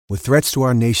With threats to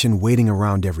our nation waiting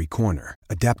around every corner,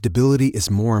 adaptability is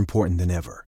more important than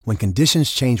ever. When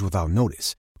conditions change without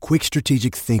notice, quick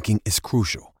strategic thinking is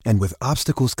crucial. And with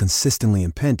obstacles consistently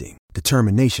impending,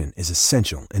 determination is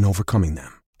essential in overcoming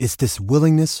them. It's this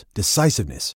willingness,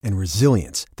 decisiveness, and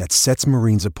resilience that sets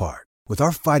Marines apart. With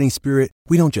our fighting spirit,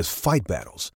 we don't just fight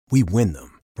battles, we win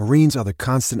them. Marines are the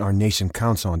constant our nation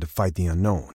counts on to fight the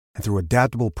unknown. And through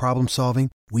adaptable problem solving,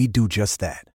 we do just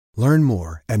that. Learn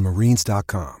more at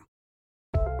marines.com.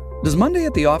 Does Monday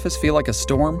at the office feel like a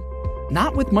storm?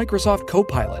 Not with Microsoft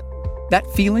Copilot. That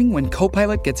feeling when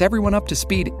Copilot gets everyone up to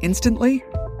speed instantly?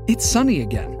 It's sunny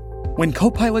again. When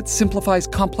Copilot simplifies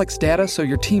complex data so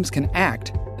your teams can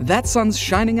act, that sun's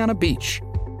shining on a beach.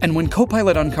 And when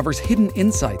Copilot uncovers hidden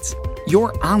insights,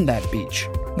 you're on that beach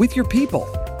with your people,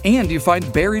 and you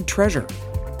find buried treasure.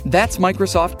 That's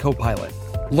Microsoft Copilot.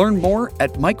 Learn more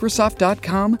at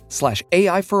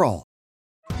Microsoft.com/AI for all.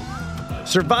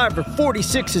 Survivor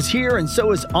 46 is here, and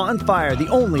so is On Fire, the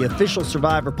only official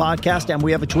Survivor podcast, and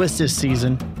we have a twist this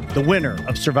season. The winner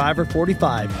of Survivor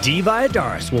 45, Dee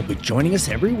Valladares, will be joining us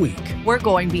every week. We're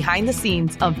going behind the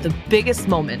scenes of the biggest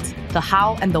moments, the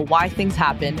how and the why things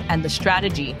happen, and the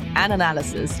strategy and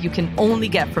analysis you can only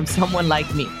get from someone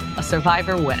like me, a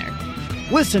Survivor winner.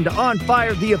 Listen to On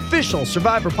Fire, the official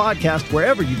Survivor podcast,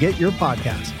 wherever you get your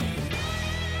podcasts.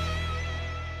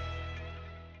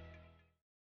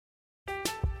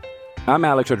 I'm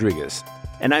Alex Rodriguez.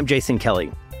 And I'm Jason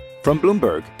Kelly. From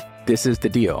Bloomberg, this is The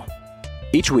Deal.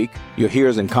 Each week, you'll hear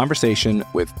us in conversation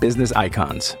with business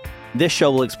icons. This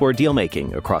show will explore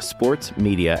deal-making across sports,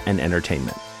 media, and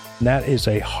entertainment. That is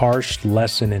a harsh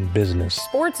lesson in business.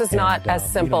 Sports is not as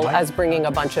simple as bringing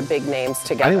a bunch of big names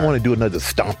together. I didn't want to do another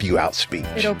stomp you out speech.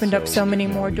 It opened up so many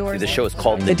more doors. The show is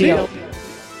called The Deal.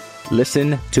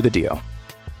 Listen to The Deal.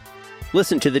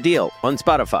 Listen to The Deal on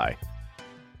Spotify.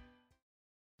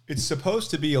 It's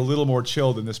supposed to be a little more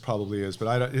chill than this probably is,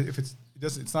 but it's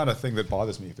not a thing that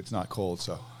bothers me if it's not cold.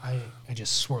 So I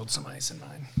just swirled some ice in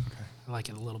mine. Okay. I like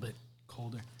it a little bit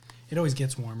colder. It always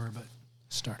gets warmer, but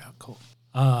start out cold.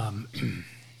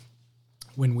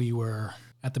 When we were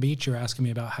at the beach, you're asking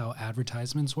me about how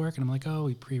advertisements work, and I'm like, oh,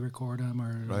 we pre-record them,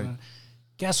 or right.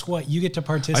 Guess what? You get to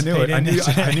participate. I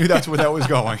knew that's where that was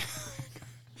going.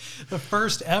 The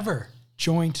first ever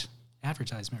joint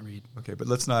advertisement read. Okay, but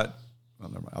let's not. Well,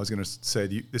 never mind. I was going to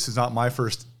say this is not my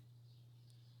first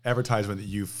advertisement that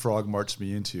you frog marched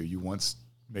me into. You once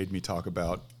made me talk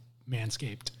about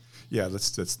Manscaped. Yeah,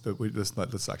 let's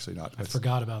actually not. I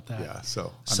forgot about that. Yeah,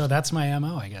 so that's my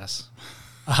MO, I guess.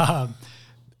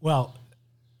 Well,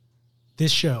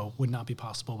 this show would not be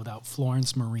possible without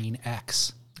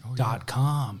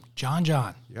FlorenceMarineX.com.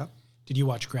 John. Yep. Did you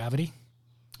watch Gravity?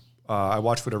 I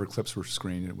watched whatever clips were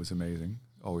screened, and it was amazing.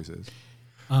 Always is.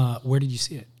 Where did you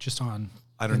see it? Just on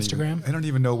Instagram? I don't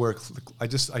even know where. I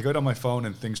go down my phone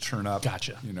and things turn up.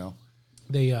 Gotcha. You know,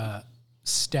 they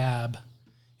Stab.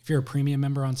 If you're a premium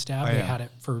member on Stab, they had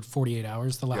it for 48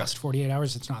 hours. The last 48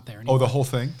 hours, it's not there anymore. Oh, the whole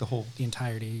thing, the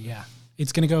entirety. Yeah,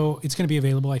 it's gonna be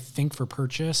available, I think, for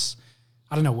purchase.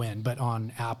 I don't know when, but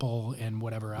on Apple and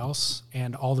whatever else,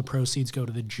 and all the proceeds go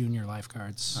to the junior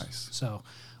lifeguards. Nice. So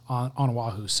on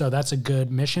Oahu. So that's a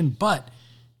good mission, but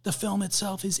the film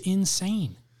itself is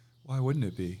insane. Why wouldn't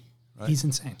it be? Right? He's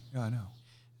insane. Yeah, I know.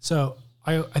 So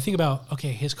I think about,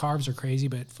 okay, his carves are crazy,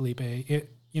 but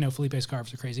Felipe's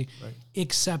carves are crazy. Right.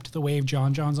 Except the wave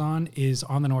John's on is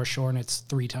on the North Shore, and it's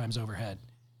 3 times overhead.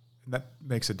 And that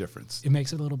makes a difference. It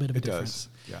makes a little bit of a difference.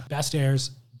 Does, yeah. Best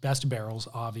airs, best barrels,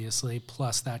 obviously,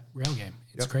 plus that rail game.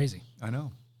 It's crazy. I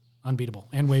know. Unbeatable.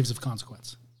 And waves of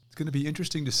consequence. It's going to be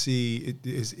interesting to see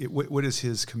what is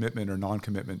his commitment or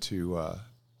non-commitment to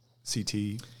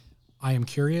CT. I am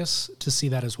curious to see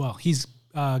that as well. He's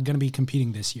going to be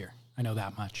competing this year. I know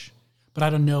that much. But I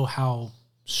don't know how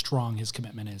strong his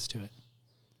commitment is to it.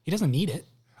 He doesn't need it.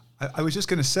 I was just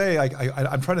going to say,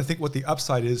 I'm trying to think what the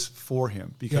upside is for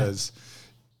him, because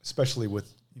especially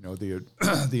with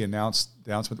the announcement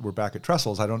that we're back at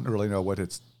Trestles, I don't really know what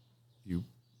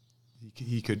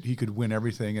he could win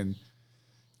everything and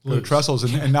go to Trestles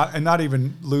and not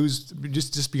even lose,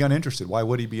 just be uninterested. Why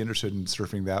would he be interested in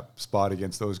surfing that spot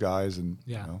against those guys? And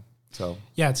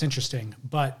it's interesting.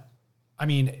 But I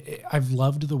mean, I've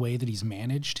loved the way that he's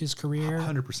managed his career.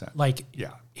 100%. Like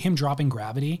him dropping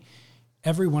Gravity,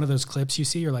 every one of those clips you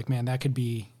see, you're like, man, that could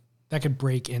break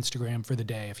Instagram for the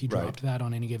day if he dropped that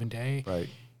on any given day. Right.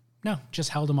 No,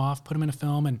 just held him off, put him in a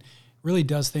film, and really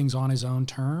does things on his own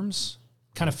terms.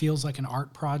 Kind of feels like an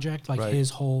art project, like his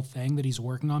whole thing that he's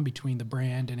working on between the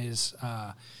brand and his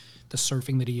the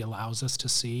surfing that he allows us to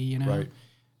see,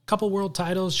 couple world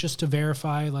titles just to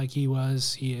verify like he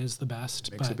is the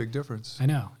best. Makes a big difference. I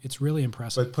know. It's really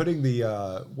impressive. But putting the,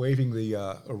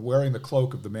 or wearing the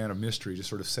cloak of the man of mystery, just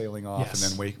sort of sailing off and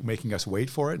then making us wait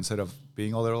for it instead of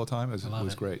being all there all the time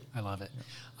was great. I love it.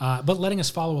 Yeah. But letting us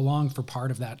follow along for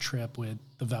part of that trip with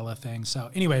the Vela thing. So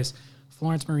anyways,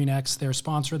 Florence Marine X, they're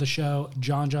sponsor of the show.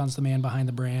 John's the man behind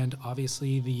the brand.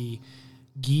 Obviously the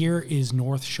gear is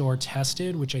North Shore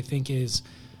tested, which I think is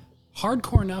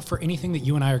hardcore enough for anything that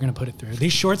you and I are going to put it through.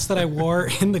 These shorts that I wore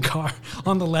in the car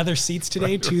on the leather seats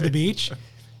today to the beach,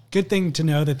 good thing to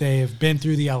know that they have been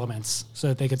through the elements so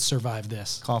that they could survive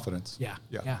this. Confidence. Yeah,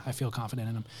 I feel confident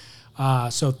in them.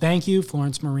 So thank you,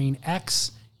 Florence Marine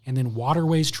X, and then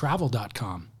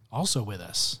waterwaystravel.com, also with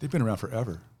us. They've been around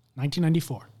forever.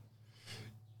 1994.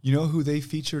 You know who they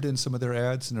featured in some of their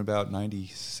ads in about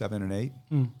 97 and 8?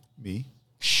 Me.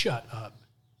 Shut up.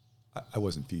 I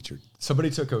wasn't featured. Somebody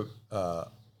took it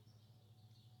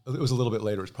was a little bit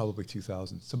later, it was probably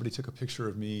 2000. Somebody took a picture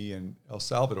of me in El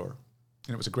Salvador,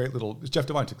 and it was a great little, Jeff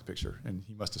Devine took the picture, and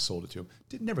he must have sold it to him.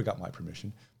 Never got my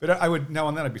permission. But I would, now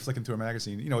and then I'd be flicking through a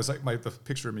magazine. You know, it's like the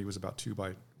picture of me was about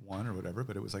 2x1 or whatever,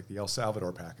 but it was like the El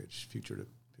Salvador package featured a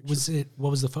picture. What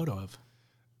was the photo of?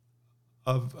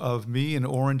 Of me in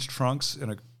orange trunks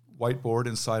and a whiteboard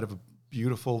inside of a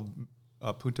beautiful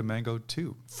Punta Mango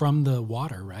 2. From the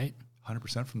water, right?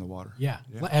 100% from the water. Yeah.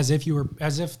 As if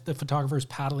the photographer is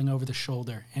paddling over the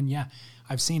shoulder. And yeah,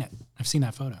 I've seen it. I've seen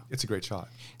that photo. It's a great shot.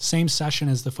 Same session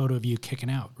as the photo of you kicking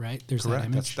out, right? There's Correct.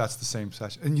 that image. That's the same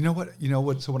session. And you know what?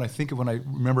 So when I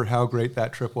remember how great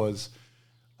that trip was,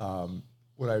 I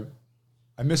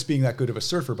miss being that good of a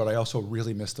surfer, but I also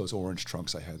really miss those orange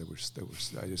trunks I had. That was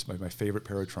my favorite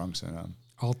pair of trunks. And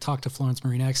I'll talk to Florence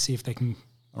Marine X, see if they can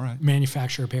all right.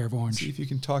 manufacture a pair of orange. See if you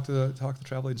can talk to the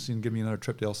travel agency and give me another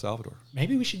trip to El Salvador.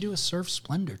 Maybe we should do a Surf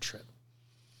Splendor trip.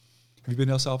 Have you been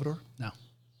to El Salvador? No.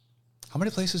 How many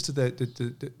places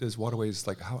does Waterways,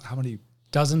 like how many?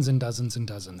 Dozens and dozens and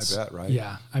dozens. I bet, right?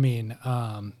 Yeah. I mean,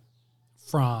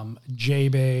 from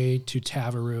J-Bay to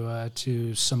Tavarua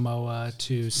to Samoa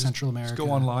to Central America. Just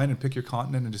go online and pick your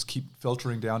continent and just keep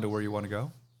filtering down to where you want to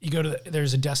go. You go to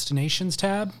there's a destinations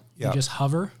tab. Yep. You just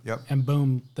hover, and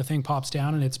boom, the thing pops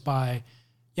down, and it's by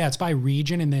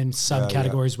region and then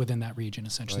subcategories within that region,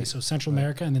 essentially. Right. So Central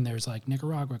America, and then there's like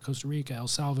Nicaragua, Costa Rica, El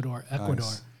Salvador, Ecuador.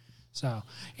 Nice. So,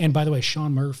 and by the way,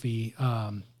 Sean Murphy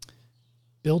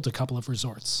built a couple of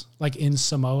resorts, like in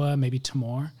Samoa, maybe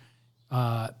Timor.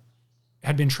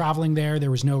 Had been traveling there.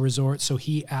 There was no resort, so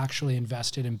he actually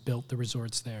invested and built the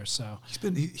resorts there. So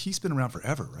he's been around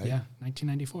forever, right? Yeah,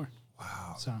 1994.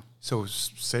 Wow. So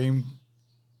same,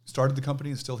 started the company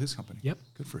and still his company. Yep.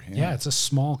 Good for him. Yeah, it's a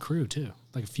small crew too,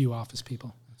 like a few office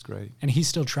people. That's great. And he's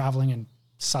still traveling and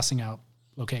sussing out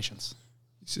locations.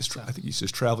 I think he's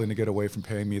just traveling to get away from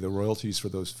paying me the royalties for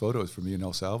those photos for me in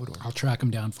El Salvador. I'll track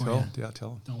him down for you. Yeah,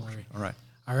 tell him. Don't worry.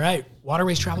 All right.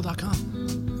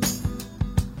 Waterwaystravel.com.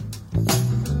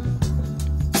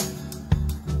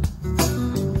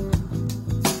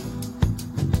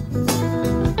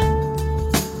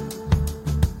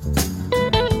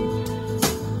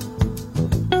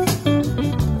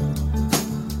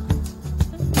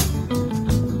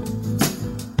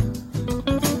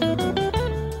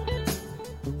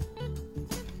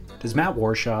 Does Matt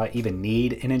Warshaw even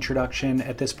need an introduction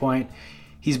at this point?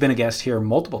 He's been a guest here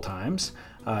multiple times.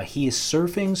 He is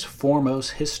surfing's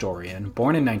foremost historian,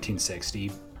 born in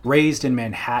 1960, raised in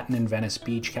Manhattan and Venice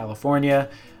Beach, California,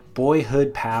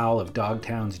 boyhood pal of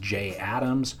Dogtown's Jay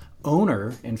Adams,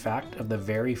 owner, in fact, of the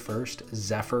very first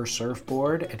Zephyr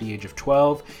surfboard at the age of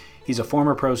 12. He's a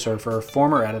former pro surfer,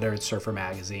 former editor at Surfer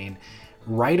Magazine,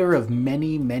 writer of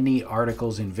many, many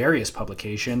articles in various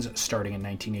publications starting in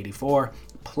 1984,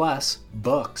 plus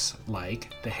books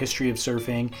like The History of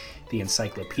Surfing, The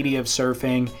Encyclopedia of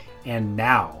Surfing, and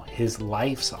now his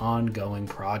life's ongoing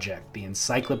project, the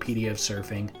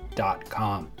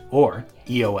encyclopediaofsurfing.com or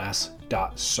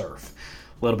eos.surf.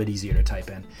 A little bit easier to type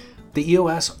in. The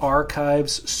EOS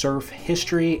archives surf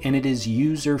history, and it is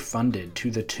user-funded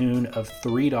to the tune of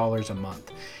 $3 a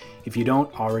month. If you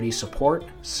don't already support,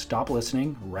 stop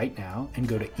listening right now and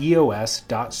go to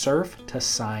eos.surf to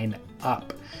sign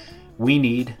up. We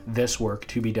need this work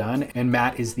to be done, and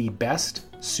Matt is the best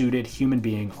suited human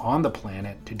being on the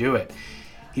planet to do it.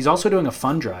 He's also doing a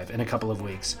fund drive in a couple of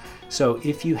weeks. So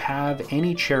if you have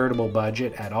any charitable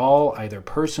budget at all, either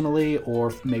personally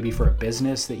or maybe for a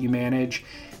business that you manage,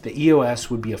 the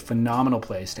EOS would be a phenomenal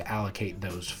place to allocate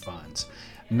those funds.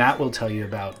 Matt will tell you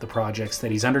about the projects that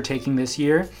he's undertaking this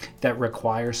year that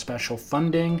require special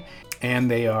funding, and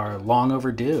they are long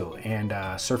overdue, and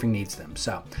surfing needs them.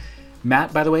 So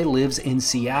Matt, by the way, lives in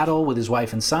Seattle with his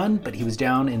wife and son, but he was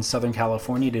down in Southern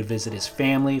California to visit his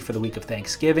family for the week of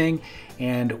Thanksgiving,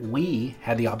 and we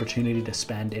had the opportunity to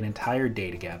spend an entire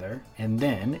day together, and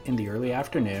then in the early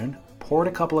afternoon, poured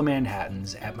a couple of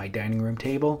Manhattans at my dining room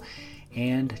table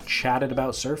and chatted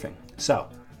about surfing. So,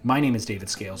 my name is David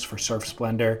Scales for Surf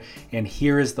Splendor, and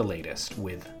here is the latest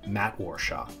with Matt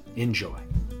Warshaw. Enjoy.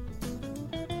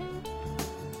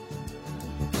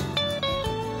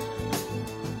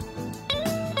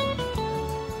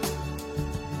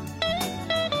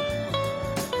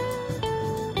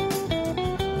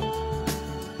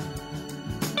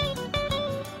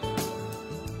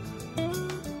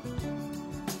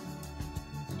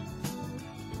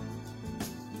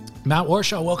 Matt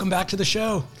Warshaw, welcome back to the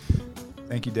show.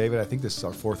 Thank you, David. I think this is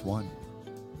our fourth one.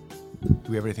 Do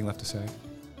we have anything left to say?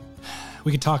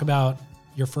 We could talk about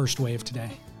your first wave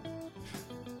today.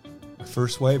 My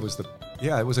first wave was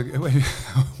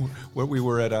what we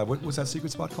were at, what was that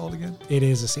secret spot called again? It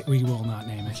is, we will not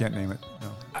name it. I can't name it,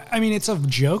 no. I mean, it's a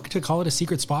joke to call it a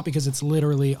secret spot because it's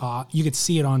literally, you could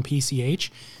see it on PCH,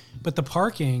 but the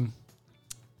parking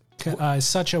is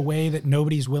such a way that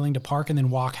nobody's willing to park and then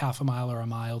walk half a mile or a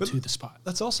mile to the spot.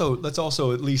 Let's also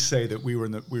at least say that we're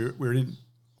in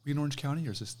Orange County,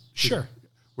 or is this? Sure.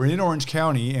 We're in Orange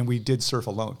County and we did surf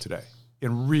alone today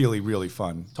in really, really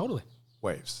fun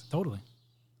waves. Totally.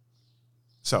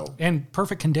 So and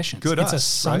perfect conditions. Good. It's a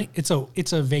sunny. Right?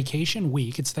 It's a vacation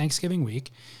week. It's Thanksgiving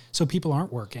week, so people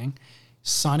aren't working.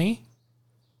 Sunny,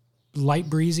 light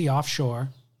breezy offshore.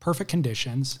 Perfect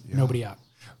conditions. Yeah. Nobody out.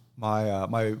 My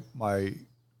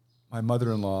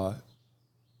mother-in-law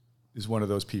is one of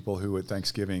those people who at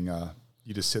Thanksgiving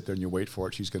you just sit there and you wait for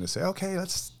it. She's going to say, "Okay,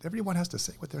 everyone has to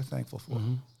say what they're thankful for."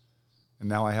 Mm-hmm. And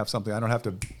now I have something. I don't have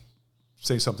to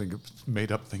say something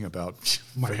made up thing about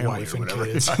my wife and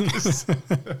kids.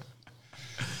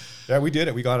 Yeah, we did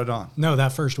it. We got it on. No,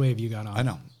 that first wave you got on. I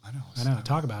know.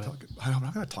 Talk about it. I'm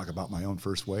not going to talk about my own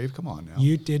first wave. Come on now.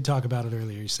 You did talk about it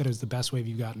earlier. You said it was the best wave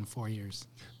you've got in 4 years.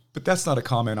 But that's not a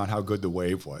comment on how good the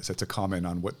wave was. It's a comment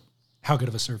on how good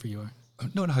of a surfer you are.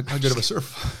 No, how good of a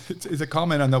surf. It's a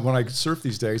comment on when I surf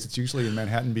these days. It's usually in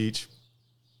Manhattan Beach,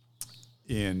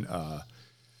 in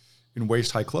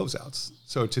waist high closeouts.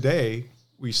 So today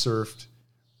we surfed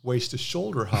waist to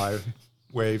shoulder high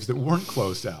waves that weren't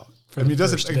closed out.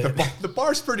 The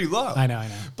bar's pretty low. I know.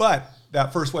 But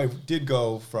that first wave did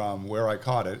go from where I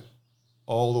caught it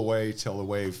all the way till the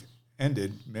wave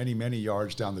ended many, many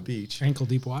yards down the beach. Ankle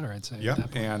deep water, I'd say. Yeah,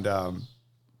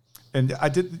 and I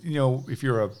did, if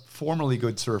you're a formerly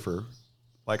good surfer,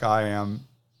 like I am,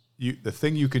 the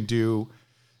thing you can do,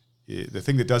 the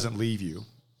thing that doesn't leave you,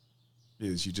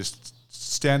 is you just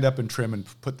stand up and trim and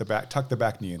tuck the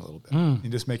back knee in a little bit,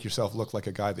 and just make yourself look like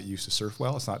a guy that used to surf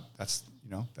well. That's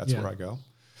where I go.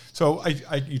 So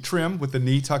you trim with the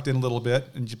knee tucked in a little bit,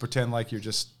 and you pretend like you're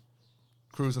just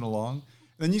cruising along.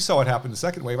 And then you saw what happened the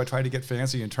second wave. I tried to get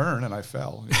fancy and turn, and I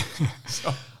fell.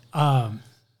 So.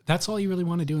 That's all you really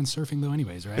want to do in surfing, though,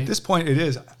 anyways, right? At this point, it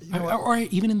is. Or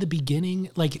even in the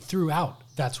beginning, like throughout,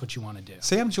 that's what you want to do.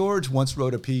 Sam George once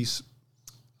wrote a piece.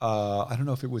 I don't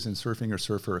know if it was in Surfing or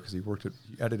Surfer because he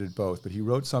edited both, but he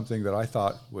wrote something that I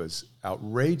thought was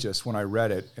outrageous when I read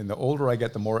it. And the older I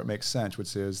get, the more it makes sense,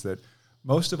 which is that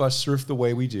most of us surf the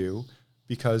way we do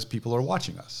because people are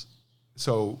watching us.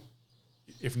 So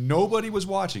if nobody was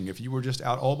watching, if you were just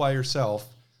out all by yourself,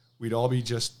 we'd all be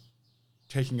just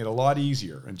taking it a lot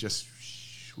easier and just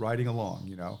riding along,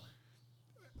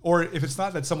 Or if it's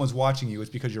not that someone's watching you, it's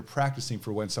because you're practicing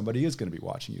for when somebody is going to be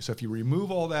watching you. So if you remove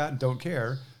all that and don't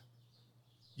care,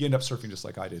 you end up surfing just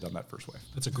like I did on that first wave.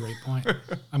 That's a great point.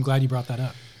 I'm glad you brought that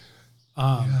up.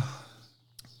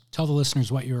 Tell the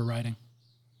listeners what you were riding.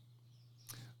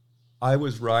 I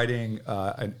was riding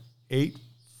an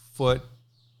 8-foot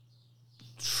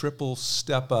triple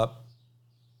step-up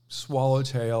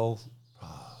swallowtail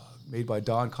made by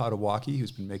Don Katawaki,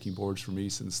 who's been making boards for me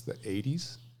since the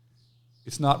 80s.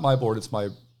 It's not my board. It's my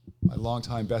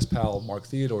longtime best pal, Mark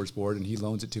Theodore's board, and he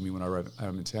loans it to me when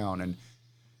I'm in town. And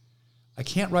I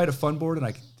can't ride a fun board, and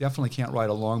I definitely can't ride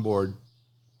a long board,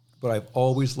 but I've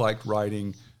always liked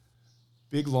riding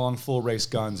big, long, full race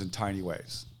guns in tiny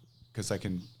waves because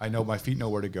I know my feet know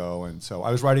where to go. And so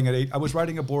I was riding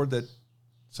a board that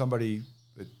somebody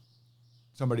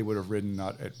would have ridden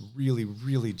at really,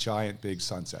 really giant, big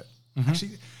Sunset. Mm-hmm.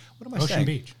 Actually, what am I saying? Ocean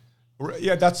Beach.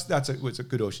 Yeah, it's a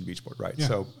good Ocean Beach board, right? Yeah.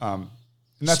 So, and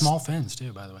that's small fins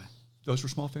too, by the way. Those were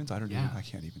small fins. I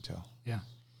can't even tell. Yeah.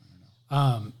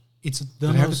 I don't know. It's the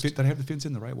did I have the fins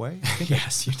in the right way?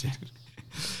 Yes, you did.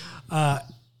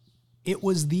 it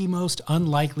was the most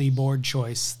unlikely board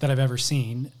choice that I've ever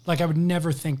seen. Like, I would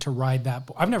never think to ride that.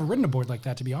 I've never ridden a board like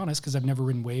that, to be honest, because I've never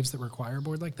ridden waves that require a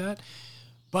board like that.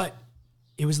 But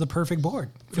it was the perfect board.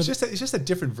 It's just a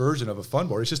different version of a fun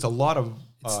board. It's just a lot of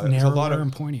narrower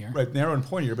and pointier. Right, narrow and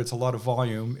pointier, but it's a lot of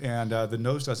volume, and the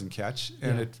nose doesn't catch.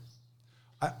 And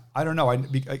I don't know.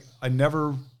 I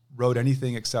never rode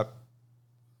anything except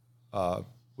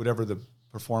whatever the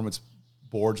performance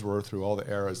boards were through all the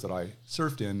eras that I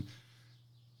surfed in,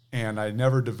 and I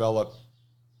never developed.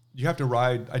 You have to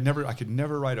ride. I could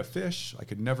never ride a fish. I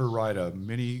could never ride a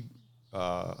mini,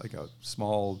 like a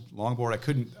small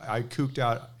longboard. I cooked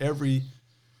out every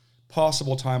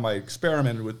possible time I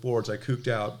experimented with boards. I cooked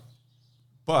out,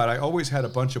 but I always had a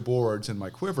bunch of boards in my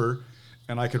quiver,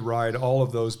 and I could ride all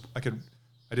of those. I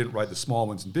didn't ride the small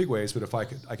ones in big waves, but if I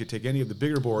could take any of the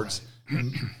bigger boards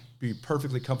and be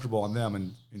perfectly comfortable on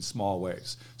them in small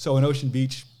waves. So in Ocean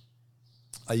Beach,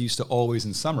 I used to always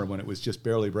in summer when it was just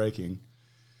barely breaking,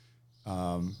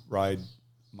 ride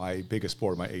my biggest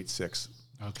board, my 8.6.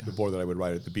 Okay. The board that I would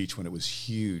ride at the beach when it was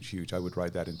huge. I would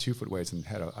ride that in 2-foot waves and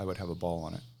I would have a ball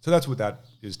on it. So that's what that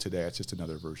is today. It's just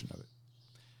another version of it.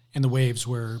 And the waves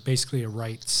were basically a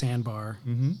right sandbar,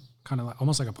 kind of like,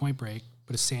 almost like a point break,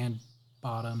 but a sand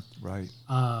bottom. Right.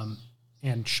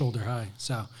 And shoulder high.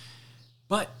 So,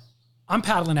 but I'm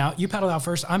paddling out. You paddled out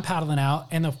first. I'm paddling out.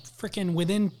 And the freaking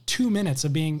within 2 minutes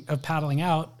of paddling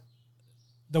out,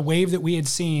 the wave that we had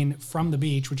seen from the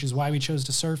beach, which is why we chose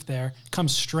to surf there,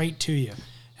 comes straight to you.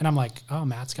 And I'm like, oh,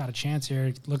 Matt's got a chance here.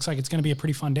 It looks like it's going to be a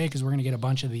pretty fun day because we're going to get a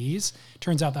bunch of these.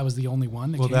 Turns out that was the only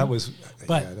one that came. That was,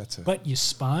 but you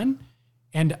spun,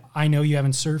 and I know you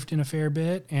haven't surfed in a fair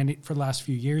bit, and for the last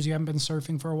few years you haven't been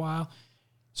surfing for a while.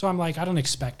 So I'm like, I don't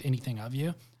expect anything of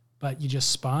you, but you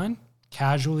just spun,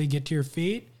 casually get to your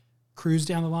feet, cruise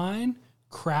down the line,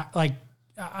 crack, like,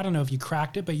 I don't know if you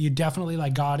cracked it, but you definitely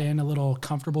like got in a little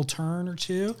comfortable turn or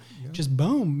two. Yeah. Just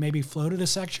boom, maybe floated a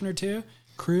section or two,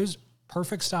 cruised,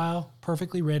 perfect style,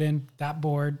 perfectly ridden. That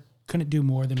board couldn't do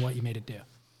more than what you made it do.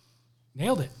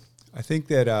 Nailed it. I think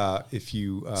that if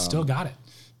you still got it,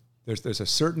 there's a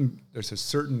certain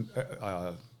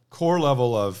core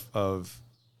level of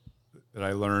that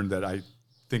I learned that I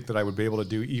think that I would be able to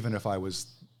do even if I was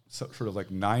sort of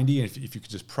like 90, and if you could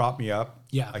just prop me up,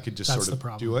 I could just sort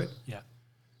of do it. Yeah.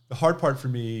 The hard part for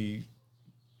me,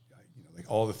 like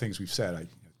all the things we've said,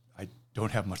 I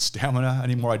don't have much stamina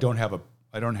anymore. I don't have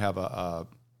a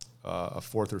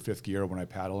fourth or fifth gear when I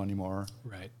paddle anymore.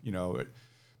 Right.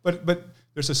 But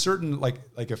there's a certain like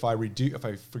if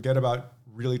I forget about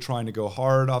really trying to go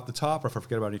hard off the top, or if I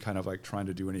forget about any kind of like trying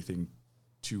to do anything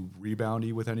too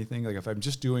reboundy with anything, like if I'm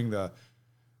just doing the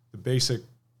basic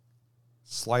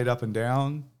slide up and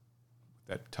down,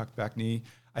 that tucked back knee,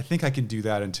 I think I can do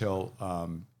that until I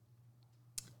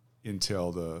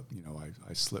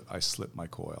slip my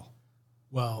coil.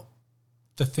 Well,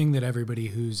 the thing that everybody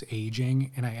who's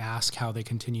aging, and I ask how they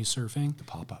continue surfing, the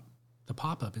pop-up. The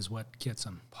pop-up is what gets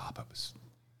them. Pop-up is.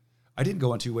 I didn't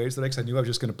go on two waves today because I knew I was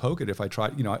just going to poke it if I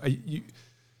tried. I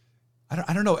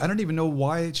don't know. I don't even know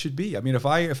why it should be. I mean, if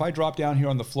I drop down here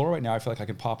on the floor right now, I feel like I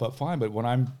can pop up fine. But when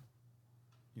I'm,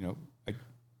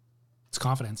 it's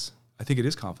confidence. I think it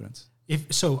is confidence.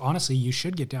 So honestly, you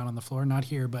should get down on the floor, not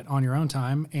here, but on your own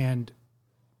time, and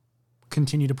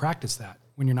continue to practice that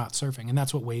when you're not surfing. And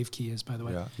that's what Wave Key is, by the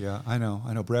way. Yeah, I know.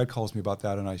 Brad calls me about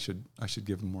that, and I should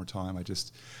give him more time.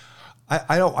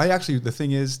 I actually, the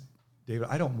thing is, David,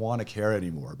 I don't want to care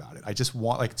anymore about it. I just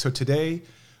want, so today,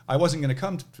 I wasn't going to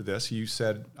come to this. You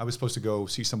said I was supposed to go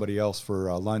see somebody else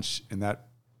for lunch, and that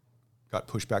got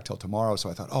pushed back till tomorrow. So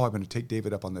I thought, I'm going to take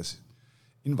David up on this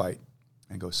invite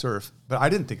and go surf. But I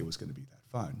didn't think it was going to be that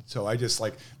fun. So I just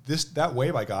that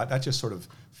wave I got, that just sort of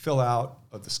fell out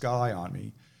of the sky on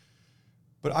me.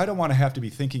 But I don't want to have to be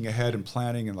thinking ahead and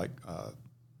planning and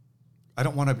I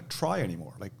don't want to try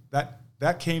anymore. Like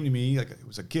that came to me, like it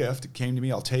was a gift. It came to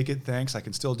me. I'll take it. Thanks. I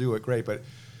can still do it. Great. But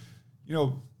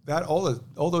that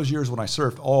all those years when I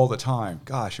surfed all the time,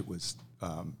 gosh, it was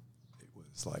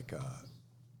like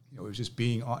it was just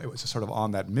being on. It was sort of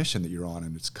on that mission that you're on,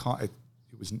 and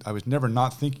I was never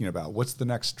not thinking about what's the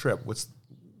next trip.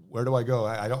 Where do I go?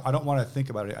 I don't want to think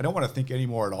about it. I don't want to think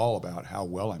anymore at all about how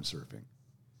well I'm surfing.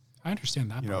 I understand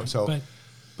that.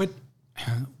 But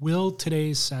will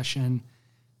today's session,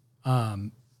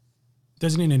 doesn't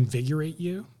it invigorate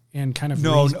you and kind of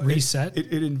reset?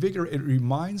 It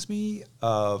reminds me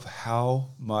of how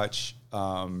much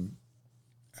I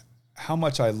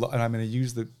love, and I'm going to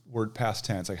use the word past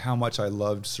tense, like how much I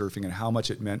loved surfing and how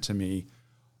much it meant to me.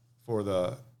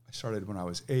 I started when I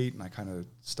was 8, and I kind of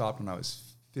stopped when I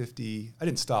was 50. I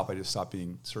didn't stop. I just stopped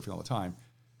surfing all the time.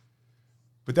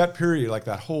 But that period, like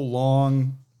that whole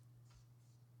long,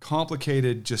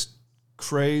 complicated, just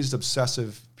crazed,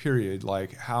 obsessive period,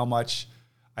 like how much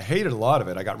I hated a lot of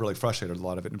it. I got really frustrated a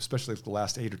lot of it, and especially the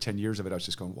last 8 or 10 years of it, I was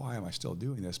just going, why am I still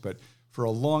doing this? But for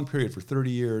a long period, for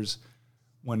 30 years,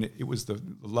 when it was the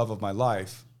love of my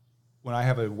life, when I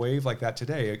have a wave like that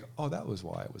today, I go, oh, that was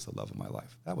why it was the love of my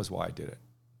life. That was why I did it.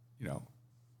 You know,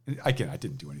 and again, I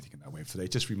didn't do anything in that wave today.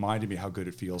 It just reminded me how good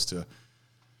it feels to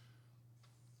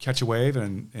catch a wave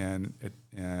and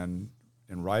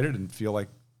ride it and feel like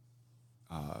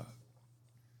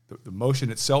the motion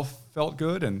itself felt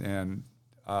good. And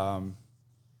God,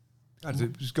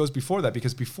 it just goes before that,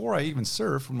 because before I even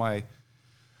surf, when my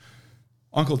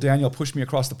Uncle Daniel pushed me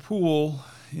across the pool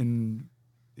in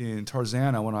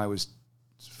Tarzana when I was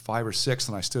 5 or 6,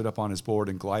 and I stood up on his board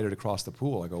and glided across the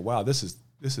pool. I go, wow, this is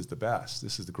the best.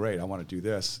 This is the great. I want to do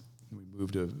this. And we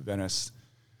moved to Venice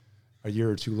a year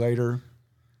or two later,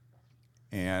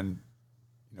 and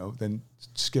then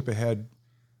skip ahead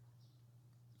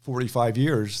 45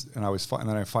 years, and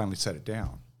then I finally set it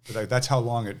down. But that's how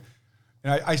long it.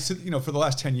 And I for the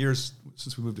last 10 years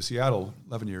since we moved to Seattle,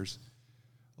 11 years.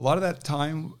 A lot of that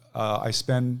time I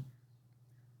spend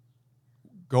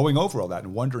going over all that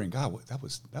and wondering, God, that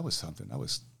was something.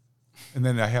 And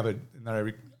then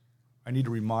I need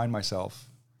to remind myself.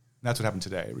 And that's what happened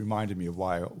today. It reminded me of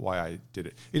why I did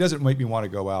it. It doesn't make me want to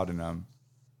go out and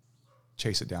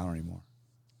chase it down anymore.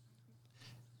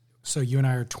 So you and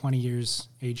I are 20 years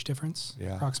age difference,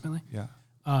 approximately. Yeah.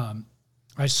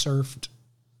 I surfed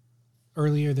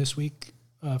earlier this week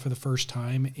for the first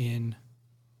time in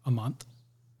a month.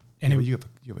 And you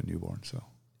have a newborn, so.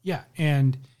 Yeah,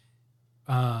 and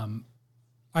I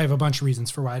have a bunch of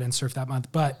reasons for why I didn't surf that month,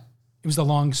 but it was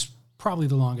probably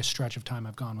the longest stretch of time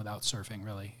I've gone without surfing,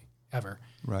 really, ever.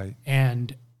 Right.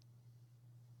 And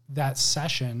that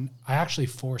session, I actually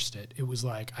forced it. It was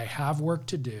like, I have work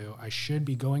to do. I should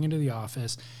be going into the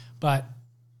office, but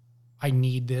I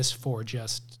need this for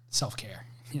just self-care,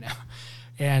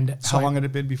 And so how long had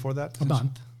it been before that? A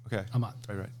month. Okay. A month.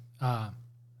 Right.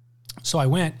 So I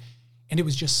went, and it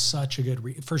was just such a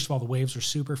good first of all, the waves were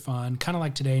super fun, kind of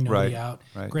like today, nobody out,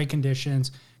 great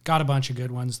conditions. Got a bunch of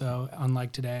good ones, though,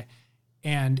 unlike today.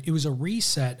 And it was a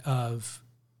reset of,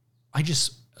 a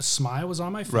smile was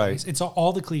on my face. Right. It's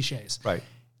all the cliches. Right.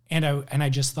 And I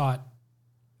just thought,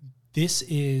 this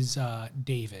is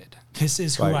David. This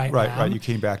is who I am. Right. You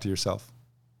came back to yourself.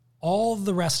 All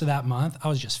the rest of that month, I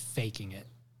was just faking it,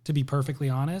 to be perfectly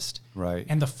honest. Right.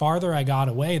 And the farther I got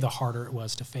away, the harder it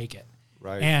was to fake it.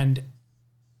 Right. And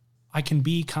I can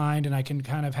be kind and I can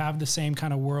kind of have the same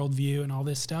kind of worldview and all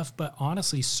this stuff, but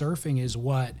honestly, surfing is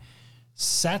what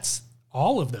sets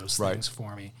all of those things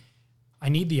for me. I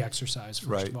need the exercise,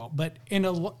 first of all. But and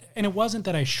it wasn't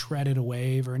that I shredded a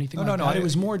wave or anything like that. It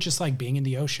was more just like being in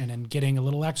the ocean and getting a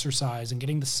little exercise and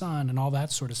getting the sun and all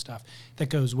that sort of stuff that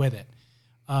goes with it.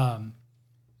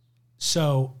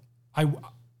 So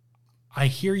I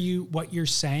hear what you're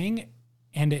saying,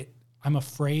 and I'm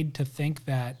afraid to think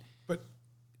that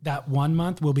that 1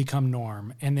 month will become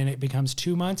norm, and then it becomes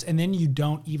 2 months, and then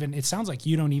it sounds like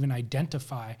you don't even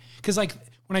identify. Because like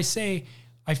when I say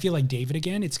I feel like David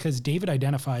again, it's because David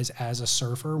identifies as a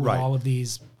surfer with all of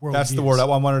these worldviews. That's the word. I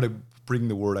wanted to bring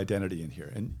the word identity in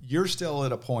here. And you're still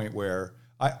at a point where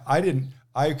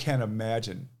I can't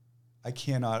imagine.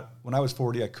 When I was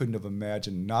 40, I couldn't have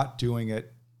imagined not doing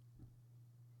it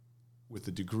with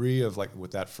the degree of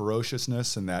with that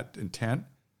ferociousness and that intent.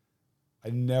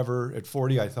 At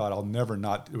 40, I thought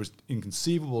it was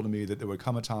inconceivable to me that there would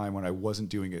come a time when I wasn't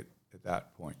doing it at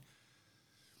that point.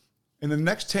 In the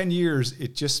next 10 years,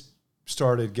 it just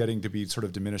started getting to be sort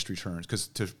of diminished returns because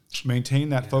to maintain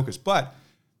that focus. But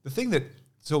the thing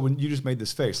so when you just made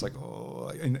this face,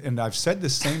 and I've said the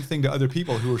same thing to other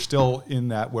people who are still in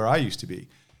that where I used to be.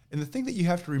 And the thing that you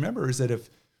have to remember is that if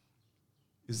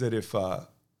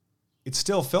it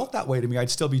still felt that way to me, I'd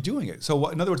still be doing it. So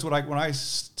in other words, when I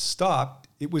stopped,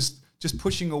 it was just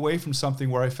pushing away from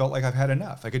something where I felt like I've had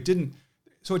enough. It didn't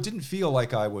feel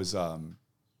like I was,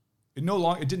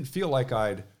 it didn't feel like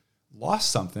I'd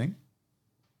lost something.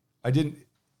 I didn't,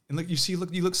 and can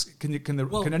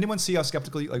anyone see how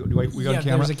skeptical we got a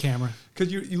camera? There's a camera.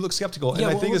 Because you look skeptical. Yeah,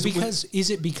 and is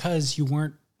it because you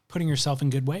weren't putting yourself in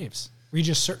good waves? Were you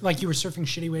just you were surfing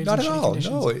shitty waves? Not and at shitty all.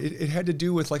 Conditions? No, it had to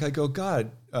do with I go,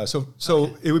 God.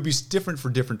 So it would be different for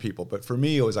different people. But for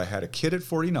me, it was I had a kid at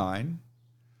 49.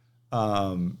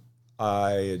 I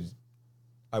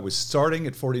was starting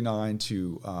at 49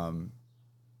 to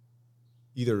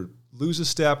either lose a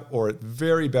step or at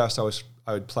very best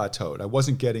I had plateaued. I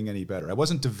wasn't getting any better. I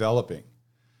wasn't developing.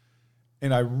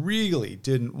 And I really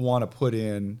didn't want to put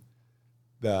in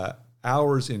the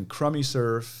hours in crummy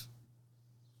surf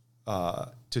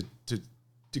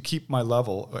to keep my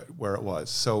level where it was.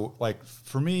 So like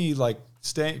for me, like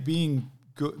being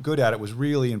good at it was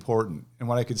really important. And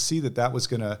when I could see that was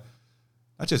going to,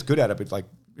 not just good at it, but like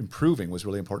improving was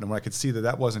really important. And when I could see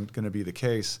that wasn't going to be the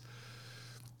case,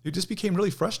 it just became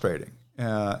really frustrating.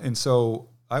 And so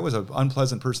I was an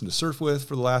unpleasant person to surf with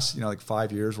for the last, like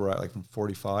 5 years, where I like from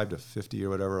 45 to 50 or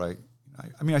whatever.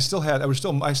 I still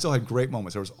had great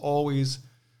moments. There was always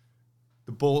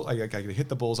the bull. I could hit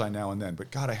the bullseye now and then,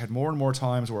 but God, I had more and more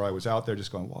times where I was out there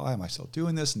just going, why am I still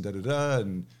doing this? And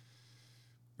and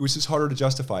it was just harder to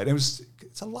justify it. And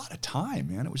it's a lot of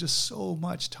time, man. It was just so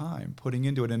much time putting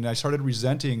into it. And I started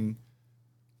resenting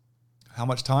how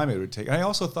much time it would take. And I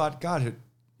also thought, God,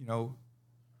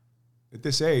 at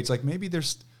this age, like maybe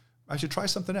I should try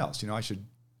something else. I should,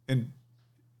 and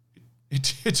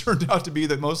it turned out to be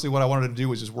that mostly what I wanted to do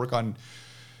was just work on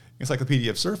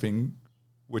Encyclopedia of Surfing,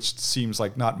 which seems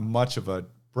like not much of a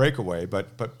breakaway,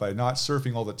 but by not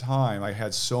surfing all the time, I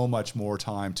had so much more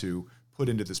time to put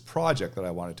into this project that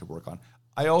I wanted to work on.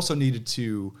 I also needed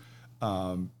to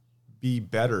be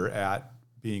better at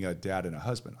being a dad and a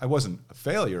husband. I wasn't a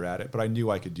failure at it, but I knew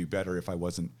I could do better if I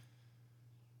wasn't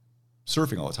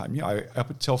surfing all the time. Up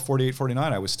until 48,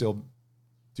 49, I was still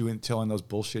telling those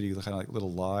bullshitty kind of like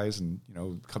little lies and,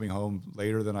 coming home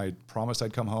later than I promised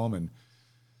I'd come home. And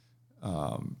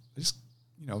I just,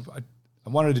 I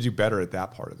wanted to do better at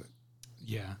that part of it.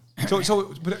 Yeah. So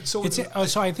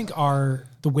I think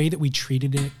the way that we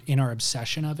treated it in our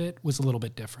obsession of it was a little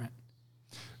bit different.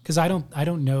 Because I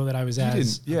don't know that I was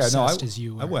as obsessed as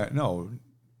you were.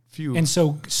 Few. And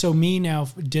so me now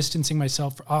distancing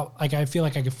myself, like I feel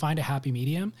like I could find a happy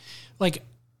medium. Like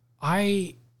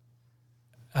I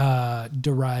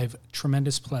derive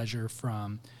tremendous pleasure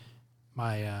from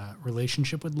my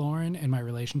relationship with Lauren and my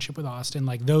relationship with Austin.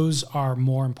 Like those are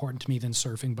more important to me than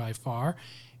surfing by far.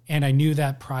 And I knew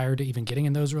that prior to even getting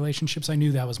in those relationships, I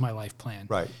knew that was my life plan.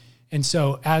 Right. And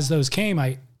so as those came,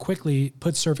 I quickly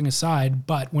put surfing aside.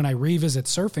 But when I revisit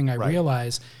surfing, I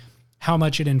realize how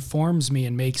much it informs me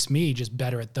and makes me just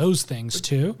better at those things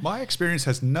too. My experience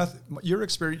has nothing. Your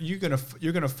experience,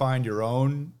 you're gonna find your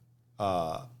own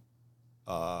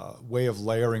way of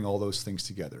layering all those things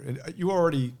together. And you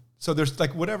already. So there's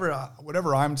like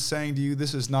whatever I'm saying to you,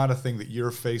 this is not a thing that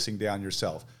you're facing down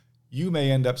yourself. You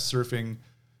may end up surfing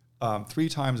 3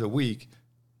 times a week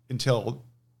until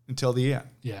the end.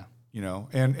 Yeah.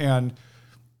 And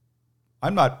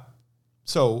I'm not.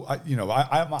 So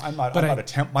I'm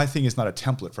not. My thing is not a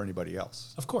template for anybody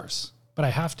else. Of course, but I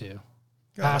have to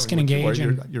ask and engage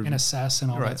and assess and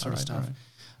all that sort of stuff.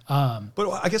 Right. But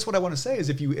I guess what I want to say is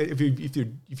if you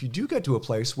do get to a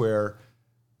place where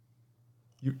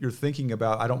you're thinking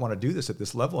about, I don't want to do this at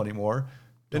this level anymore,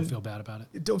 don't feel bad about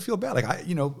it. Don't feel bad. Like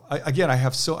I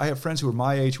have friends who are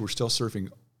my age who are still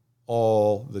surfing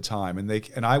all the time,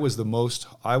 and I was the most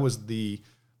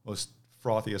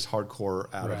frothiest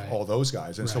hardcore out of all those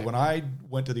guys. And so when I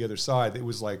went to the other side, it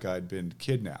was like I'd been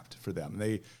kidnapped for them.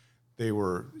 They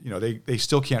were, they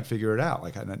still can't figure it out.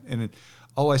 Like, and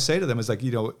all I say to them is like,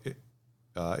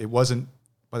 it wasn't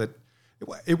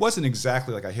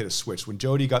exactly like I hit a switch. When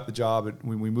Jody got the job,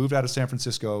 when we moved out of San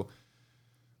Francisco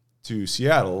to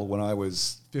Seattle when I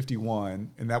was 51,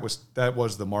 and that was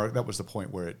the mark. That was the point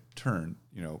where it turned.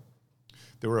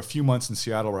 There were a few months in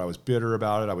Seattle where I was bitter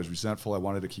about it. I was resentful. I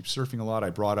wanted to keep surfing a lot.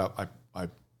 I brought up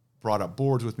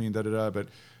boards with me and but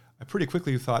I pretty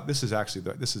quickly thought this is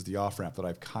the off ramp that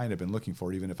I've kind of been looking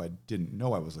for, even if I didn't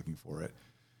know I was looking for it.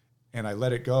 And I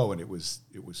let it go, and it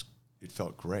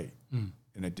felt great.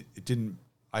 And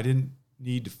I didn't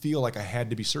need to feel like I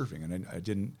had to be surfing, and I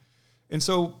didn't. And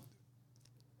so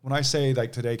when I say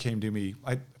like today came to me,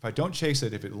 if I don't chase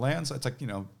it, if it lands, it's like,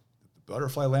 the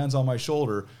butterfly lands on my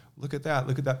shoulder. Look at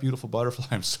that beautiful butterfly.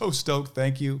 I'm so stoked.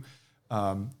 Thank you.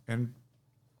 And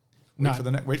wait for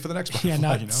the next butterfly. Yeah,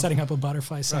 not setting up a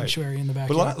butterfly sanctuary in the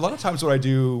backyard. But a lot of times what I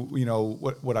do,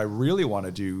 what I really want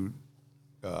to do,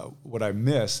 what I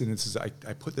miss, and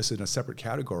I put this in a separate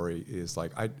category, is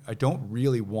like I don't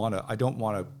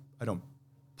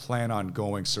plan on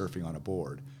going surfing on a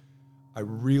board. I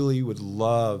really would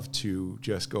love to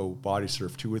just go body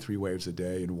surf 2 or 3 waves a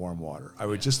day in warm water.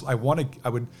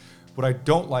 What I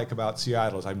don't like about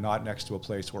Seattle is I'm not next to a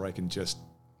place where I can just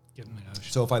get in the ocean.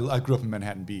 So if I grew up in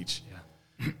Manhattan Beach,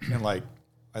 and like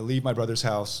I leave my brother's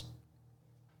house,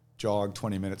 jog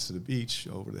 20 minutes to the beach,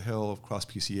 over the hill, across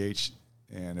PCH,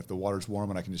 and if the water's warm,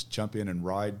 and I can just jump in and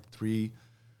ride 3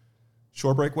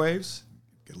 shore break waves,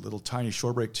 get a little tiny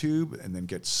shore break tube, and then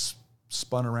get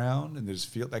spun around, and just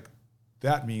feel like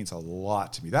that means a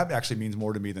lot to me. That actually means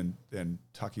more to me than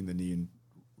tucking the knee and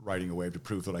riding a wave to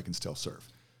prove that I can still surf.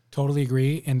 Totally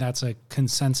agree, and that's a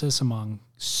consensus among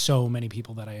so many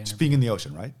people that I interview. Just being in the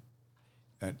ocean, right?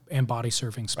 And body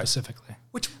surfing specifically.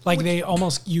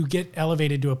 Right. You get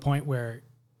elevated to a point where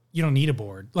you don't need a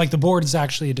board. Like the board is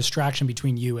actually a distraction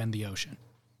between you and the ocean.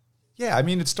 Yeah, I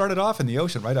mean, it started off in the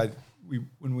ocean, right?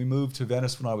 When we moved to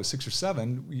Venice when I was 6 or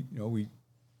 7,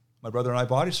 my brother and I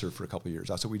body surfed for a couple of years.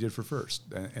 That's what we did for first.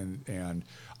 And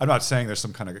I'm not saying there's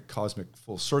some kind of cosmic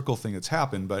full circle thing that's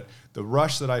happened, but the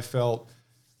rush that I felt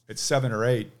at 7 or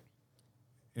 8,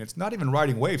 and it's not even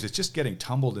riding waves, it's just getting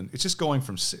tumbled, and it's just going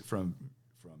from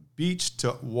beach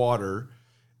to water,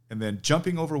 and then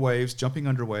jumping over waves, jumping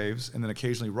under waves, and then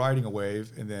occasionally riding a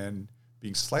wave, and then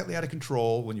being slightly out of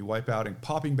control when you wipe out and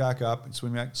popping back up and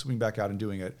swimming back out and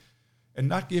doing it, and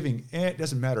not giving, it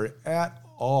doesn't matter at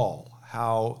all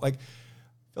how, like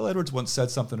Phil Edwards once said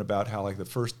something about how like the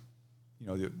first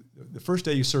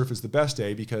day you surf is the best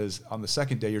day because on the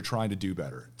second day you're trying to do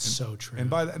better. So true. And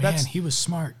by that, he was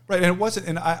smart. Right, and it wasn't,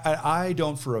 and I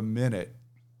don't for a minute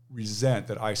resent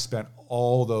that I spent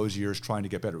all those years trying to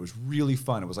get better. It was really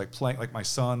fun. It was like playing, like my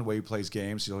son, the way he plays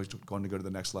games, he's always going to go to the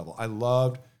next level. I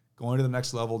loved going to the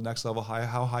next level high.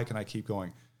 How high can I keep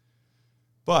going?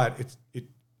 But it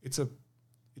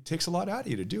takes a lot out of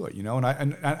you to do it, And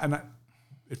I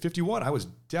at 51, I was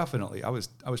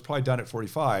probably done at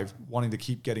 45, wanting to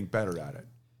keep getting better at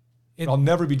it. I'll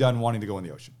never be done wanting to go in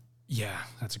the ocean. Yeah,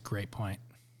 that's a great point.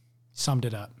 Summed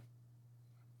it up.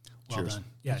 Well cheers. Done.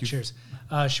 Yeah, cheers.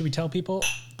 Should we tell people?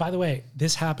 By the way,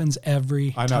 this happens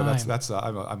every time. I know that's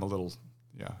I'm a little,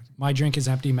 yeah. My drink is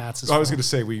empty. Matt's is I was going to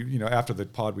say after the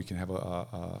pod we can have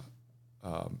a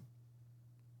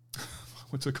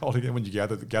what's it called again when you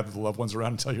gather the loved ones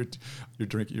around and tell you're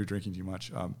drinking too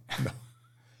much. No.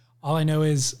 All I know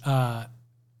is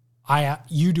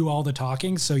you do all the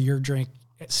talking, so your drink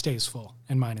stays full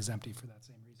and mine is empty for that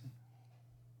same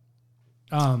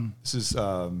reason. This is.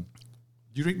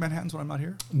 Do you drink Manhattans when I'm not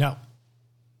here? No.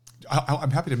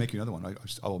 I'm happy to make you another one.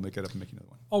 I will make it up and make you another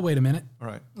one. I'll wait a minute. All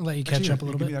right. I'll let you catch up a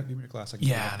little bit. Give me a glass.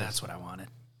 Yeah, that's what I wanted.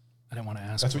 I didn't want to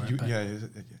ask. That's for what you.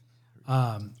 it,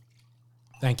 Yeah.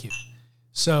 Thank you.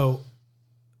 So,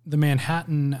 the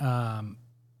Manhattan.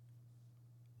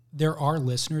 There are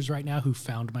listeners right now who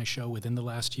found my show within the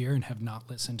last year and have not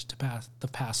listened to the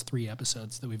past 3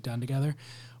 episodes that we've done together.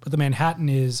 But the Manhattan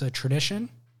is a tradition.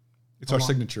 It's our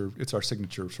signature. It's our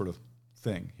signature sort of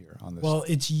thing here on this. Well,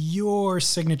 it's your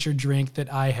signature drink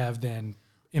that I have then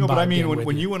imbibed. No, but I mean,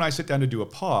 when you and I sit down to do a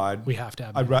pod, we have to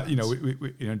have.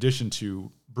 we, in addition to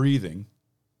breathing,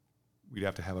 we'd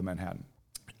have to have a Manhattan.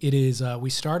 It is. We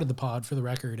started the pod, for the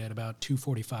record, at about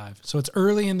 2:45, so it's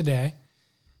early in the day,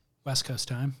 West Coast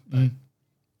time.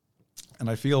 And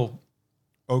I feel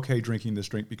okay drinking this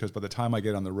drink because by the time I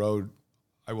get on the road,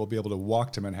 I will be able to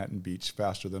walk to Manhattan Beach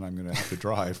faster than I'm going to have to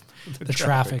drive. The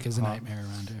traffic is a nightmare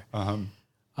around here.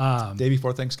 Day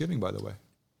before Thanksgiving, by the way.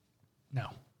 No.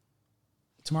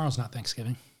 Tomorrow's not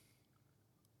Thanksgiving.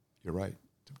 You're right.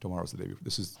 Tomorrow's the day before.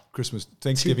 This is Christmas,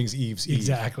 Thanksgiving's Eve's Eve.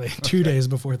 Exactly. 2 days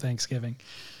before Thanksgiving.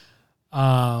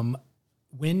 When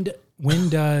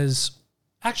does...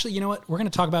 Actually, you know what? We're going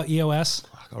to talk about EOS.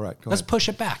 All right. Let's push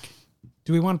it back.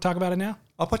 Do we want to talk about it now?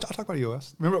 I'll talk about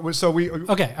EOS. Remember,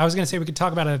 Okay, I was going to say we could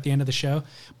talk about it at the end of the show,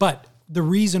 but the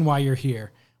reason why you're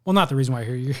here, well, not the reason why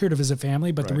you're here to visit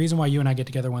family, but the reason why you and I get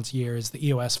together once a year is the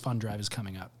EOS Fund Drive is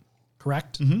coming up,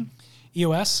 correct? Mm-hmm.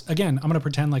 EOS, again, I'm going to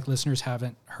pretend like listeners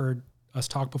haven't heard us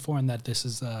talk before and that this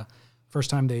is the first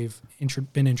time they've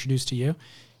been introduced to you.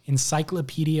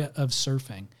 Encyclopedia of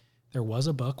Surfing. There was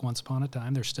a book once upon a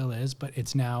time, there still is, but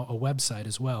it's now a website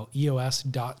as well,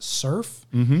 eos.surf,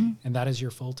 and that is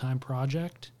your full-time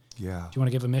project. Yeah. Do you want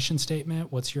to give a mission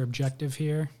statement? What's your objective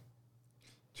here?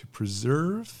 To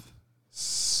preserve...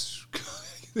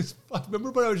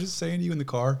 Remember what I was just saying to you in the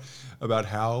car about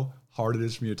how hard it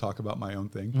is for me to talk about my own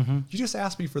thing? Mm-hmm. You just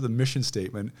asked me for the mission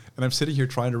statement, and I'm sitting here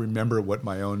trying to remember what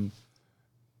my own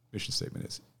mission statement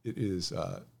is. It is...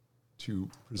 to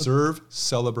preserve,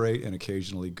 celebrate, and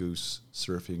occasionally goose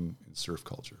surfing and surf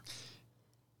culture.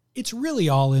 It's really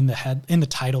all in the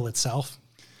title itself.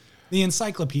 The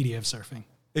Encyclopedia of Surfing.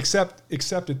 Except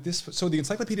at this, so the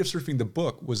Encyclopedia of Surfing, the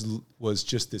book was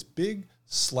just this big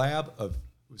slab of,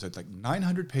 it was like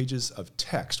 900 pages of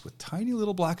text with tiny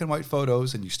little black and white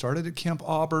photos, and you started at Camp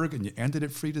Auberg and you ended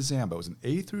at Frida Zamba. It was an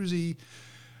A through Z.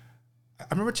 I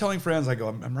remember telling friends, I go,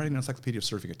 I'm writing an Encyclopedia of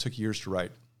Surfing. It took years to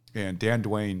write. And Dan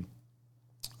Duane,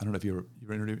 I don't know if you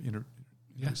ever interviewed.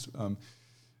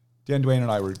 Dan Duane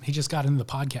and I were... He just got into the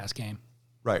podcast game.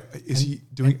 Right. Is he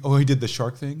doing... he did the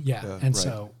shark thing? Yeah.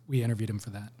 So we interviewed him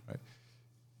for that. Right.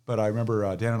 But I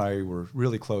remember Dan and I were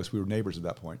really close. We were neighbors at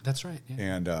that point. That's right.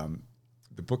 Yeah. And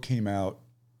the book came out,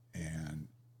 and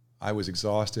I was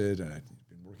exhausted, and I'd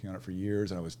been working on it for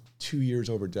years, and I was 2 years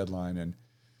over deadline. And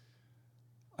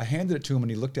I handed it to him,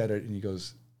 and he looked at it, and he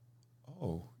goes,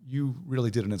 "Oh, you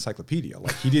really did an encyclopedia."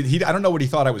 Like he did. I don't know what he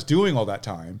thought I was doing all that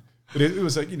time, but it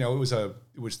was it was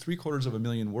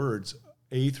 750,000 words,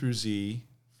 A through Z,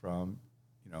 from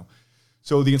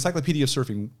So the Encyclopedia of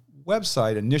Surfing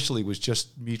website initially was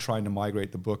just me trying to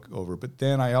migrate the book over, but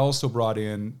then I also brought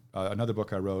in another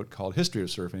book I wrote called History of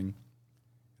Surfing,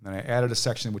 and then I added a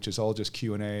section which is all just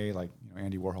Q&A, like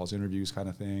Andy Warhol's interviews kind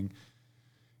of thing.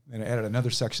 And then I added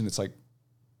another section that's like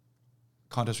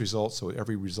contest results, so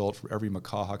every result for every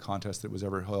Makaha contest that was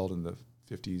ever held in the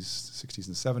 50s, 60s,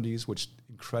 and 70s, which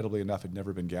incredibly enough had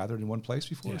never been gathered in one place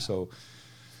before. Yeah. So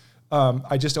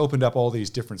I just opened up all these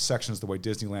different sections the way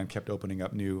Disneyland kept opening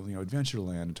up new,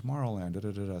 Adventureland and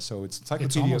Tomorrowland, So it's encyclopedia.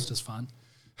 It's almost as fun.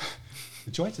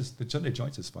 The Sunday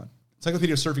Joints is fun.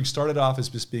 Encyclopedia of Surfing started off as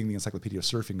just being the Encyclopedia of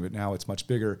Surfing, but now it's much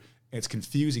bigger. And it's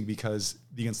confusing because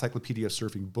the Encyclopedia of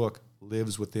Surfing book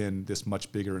lives within this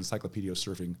much bigger Encyclopedia of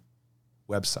Surfing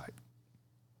website.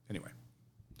 Anyway.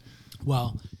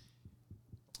 Well,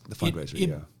 the fundraiser,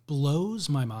 it blows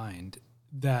my mind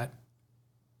that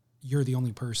you're the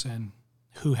only person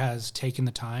who has taken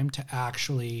the time to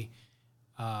actually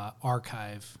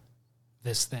archive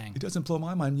this thing. It doesn't blow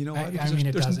my mind. You know why? I mean,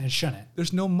 it doesn't. It shouldn't.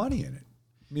 There's no money in it.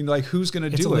 I mean, like, who's going to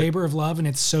do it? It's a labor of love, and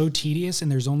it's so tedious,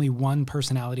 and there's only one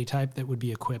personality type that would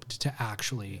be equipped to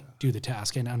actually do the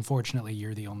task. And unfortunately,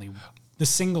 you're the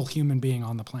single human being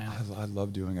on the planet. I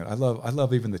love doing it. I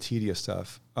love even the tedious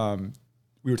stuff.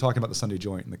 We were talking about the Sunday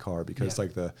Joint in the car because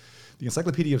like the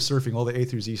Encyclopedia of Surfing, all the A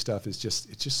through Z stuff is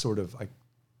just sort of like,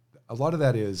 a lot of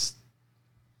that is,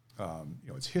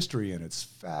 it's history and it's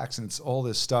facts and it's all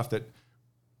this stuff that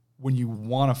when you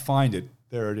want to find it,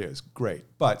 there it is. Great.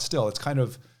 But still, it's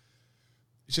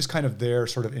just kind of there,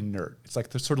 sort of inert. It's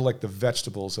like sort of like the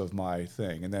vegetables of my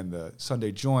thing. And then the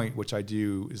Sunday Joint, which I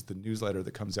do, is the newsletter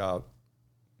that comes out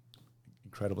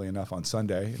incredibly enough on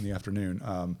Sunday in the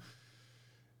afternoon.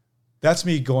 That's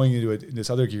me going into this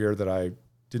other gear that I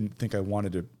didn't think I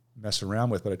wanted to mess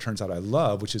around with, but it turns out I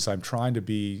love, which is I'm trying to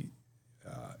be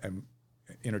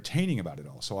entertaining about it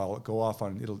all. So I'll go off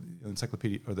on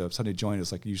encyclopedia, or the Sunday Joint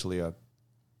is like usually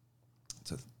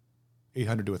it's a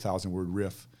 800 to 1,000 word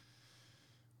riff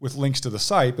with links to the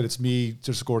site, but it's me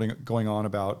just going on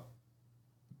about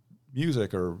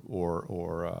music or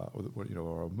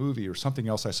a movie or something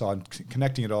else I saw, and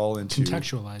connecting it all into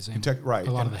contextualizing. Right,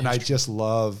 a lot of the and I just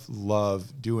love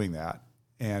doing that,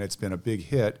 and it's been a big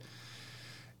hit.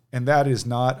 And that is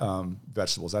not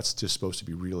vegetables. That's just supposed to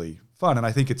be really fun. And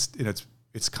I think it's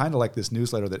kind of like this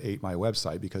newsletter that ate my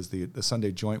website, because the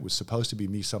Sunday Joint was supposed to be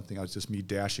me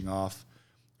dashing off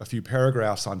a few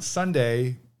paragraphs on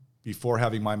Sunday before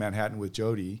having my Manhattan with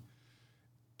Jody,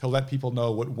 to let people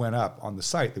know what went up on the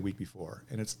site the week before.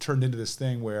 And it's turned into this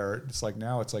thing where it's like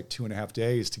now it's like 2.5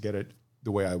 days to get it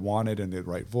the way I wanted and the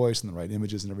right voice and the right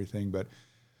images and everything. But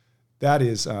that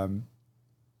is the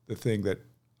thing that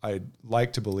I'd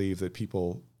like to believe that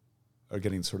people are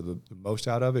getting sort of the most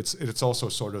out of. It's also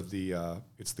sort of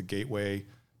it's the gateway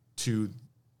to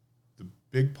the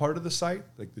big part of the site.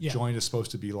 Like the joint is supposed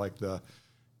to be like the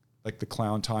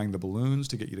clown tying the balloons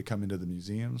to get you to come into the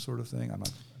museum sort of thing.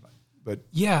 But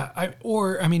you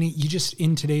just,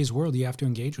 in today's world, you have to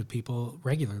engage with people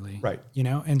regularly. Right.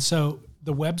 And so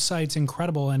the website's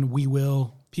incredible, and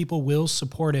people will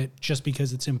support it just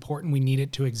because it's important. We need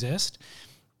it to exist.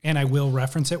 And I will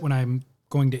reference it when I'm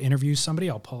going to interview somebody.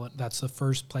 I'll pull it. That's the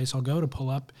first place I'll go to pull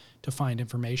up to find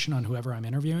information on whoever I'm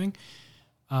interviewing.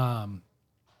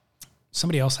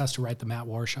 Somebody else has to write the Matt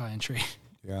Warshaw entry.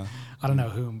 Yeah. I don't know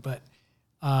whom, but,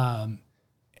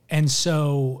 and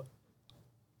so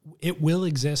it will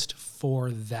exist for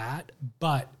that,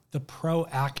 but the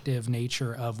proactive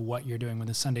nature of what you're doing with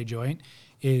the Sunday Joint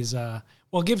is,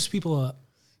 it gives people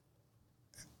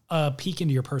a peek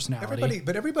into your personality.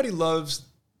 Everybody loves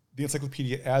the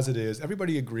encyclopedia as it is.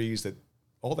 Everybody agrees that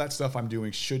all that stuff I'm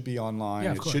doing should be online.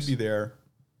 Yeah, it should be there.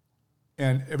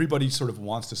 And everybody sort of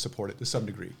wants to support it to some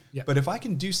degree. Yeah. But if I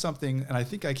can do something, and I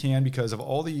think I can because of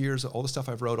all the years, all the stuff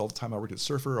I've wrote, all the time I worked at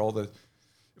Surfer,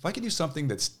 if I can do something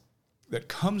that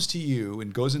comes to you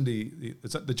and goes into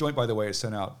the Joint, by the way, is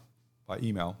sent out by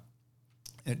email,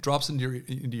 and it drops into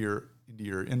your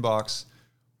inbox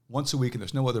once a week, and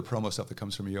there's no other promo stuff that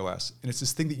comes from EOS. And it's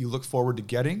this thing that you look forward to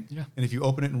getting. Yeah. And if you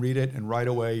open it and read it, and right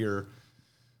away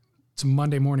it's a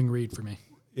Monday morning read for me.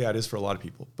 Yeah, it is for a lot of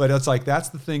people. But it's like, that's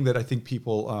the thing that I think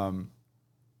people,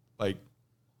 like,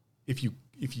 if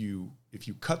you if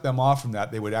you cut them off from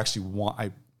that, they would actually want.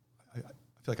 I feel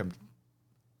like I'm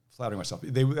flattering myself.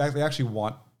 They actually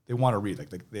want. They want to read.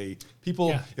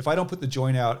 If I don't put the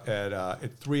joint out at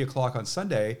 3:00 on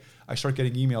Sunday, I start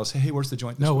getting emails. Hey, where's the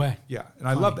joint? No way. Yeah, and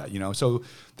I love that. So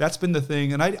that's been the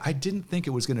thing. And I didn't think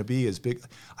it was going to be as big.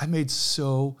 I made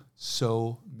so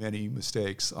many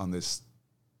mistakes on this,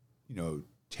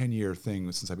 10-year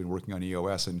thing since I've been working on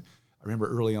EOS. And I remember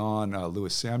early on,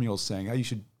 Lewis Samuels saying, "Hey, you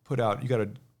should put out. You got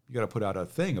to put out a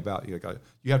thing about you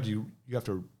have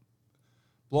to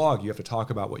blog. You have to talk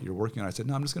about what you're working on." I said,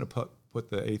 "No, I'm just going to put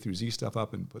the A through Z stuff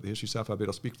up and put the history stuff up.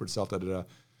 It'll speak for itself."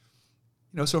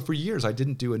 So for years I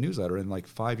didn't do a newsletter, and like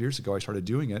 5 years ago I started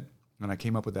doing it, and I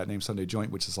came up with that name Sunday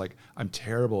Joint, which is like, I'm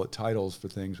terrible at titles for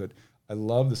things, but I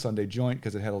love the Sunday Joint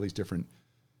because it had all these different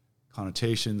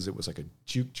connotations. It was like a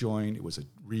juke joint. It was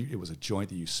a joint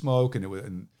that you smoke,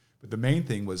 but the main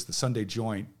thing was the Sunday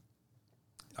Joint.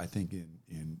 I think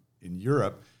in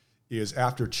Europe, is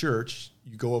after church,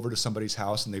 you go over to somebody's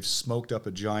house and they've smoked up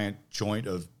a giant joint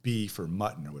of beef or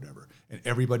mutton or whatever, and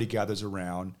everybody gathers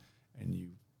around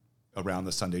around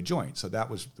the Sunday Joint. So that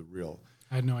was the real.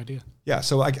 I had no idea. Yeah,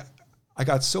 so I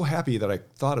got so happy that I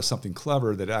thought of something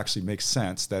clever that actually makes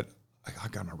sense, that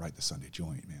I'm gonna write the Sunday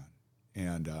Joint, man.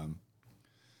 And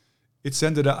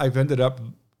I've ended up,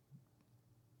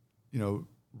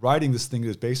 writing this thing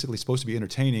that's basically supposed to be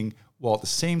entertaining, while at the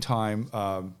same time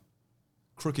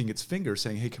crooking its fingers,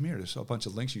 saying, "Hey, come here. There's a bunch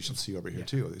of links you should see over here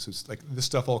too." This is like, this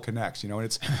stuff all connects, and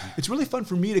it's really fun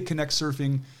for me to connect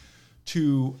surfing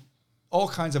to all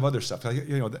kinds of other stuff.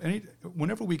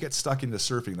 Whenever we get stuck into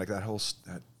surfing, like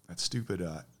that stupid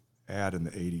ad in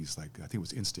the '80s, like I think it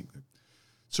was Instinct.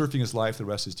 Surfing is life, the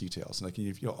rest is details.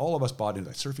 And all of us bought into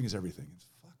that. Surfing is everything.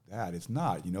 Fuck that. It's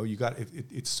not.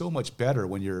 It's so much better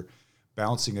when you're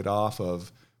bouncing it off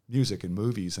of music and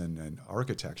movies and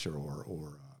architecture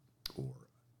or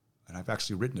and I've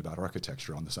actually written about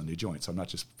architecture on the Sunday Joint, so I'm not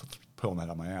just pulling that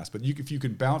out my ass. But if you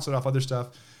can bounce it off other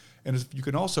stuff, and if you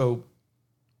can also,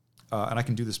 and I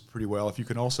can do this pretty well, if you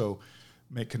can also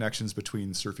make connections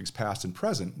between surfing's past and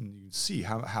present, and you see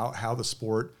how the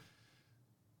sport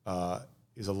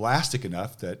is elastic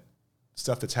enough that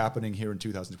stuff that's happening here in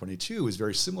 2022 is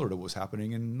very similar to what was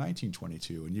happening in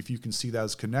 1922. And if you can see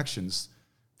those connections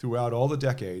throughout all the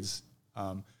decades,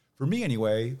 for me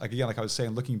anyway, like I was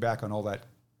saying, looking back on all that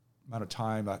amount of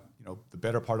time, the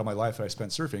better part of my life that I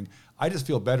spent surfing, I just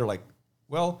feel better. Like,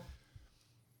 well,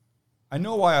 I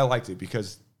know why I liked it,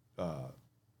 because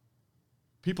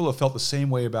people have felt the same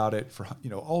way about it for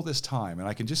all this time, and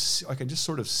I can just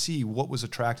sort of see what was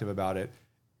attractive about it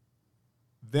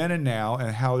then and now,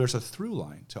 and how there's a through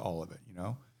line to all of it,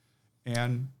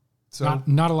 and so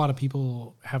not a lot of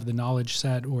people have the knowledge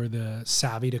set or the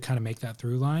savvy to kind of make that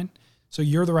through line. So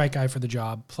you're the right guy for the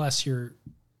job, plus your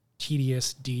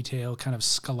tedious detail, kind of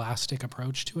scholastic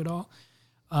approach to it all.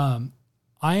 I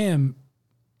am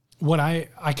what I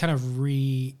kind of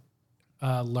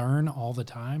learn all the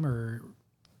time,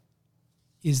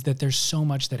 is that there's so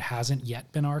much that hasn't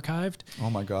yet been archived. Oh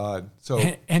my God.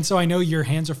 And so I know your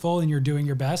hands are full and you're doing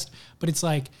your best, but it's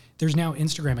like, there's now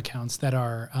Instagram accounts that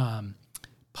are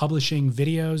publishing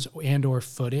videos and or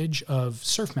footage of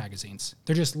surf magazines.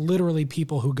 They're just literally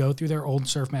people who go through their old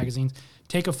surf magazines,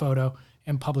 take a photo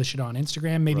and publish it on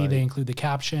Instagram. Maybe they include the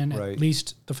caption, at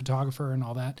least the photographer and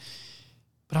all that.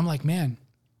 But I'm like, man,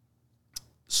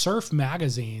 surf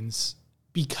magazines,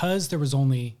 because there was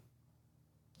only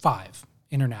 5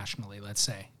 internationally, let's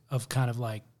say, of kind of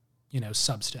like,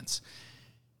 substance.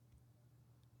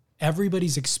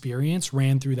 Everybody's experience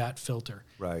ran through that filter.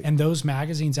 Right. And those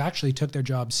magazines actually took their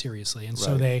job seriously. And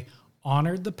so they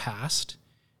honored the past.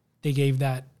 They gave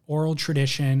that oral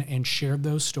tradition and shared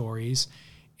those stories.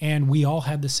 And we all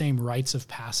had the same rites of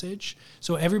passage.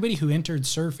 So everybody who entered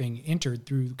surfing entered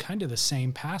through kind of the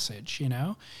same passage,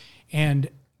 And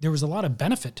there was a lot of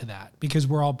benefit to that because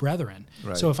we're all brethren.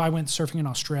 Right. So if I went surfing in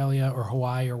Australia or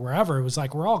Hawaii or wherever, it was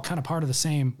like we're all kind of part of the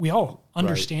same. We all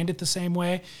understand it the same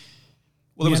way.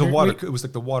 Well, it was it was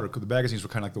like the magazines were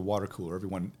kind of like the water cooler.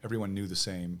 Everyone knew the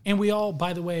same. And we all,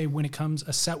 by the way, when it comes,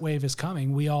 a set wave is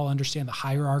coming, we all understand the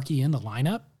hierarchy in the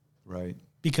lineup. Right.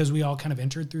 Because we all kind of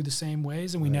entered through the same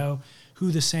ways, and we know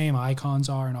who the same icons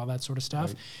are and all that sort of stuff.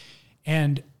 Right.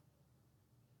 And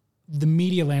the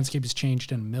media landscape has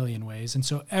changed in a million ways. And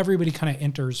so everybody kind of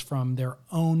enters from their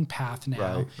own path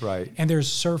now. Right. And there's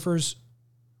surfers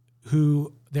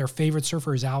who their favorite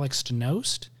surfer is Alex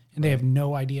Denost, and they have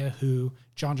no idea who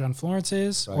John Florence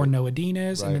is or Noah Dean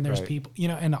is. And then there's people,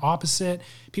 and the opposite,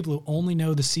 people who only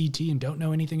know the CT and don't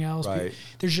know anything else. Right.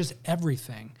 There's just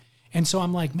everything. And so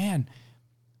I'm like, man,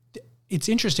 it's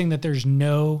interesting that there's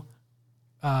no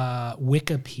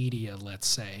Wikipedia, let's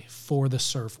say, for the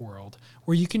surf world,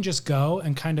 where you can just go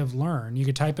and kind of learn. You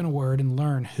could type in a word and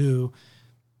learn who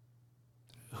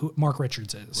Mark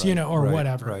Richards is, right, or right,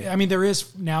 whatever. Right. I mean, there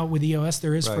is now with EOS,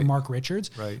 there is for Mark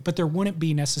Richards, but there wouldn't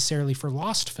be necessarily for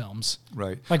Lost films.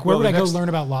 Right. Like, where would I go learn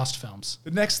about Lost films?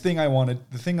 The next thing the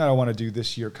thing that I want to do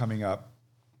this year coming up,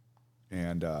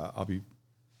 and I'll be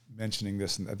mentioning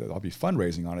this, and I'll be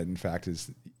fundraising on it, in fact, is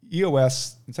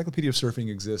EOS, Encyclopedia of Surfing,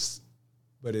 exists,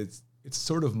 but it's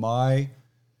sort of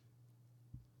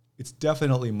it's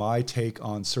definitely my take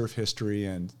on surf history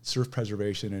and surf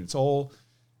preservation, and it's all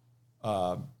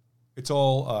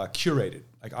curated.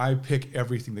 Like, I pick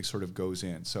everything that sort of goes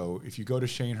in. So if you go to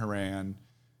Shane Horan,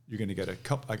 you're going to get a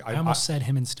couple. Like, I almost said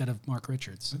him instead of Mark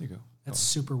Richards. There you go. That's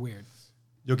super weird.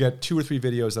 You'll get 2 or 3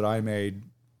 videos that I made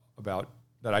about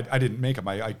that. I didn't make them.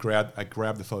 I grabbed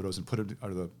the photos and put it out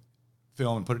of the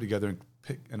film and put it together,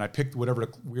 and I picked whatever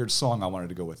weird song I wanted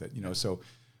to go with it. So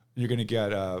you're going to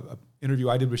get a interview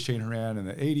I did with Shane Horan in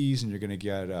the 80s, and you're going to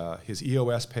get his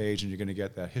EOS page, and you're going to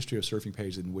get that history of surfing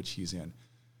page in which he's in.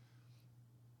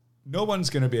 No one's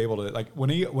going to be able to, like,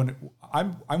 when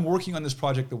I'm working on this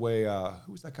project the way,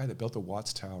 who's that guy that built the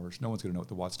Watts Towers? No one's going to know what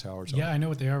the Watts Towers are. Yeah, I know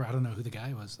what they are. I don't know who the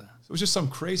guy was, though. So it was just some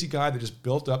crazy guy that just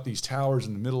built up these towers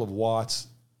in the middle of Watts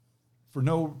for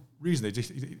no reason.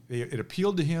 It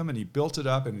appealed to him, and he built it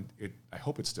up, and I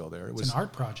hope it's still there. It's an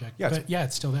art project. Yeah, but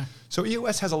it's still there. So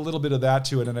EOS has a little bit of that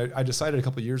to it, and I decided a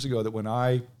couple of years ago that when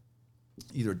I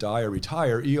either die or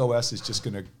retire, EOS is just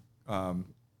going to, I'm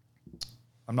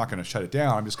not going to shut it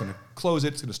down. I'm just going to close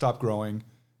it. It's going to stop growing,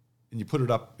 and you put it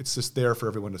up. It's just there for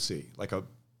everyone to see, like a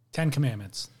 10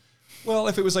 Commandments. Well,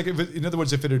 if it was like, in other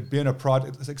words, if it had been a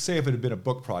project, like say if it had been a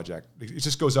book project, it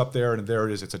just goes up there and there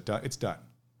it is. It's done.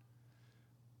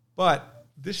 But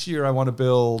this year I want to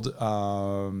build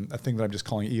a thing that I'm just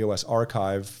calling EOS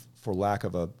Archive, for lack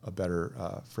of a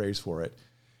better phrase for it.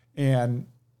 And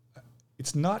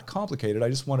it's not complicated. I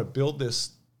just want to build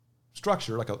this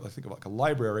structure, I think of like a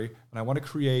library, and I want to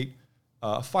create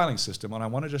a filing system, and I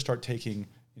want to just start taking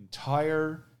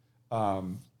entire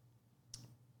sort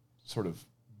of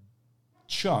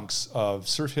chunks of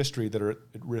surf history that are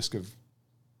at risk of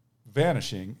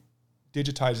vanishing,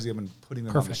 digitizing them and putting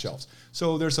them on the shelves.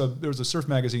 So there's a surf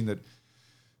magazine that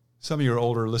some of your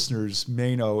older listeners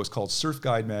may know. It's called Surf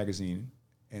Guide magazine,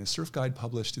 and Surf Guide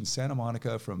published in Santa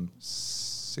Monica from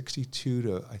 62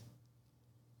 to I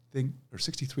think, or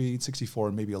 63, 64,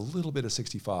 and maybe a little bit of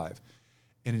 65.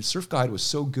 And Surf Guide was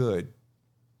so good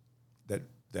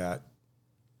that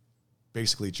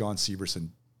basically John Severson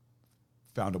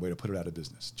found a way to put it out of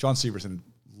business. John Severson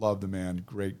loved the man,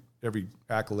 great, every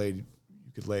accolade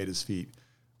you could lay at his feet,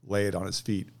 lay it on his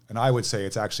feet. And I would say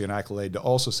it's actually an accolade to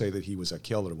also say that he was a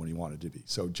killer when he wanted to be.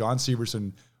 So John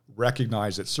Severson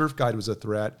recognized that Surf Guide was a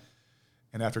threat.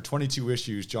 And after 22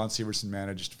 issues, John Severson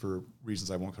managed, for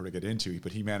reasons I won't get into,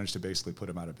 but he managed to basically put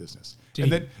him out of business.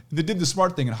 Then they did the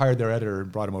smart thing and hired their editor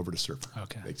and brought him over to Surfer.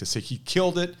 Okay. To say he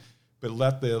killed it, but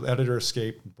let the editor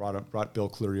escape and brought Bill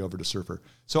Cleary over to Surfer.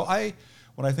 So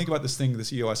when I think about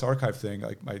this EOS Archive thing,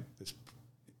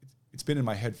 it's been in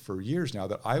my head for years now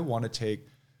that I want to take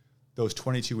those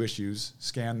 22 issues,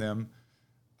 scan them,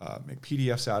 make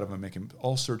PDFs out of them, make them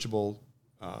all searchable,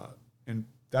 and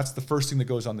that's the first thing that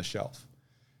goes on the shelf.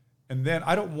 And then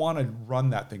I don't want to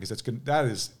run that thing because that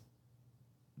is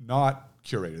not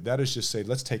curated. That is just say,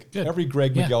 let's take every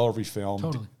Greg McGillivray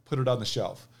film, put it on the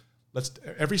shelf.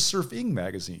 Every Surfing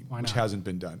magazine, which hasn't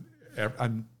been done.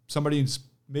 Somebody's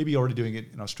maybe already doing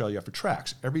it in Australia for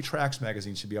Tracks. Every Tracks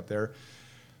magazine should be up there.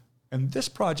 And this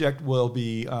project will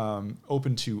be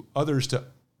open to others to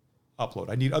upload.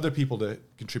 I need other people to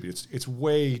contribute. It's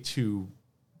way too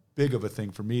big of a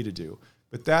thing for me to do.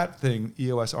 But that thing,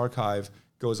 EOS Archive,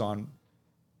 goes on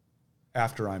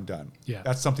after I'm done. Yeah.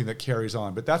 That's something that carries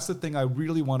on. But that's the thing I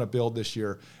really want to build this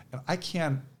year. And I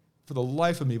can't, for the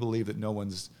life of me, believe that no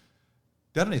one's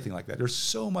done anything like that. There's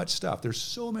so much stuff. There's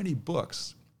so many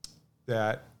books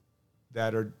that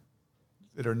are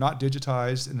not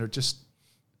digitized, and they're just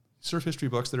surf history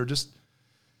books that are just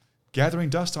gathering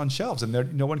dust on shelves,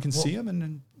 and no one can see them.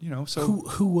 And so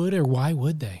who would or why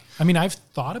would they? I mean, I've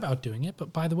thought about doing it,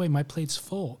 but by the way, my plate's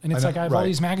full, and it's I have all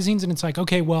these magazines, and it's like,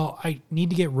 okay, well, I need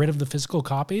to get rid of the physical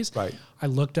copies. Right. I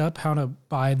looked up how to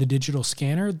buy the digital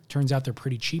scanner. Turns out they're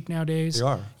pretty cheap nowadays. They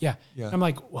are. Yeah. I'm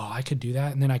like, well, I could do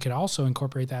that, and then I could also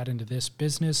incorporate that into this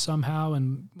business somehow,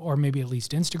 or maybe at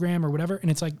least Instagram or whatever. And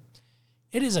it's like,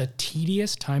 it is a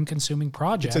tedious, time-consuming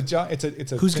project. It's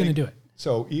a who's going to do it?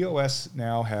 So EOS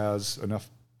now has enough,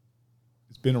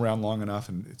 it's been around long enough,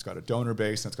 and it's got a donor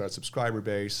base, and it's got a subscriber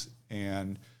base,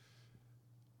 and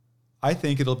I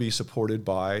think it'll be supported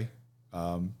by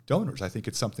donors. I think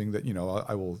it's something that,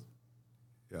 I will.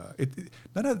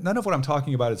 None of what I'm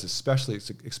talking about is especially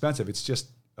expensive. It's just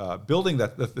building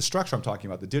the structure I'm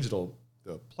talking about.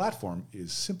 The platform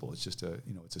is simple. It's just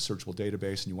it's a searchable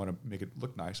database, and you want to make it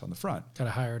look nice on the front. Got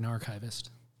to hire an archivist.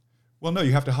 Well, no,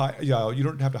 you have to hire. Yeah, you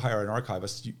don't have to hire an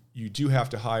archivist. You do have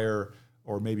to hire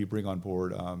or maybe bring on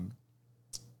board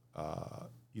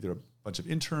either a bunch of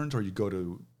interns, or you go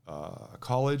to a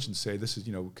college and say, this is,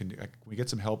 can we get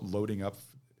some help loading up?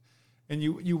 And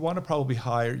you want to probably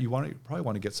hire. You probably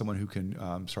want to get someone who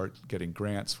can start getting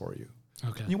grants for you.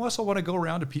 Okay. And you also want to go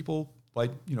around to people like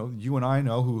you and I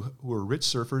know who are rich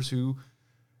surfers who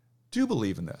do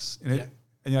believe in this.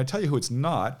 And I tell you who it's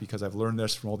not, because I've learned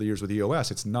this from all the years with EOS.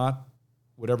 It's not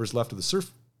whatever's left of the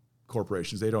surf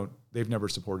corporations. They've never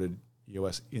supported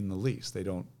EOS in the least. They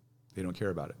don't care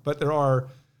about it. But there are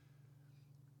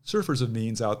surfers of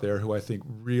means out there who I think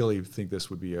really think this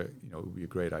would be a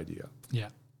great idea. Yeah.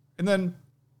 And then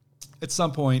at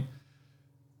some point,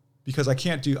 because I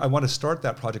want to start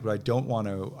that project, but I don't want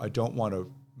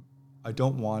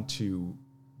to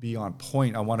be on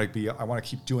point. I want to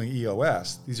keep doing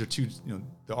EOS. These are two,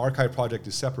 the archive project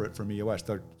is separate from EOS.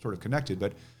 They're sort of connected,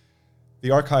 but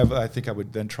the archive, I think I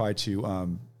would then try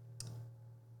to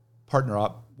partner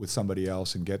up with somebody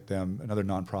else and get them, another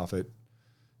nonprofit,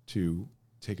 to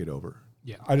take it over.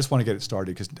 Yeah. I just want to get it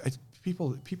started because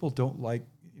people don't like,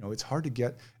 it's hard to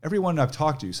get. Everyone I've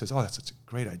talked to says, "Oh, that's such a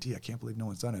great idea. I can't believe no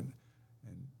one's done it,"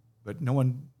 but no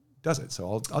one does it.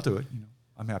 So I'll do it.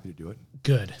 I'm happy to do it.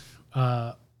 Good.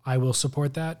 I will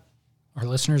support that. Our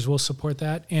listeners will support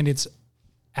that, and it's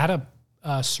at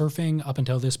surfing up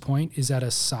until this point is at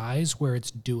a size where it's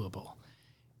doable.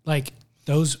 Like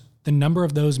the number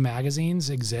of those magazines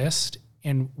exist,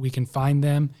 and we can find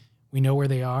them. We know where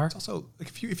they are. It's also like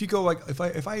if you go like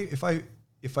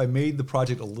if I made the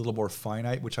project a little more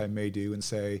finite, which I may do, and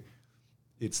say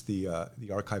it's the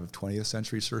archive of 20th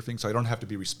century surfing, so I don't have to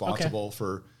be responsible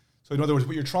for. So in other words,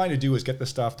 what you're trying to do is get the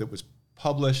stuff that was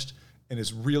published and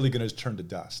is really going to turn to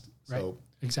dust. Right. So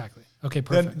exactly. Okay.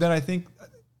 Perfect. Then I think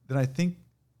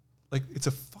like it's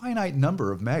a finite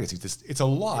number of magazines. It's a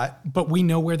lot, but we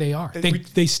know where they are.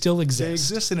 They still exist.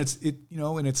 They exist, and it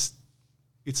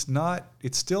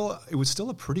was still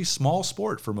a pretty small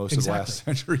sport for most of the last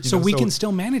century. So we can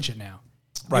still manage it now.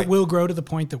 Right. It will grow to the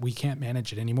point that we can't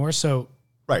manage it anymore. So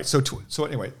right. So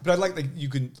anyway, but I'd like you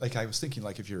can, like I was thinking,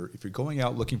 like if you're going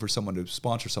out looking for someone to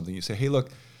sponsor something, you say, hey, look,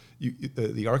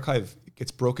 the archive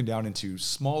gets broken down into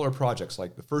smaller projects.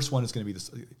 Like the first one is going to be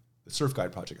the Surf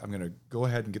Guide project. I'm going to go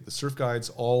ahead and get the surf guides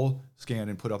all scanned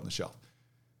and put up on the shelf.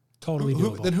 Totally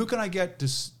doable. Then who can I get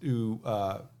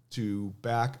to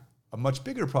back a much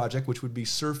bigger project, which would be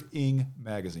Surfing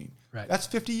magazine? Right. That's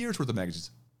 50 years worth of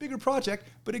magazines. Bigger project,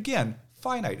 but again,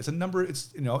 finite. It's a number.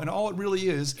 It's and all it really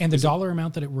is. And the dollar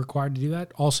amount that it required to do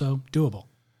that, also doable,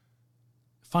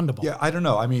 fundable. Yeah, I don't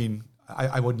know. I mean,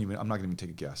 I wouldn't even. I'm not going to even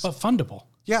take a guess. But fundable.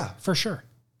 Yeah, for sure.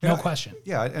 No question.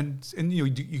 Yeah, and you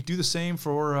do the same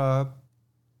for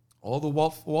all the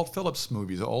Walt Phillips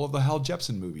movies, all of the Hal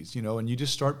Jepsen movies, and you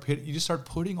just start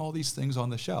putting all these things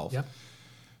on the shelf. Yep.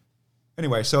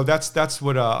 Anyway, so that's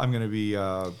what I'm going to be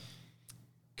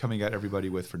coming at everybody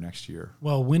with for next year.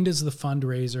 Well, when does the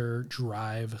fundraiser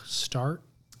drive start?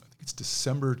 I think it's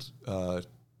December 12th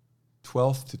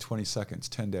to 22nd. It's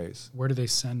 10 days. Where do they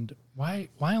send? Why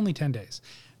only 10 days?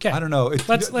 Okay, I don't know.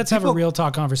 Let's have a real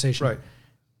talk conversation. Right.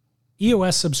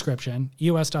 EOS subscription,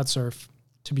 EOS.surf,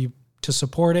 to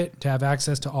support it, to have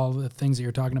access to all the things that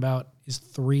you're talking about, is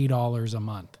 $3 a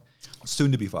month.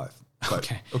 Soon to be $5.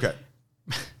 Okay.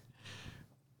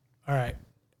 All right.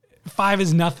 5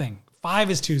 is nothing.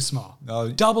 5 is too small.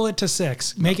 No. Double it to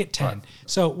 6. Make it 10. Right.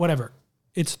 So whatever.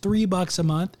 It's $3 a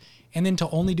month, and then to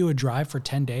only do a drive for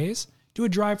 10 days, do a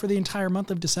drive for the entire month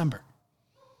of December.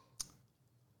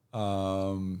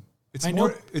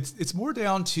 It's more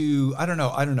down to I don't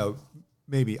know.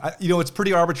 Maybe it's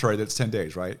pretty arbitrary that it's 10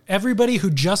 days, right? Everybody who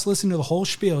just listened to the whole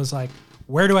spiel is like,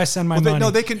 where do I send my money?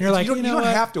 No, they can. You're like, you don't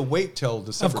have to wait till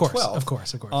December 12th. Of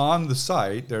course. On the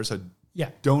site, there's a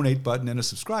donate button and a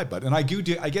subscribe button, and I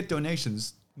get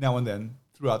donations now and then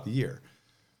throughout the year.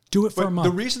 Do it for a month.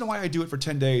 The reason why I do it for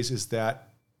 10 days is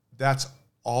that's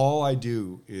all I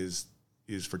do is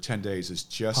for 10 days is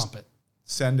just pump it.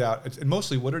 Send out, and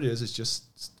mostly what it is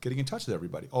just getting in touch with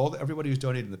everybody. Everybody who's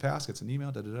donated in the past gets an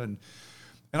email,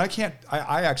 and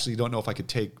I actually don't know if I could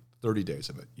take 30 days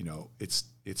of it.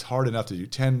 It's hard enough to do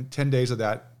 10 days of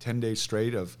that, 10 days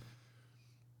straight of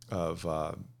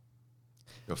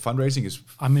fundraising is.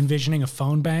 I'm envisioning a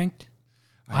phone bank.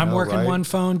 I'm working one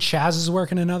phone. Chaz is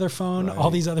working another phone. Right.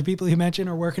 All these other people you mentioned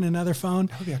are working another phone.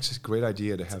 That would be actually a great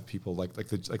idea to have people like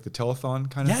the telethon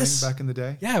kind of thing back in the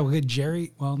day. Yeah, we get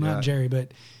Jerry. Well, not Jerry,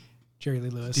 but Jerry Lee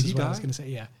Lewis is what I was going to say.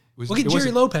 Yeah. We'll get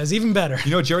Jerry Lopez, even better.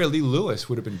 You know, Jerry Lee Lewis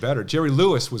would have been better. Jerry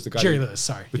Lewis was the guy. Jerry Lewis,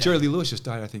 sorry. But Jerry Lee Lewis just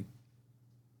died, I think,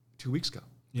 2 weeks ago.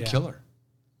 The killer.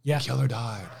 Yeah. The killer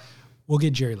died. We'll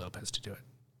get Jerry Lopez to do it.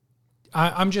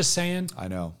 I'm just saying. I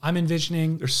know. I'm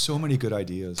envisioning. There's so many good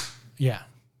ideas. Yeah.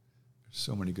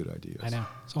 So many good ideas. I know.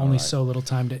 It's only so little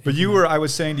time to. But I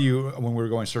was saying to you when we were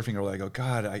going surfing earlier, I go,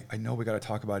 God, I know we got to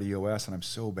talk about EOS, and I'm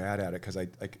so bad at it because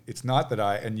it's not that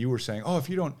and you were saying, oh, if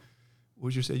you don't, what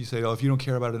did you say? You say, oh, if you don't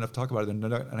care about it enough, talk about it. And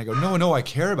I go, no, I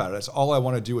care about it. That's all I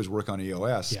want to do is work on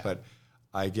EOS. Yeah. But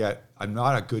I'm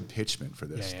not a good pitchman for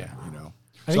this thing, you know.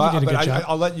 I think you did a good job.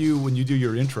 I'll let you, when you do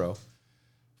your intro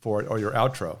for it or your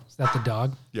outro. Is that the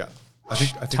dog? Yeah. I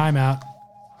think time out.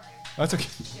 That's okay.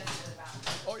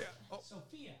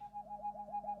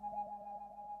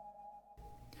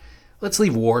 Let's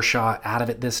leave Warshaw out of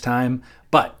it this time,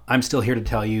 but I'm still here to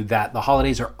tell you that the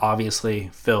holidays are obviously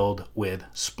filled with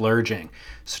splurging,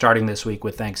 starting this week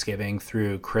with Thanksgiving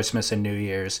through Christmas and New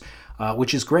Year's,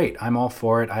 which is great. I'm all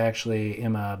for it. I actually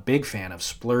am a big fan of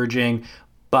splurging,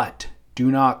 but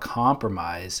do not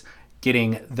compromise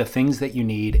getting the things that you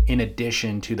need in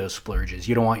addition to those splurges.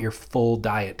 You don't want your full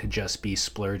diet to just be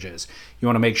splurges. You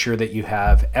want to make sure that you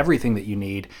have everything that you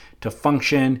need to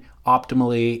function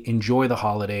optimally, enjoy the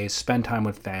holidays, spend time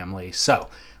with family. So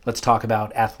let's talk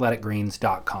about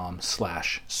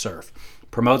athleticgreens.com/surf.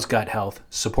 Promotes gut health,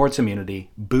 supports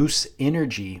immunity, boosts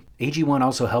energy. AG1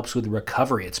 also helps with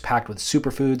recovery. It's packed with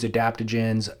superfoods,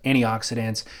 adaptogens,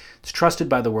 antioxidants. It's trusted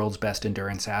by the world's best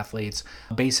endurance athletes.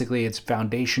 Basically, it's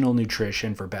foundational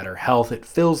nutrition for better health. It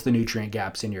fills the nutrient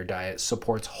gaps in your diet,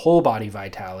 supports whole body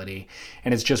vitality,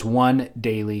 and it's just one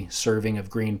daily serving of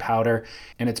green powder,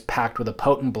 and it's packed with a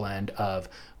potent blend of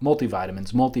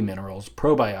multivitamins, multiminerals,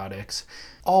 probiotics,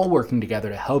 all working together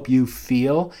to help you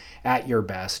feel at your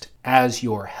best as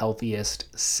your healthiest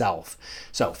self.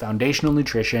 So, foundational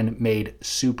nutrition made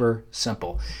super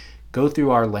simple. Go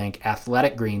through our link,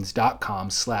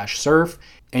 athleticgreens.com/surf,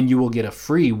 and you will get a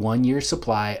free 1-year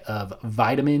supply of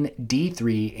vitamin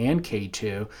D3 and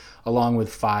K2, along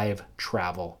with 5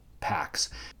 travel packs.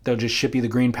 They'll just ship you the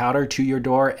green powder to your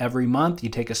door every month.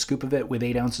 You take a scoop of it with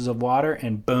 8 ounces of water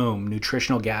and boom,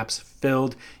 nutritional gaps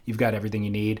filled. You've got everything you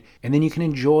need. And then you can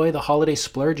enjoy the holiday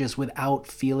splurges without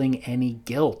feeling any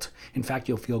guilt. In fact,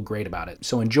 you'll feel great about it.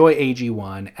 So enjoy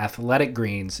AG1.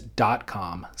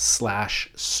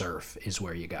 athleticgreens.com/surf is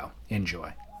where you go.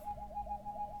 Enjoy.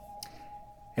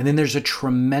 And then there's a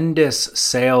tremendous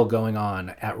sale going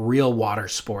on at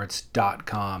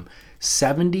realwatersports.com.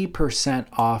 70%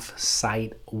 off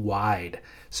site-wide.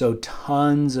 So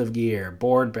tons of gear,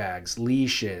 board bags,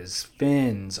 leashes,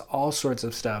 fins, all sorts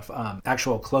of stuff,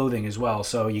 actual clothing as well.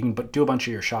 So you can do a bunch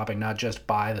of your shopping, not just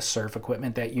buy the surf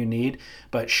equipment that you need,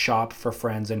 but shop for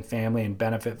friends and family and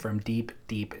benefit from deep,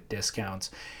 deep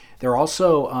discounts. They're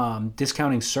also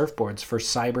discounting surfboards for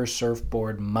Cyber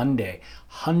Surfboard Monday.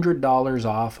 $100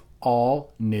 off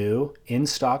all new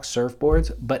in-stock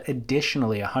surfboards, but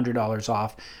additionally $100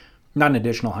 off, not an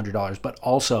additional $100, but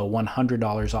also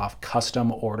 $100 off custom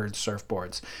ordered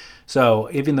surfboards. So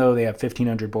even though they have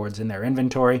 1,500 boards in their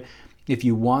inventory, if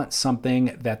you want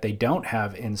something that they don't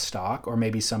have in stock, or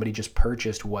maybe somebody just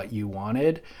purchased what you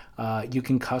wanted, you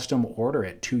can custom order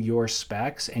it to your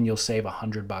specs and you'll save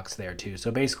 $100 there too.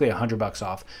 So basically $100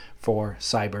 off for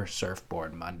Cyber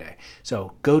Surfboard Monday.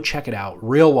 So go check it out,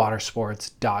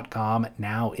 realwatersports.com.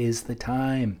 Now is the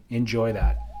time. Enjoy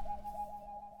that.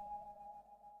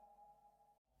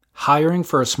 Hiring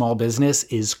for a small business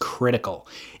is critical.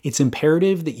 It's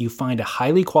imperative that you find a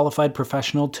highly qualified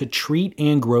professional to treat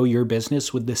and grow your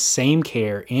business with the same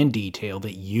care and detail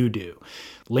that you do.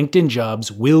 LinkedIn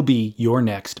Jobs will be your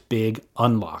next big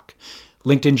unlock.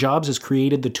 LinkedIn Jobs has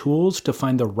created the tools to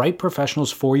find the right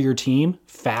professionals for your team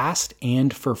fast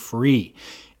and for free.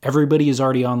 Everybody is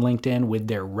already on LinkedIn with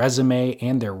their resume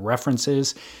and their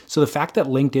references. So the fact that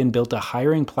LinkedIn built a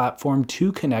hiring platform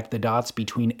to connect the dots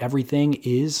between everything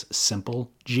is simple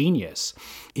genius.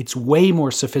 It's way more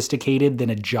sophisticated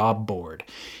than a job board.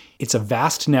 It's a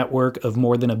vast network of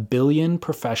more than 1 billion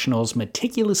professionals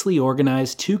meticulously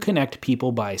organized to connect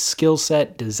people by skill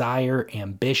set, desire,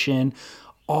 ambition,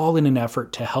 all in an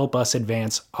effort to help us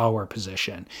advance our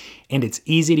position. And it's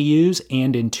easy to use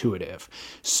and intuitive.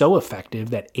 So effective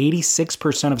that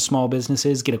 86% of small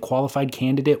businesses get a qualified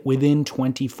candidate within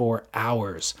 24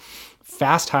 hours.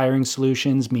 Fast hiring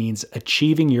solutions means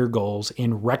achieving your goals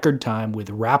in record time with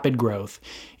rapid growth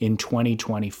in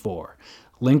 2024.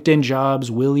 LinkedIn Jobs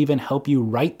will even help you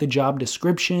write the job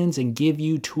descriptions and give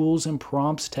you tools and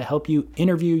prompts to help you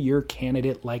interview your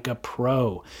candidate like a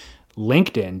pro.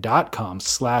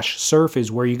 LinkedIn.com/surf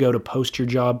is where you go to post your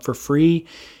job for free.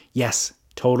 Yes,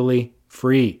 totally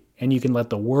free. And you can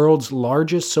let the world's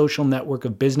largest social network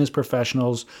of business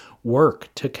professionals work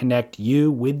to connect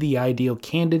you with the ideal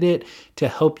candidate to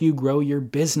help you grow your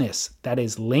business. That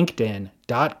is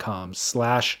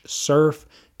LinkedIn.com/surf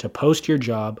to post your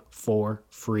job for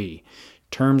free.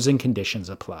 Terms and conditions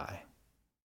apply.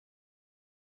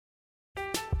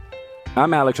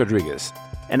 I'm Alex Rodriguez.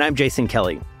 And I'm Jason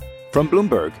Kelly. From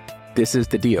Bloomberg, this is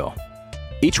The Deal.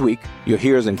 Each week, you'll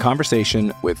hear us in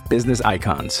conversation with business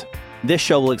icons. This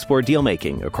show will explore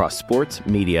deal-making across sports,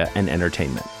 media, and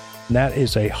entertainment. That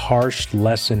is a harsh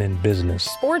lesson in business.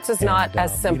 Sports is not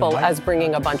as simple as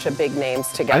bringing a bunch of big names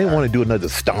together. I didn't want to do another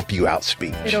stomp you out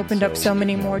speech. It opened up so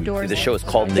many more doors. The show is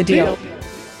called The Deal.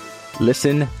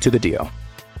 Listen to The Deal.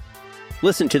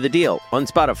 Listen to The Deal on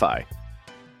Spotify.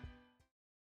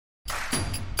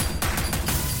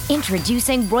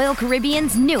 Introducing Royal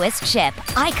Caribbean's newest ship,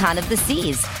 Icon of the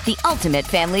Seas, the ultimate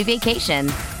family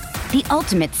vacation. The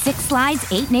ultimate 6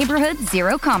 slides, 8 neighborhoods,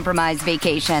 0 compromise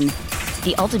vacation.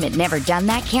 The ultimate never done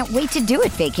that, can't wait to do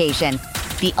it vacation.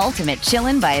 The ultimate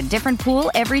chillin' by a different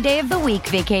pool every day of the week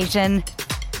vacation.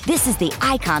 This is the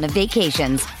Icon of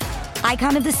Vacations.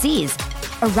 Icon of the Seas,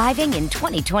 arriving in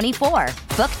 2024.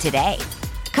 Book today.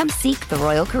 Come seek the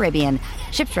Royal Caribbean.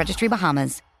 Ships Registry,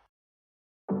 Bahamas.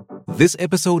 This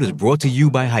episode is brought to you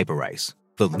by Hyperice,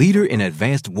 the leader in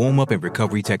advanced warm-up and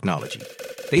recovery technology.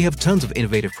 They have tons of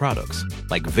innovative products,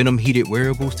 like Venom-heated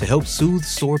wearables to help soothe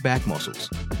sore back muscles,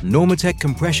 Normatec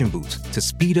compression boots to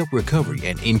speed up recovery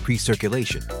and increase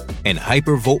circulation, and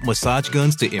Hypervolt massage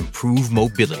guns to improve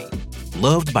mobility.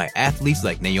 Loved by athletes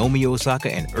like Naomi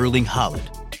Osaka and Erling Haaland.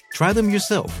 Try them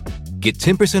yourself. Get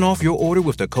 10% off your order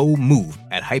with the code MOVE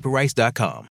at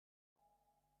Hyperice.com.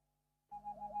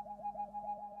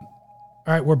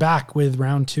 All right, we're back with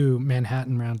round 2,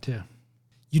 Manhattan round 2.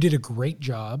 You did a great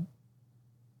job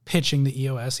pitching the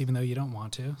EOS, even though you don't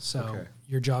want to. So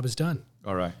your job is done.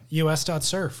 All right.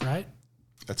 EOS.surf, right?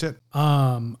 That's it.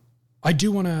 I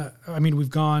do want to,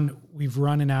 we've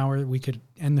run an hour. We could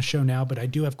end the show now, but I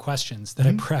do have questions that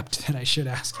I prepped that I should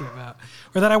ask you about,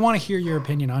 or that I want to hear your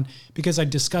opinion on, because I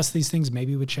discussed these things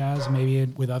maybe with Chaz,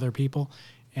 maybe with other people,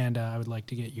 and I would like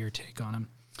to get your take on them.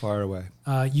 Fire away.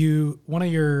 One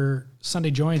of your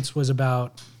Sunday joints was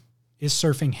about, is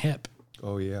surfing hip?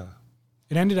 Oh, yeah.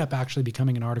 It ended up actually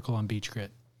becoming an article on Beach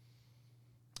Grit.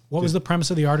 What was the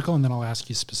premise of the article? And then I'll ask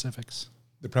you specifics.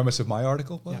 The premise of my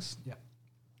article was? Yeah.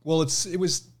 Well, it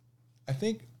was, I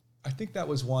think that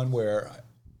was one where,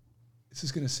 this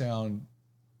is going to sound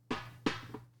not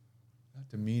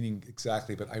demeaning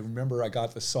exactly, but I remember I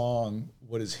got the song,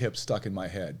 What is Hip, stuck in my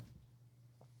head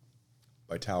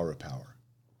by Tower of Power.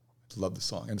 I love the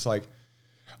song. And it's like,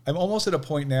 I'm almost at a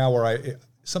point now where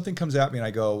something comes at me and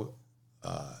I go,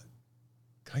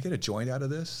 can I get a joint out of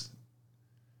this?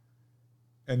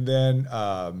 And then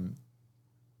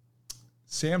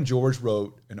Sam George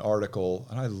wrote an article,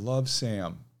 and I love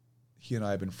Sam. He and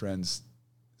I have been friends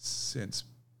since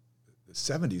the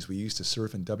 70s. We used to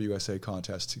surf in WSA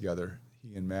contests together.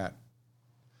 He and Matt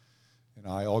and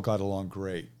I all got along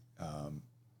great.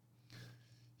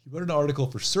 He wrote an article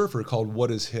for Surfer called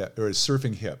 "What is Hip?" or "Is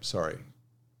Surfing Hip?" Sorry,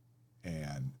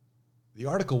 and the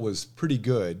article was pretty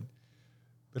good.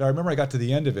 But I remember I got to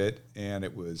the end of it, and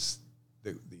it was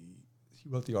he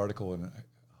wrote the article in when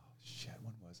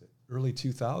was it? Early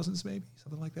 2000s, maybe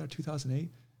something like that, or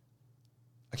 2008.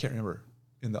 I can't remember,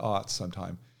 in the aughts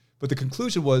sometime. But the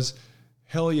conclusion was,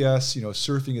 hell yes,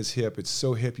 surfing is hip. It's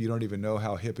so hip you don't even know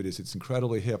how hip it is. It's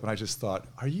incredibly hip. And I just thought,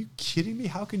 are you kidding me?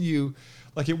 How can you,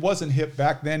 it wasn't hip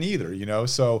back then either,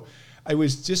 So I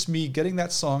was just me getting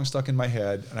that song stuck in my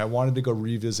head, and I wanted to go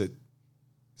revisit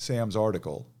Sam's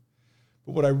article.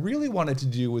 But what I really wanted to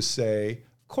do was say,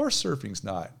 of course surfing's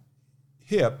not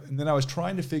hip. And then I was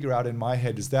trying to figure out in my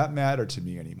head, does that matter to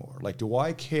me anymore? Do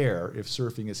I care if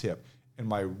surfing is hip? And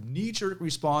my knee-jerk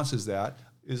response is,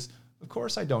 of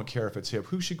course I don't care if it's hip.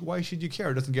 Why should you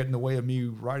care? It doesn't get in the way of me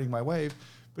riding my wave.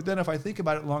 But then if I think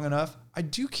about it long enough, I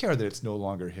do care that it's no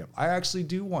longer hip. I actually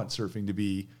do want surfing to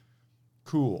be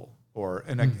cool.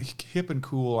 Hip and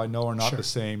cool, I know, are not the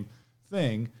same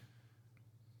thing.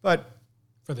 But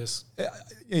for this,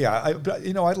 I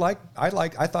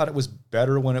thought it was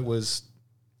better when it was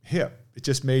hip. It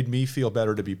just made me feel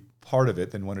better to be part of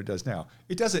it than when it does now.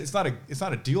 It's not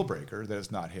a deal breaker that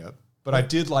it's not hip, but I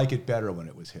did like it better when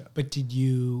it was hip. But did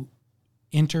you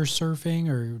enter surfing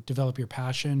or develop your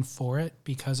passion for it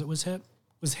because it was hip?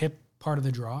 Was hip part of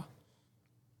the draw?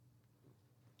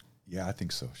 Yeah, I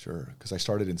think so, sure. Because I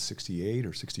started in 68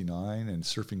 or 69, and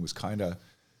surfing was kind of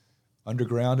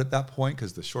underground at that point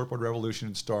because the shortboard revolution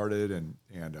had started, and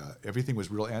everything was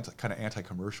real kind of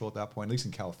anti-commercial at that point, at least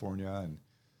in California.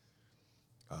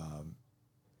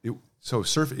 And so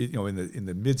surf, in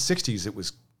the mid 60s, it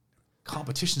was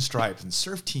competition stripes and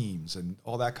surf teams and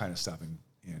all that kind of stuff.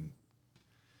 And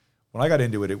when I got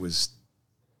into it, it was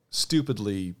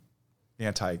stupidly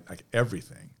anti like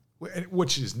everything,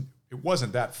 which is, it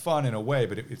wasn't that fun in a way,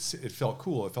 but it felt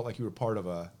cool. It felt like you were part of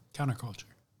a counterculture,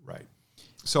 right?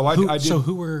 So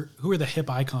who were the hip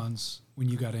icons when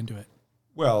you got into it?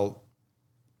 Well,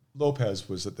 Lopez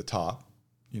was at the top,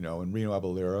 and Reno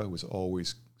Avalera was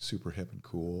always super hip and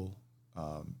cool.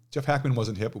 Jeff Hackman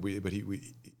wasn't hip, but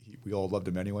we all loved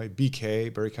him anyway.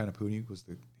 BK, Barry Kanapuni, was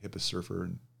the hippest surfer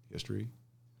in history.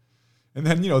 And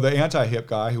then, the anti-hip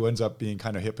guy who ends up being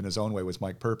kind of hip in his own way was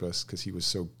Mike Purpose, because he was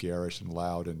so garish and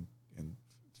loud and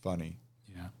funny.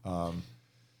 Yeah.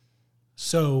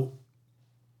 So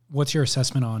what's your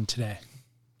assessment on today?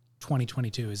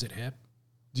 2022, is it hip?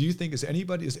 Do you think, does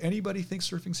anybody think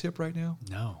surfing's hip right now?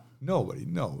 No. Nobody,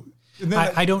 no.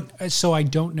 I don't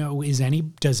know,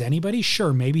 does anybody?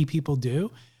 Sure, maybe people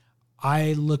do.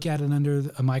 I look at it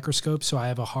under a microscope, so I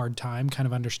have a hard time kind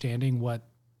of understanding what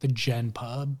the Gen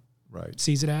Pub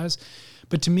sees it as.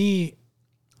 But to me,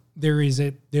 there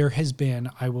has been,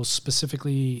 I will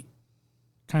specifically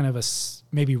kind of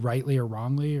maybe rightly or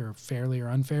wrongly or fairly or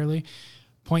unfairly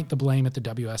point the blame at the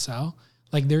WSL.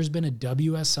 Like, there's been a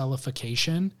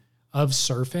WSLification of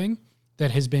surfing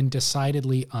that has been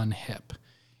decidedly unhip,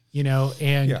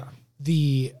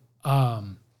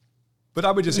 But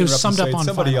I would just interrupt and say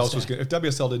somebody else was good. If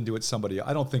WSL didn't do it,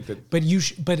 I don't think that. But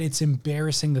but it's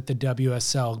embarrassing that the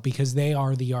WSL, because they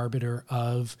are the arbiter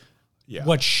of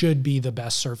what should be the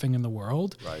best surfing in the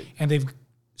world, right? And they've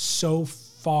so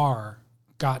far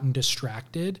gotten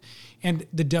distracted. And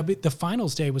the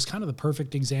finals day was kind of the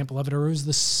perfect example of it, or it was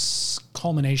the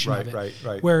culmination of it,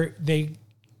 right. Where they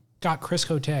got Chris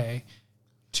Cote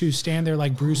to stand there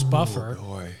like Bruce Buffer.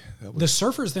 Boy. The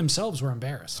surfers themselves were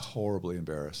embarrassed. Horribly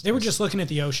embarrassed. They were just looking at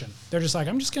the ocean. They're just like,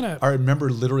 I'm just going to... I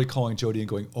remember literally calling Jody and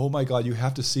going, oh my God, you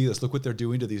have to see this. Look what they're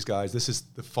doing to these guys. This is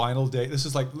the final day. This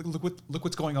is like, look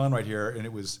what's going on right here. And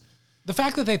it was... The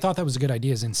fact that they thought that was a good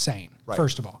idea is insane,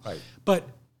 first of all. Right. But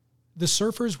the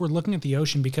surfers were looking at the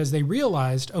ocean because they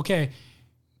realized, okay,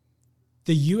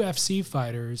 the UFC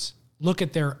fighters look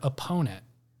at their opponent.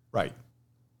 Right.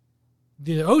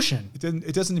 The ocean.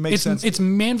 It doesn't make sense. It's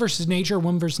man versus nature,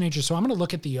 woman versus nature. So I'm going to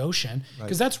look at the ocean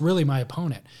because that's really my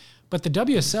opponent. But the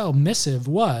WSL missive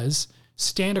was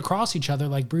stand across each other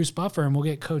like Bruce Buffer, and we'll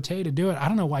get Cote to do it. I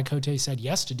don't know why Cote said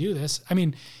yes to do this. I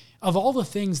mean, of all the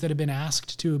things that have been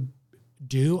asked to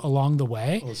do along the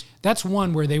way, that's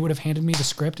one where they would have handed me the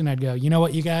script and I'd go, you know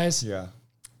what, you guys? Yeah.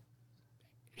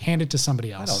 Hand it to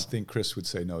somebody else. I don't think Chris would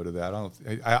say no to that.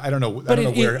 I don't know. I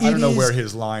don't know where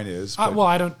his line is. Well,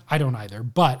 I don't either.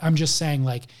 But I'm just saying,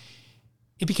 like,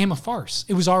 it became a farce.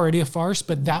 It was already a farce,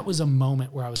 but that was a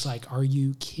moment where I was like, "Are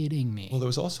you kidding me?" Well, there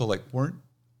was also like,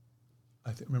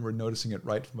 I remember noticing it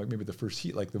right from like maybe the first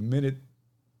heat, like the minute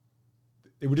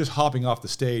they were just hopping off the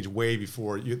stage way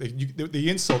before the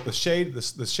insult, the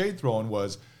shade thrown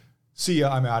was, see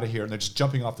ya, I'm out of here. And they're just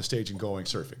jumping off the stage and going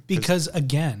surfing. Because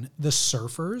again, the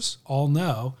surfers all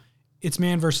know it's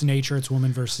man versus nature, it's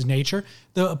woman versus nature.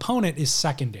 The opponent is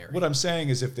secondary. What I'm saying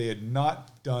is if they had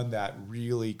not done that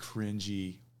really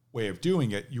cringy way of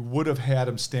doing it, you would have had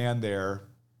them stand there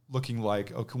looking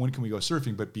like, okay, when can we go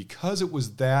surfing? But because it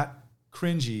was that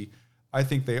cringy, I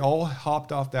think they all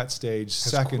hopped off that stage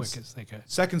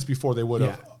seconds before they would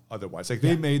have otherwise. Like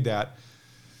they made that.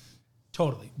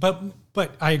 Totally.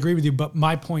 But I agree with you. But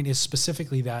my point is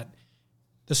specifically that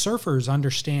the surfers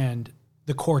understand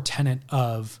the core tenet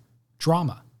of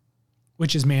drama,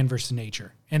 which is man versus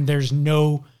nature. And there's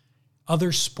no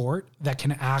other sport that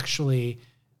can actually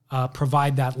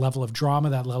provide that level of drama,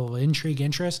 that level of intrigue,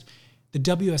 interest. The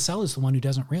WSL is the one who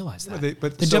doesn't realize that.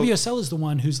 WSL is the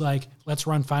one who's like, let's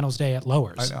run finals day at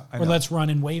lowers. I know. Or let's run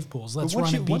in wave pools. Let's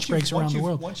run in beach breaks around the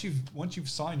world. Once you've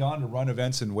signed on to run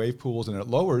events in wave pools and at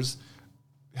lowers,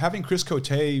 having Chris Cote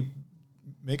do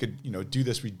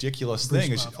this ridiculous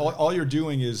thing is all you're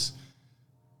doing is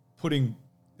putting.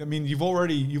 I mean, you've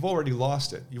already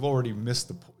lost it. You've already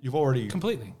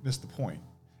completely missed the point.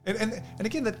 And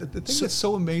again, the thing that's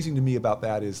so amazing to me about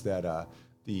that is that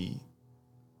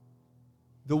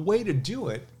the way to do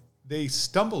it, they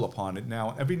stumble upon it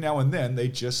now. Every now and then, they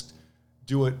just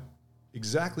do it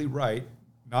exactly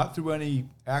not through any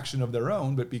action of their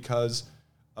own, but because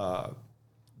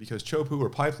Chopu or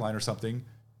Pipeline or something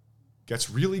gets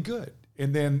really good.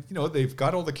 And then, you know, they've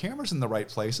got all the cameras in the right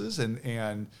places,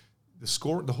 and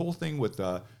the whole thing with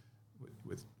the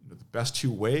best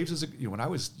 2 waves is, you know, when I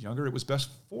was younger, it was best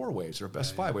 4 waves or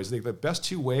best 5 waves. The best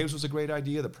 2 waves was a great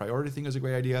idea. The priority thing is a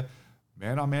great idea.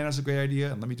 Man on man is a great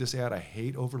idea. And let me just add, I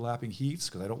hate overlapping heats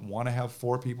because I don't want to have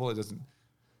 4 people. It doesn't.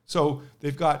 So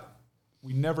they've got,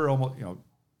 we never almost, you know,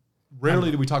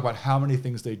 rarely do we talk about how many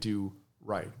things they do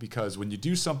right, because when you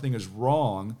do something as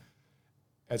wrong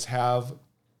as have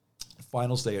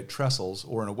finals day at Trestles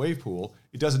or in a wave pool,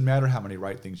 it doesn't matter how many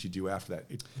right things you do after that.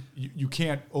 You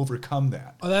can't overcome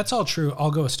that. Oh, that's all true.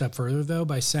 I'll go a step further, though,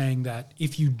 by saying that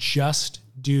if you just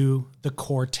do the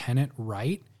core tenet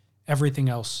right, everything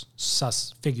else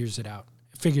figures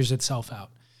itself out.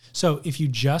 So if you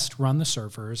just run the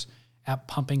surfers at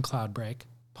pumping Cloudbreak,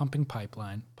 pumping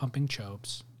Pipeline, pumping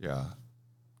Chopes,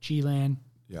 G-Land,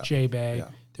 J-Bay,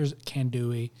 there's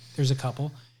Kandui, there's a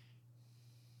couple.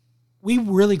 We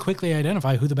really quickly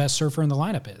identify who the best surfer in the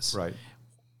lineup is. Right.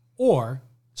 Or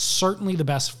certainly the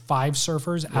best 5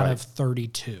 surfers out of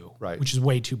 32, which is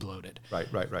way too bloated.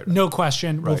 Right. No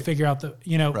question. We'll figure out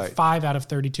 5 out of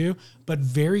 32, but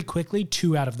very quickly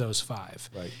 2 out of those 5.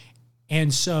 Right.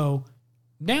 And so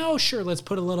now, sure, let's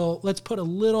put a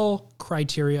little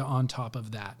criteria on top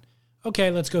of that.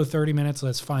 Okay, let's go 30 minutes.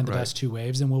 Let's find the best 2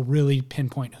 waves, and we'll really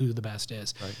pinpoint who the best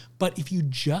is. Right. But if you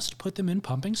just put them in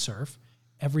pumping surf,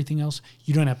 everything else,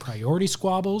 you don't have priority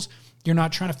squabbles. You're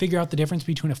not trying to figure out the difference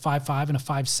between a 5.5 and a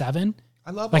 5.7.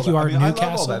 I love like all you are that. I Newcastle.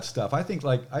 love all that stuff. I think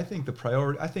the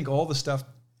priority. I think all the stuff.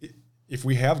 If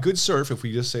we have good surf, if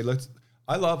we just say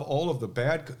I love all of the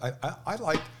bad. I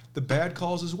like the bad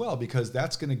calls as well, because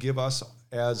that's going to give us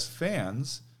as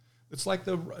fans. It's like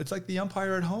the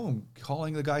umpire at home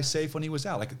calling the guy safe when he was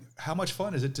out. Like, how much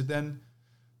fun is it to then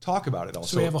talk about it?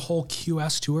 Also, so we have a whole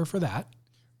QS tour for that.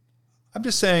 I'm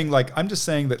just saying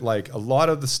that like a lot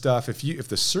of the stuff, if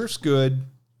the surf's good,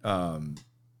 I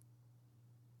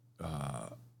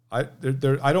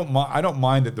don't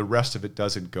mind that the rest of it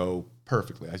doesn't go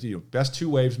perfectly. Best 2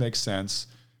 waves makes sense.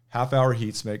 Half-hour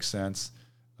heats make sense.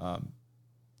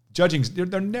 Judging,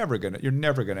 you're never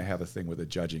gonna have a thing where the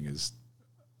judging is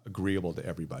agreeable to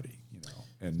everybody, you know.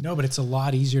 And no, but it's a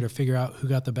lot easier to figure out who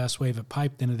got the best wave at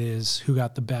Pipe than it is who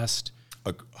got the best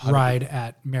ride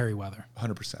at Merriweather.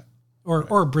 100%.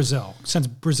 Or Brazil, since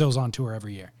Brazil's on tour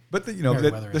every year. But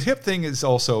the hip thing is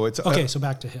also okay. So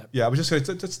back to hip. Yeah, I was just saying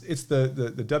it's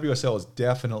the WSL is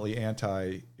definitely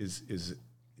is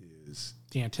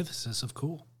the antithesis of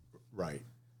cool. Right.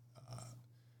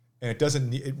 And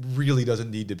it really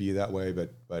doesn't need to be that way.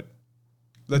 But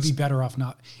let's be better off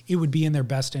not. It would be in their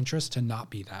best interest to not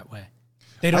be that way.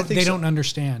 They don't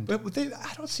understand. But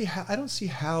I don't see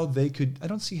how they could.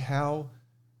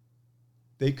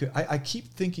 I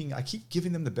keep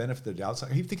giving them the benefit of the doubt.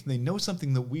 I keep thinking they know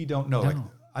something that we don't know.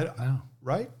 No.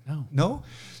 Right? No.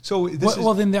 So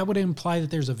well, then that would imply that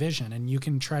there's a vision, and you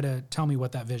can try to tell me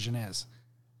what that vision is.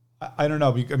 I don't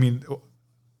know. I mean,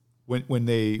 when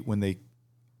they,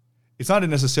 it's not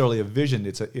necessarily a vision.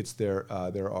 There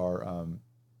are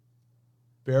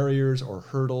barriers or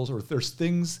hurdles, or there's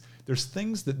things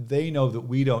that they know that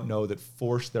we don't know that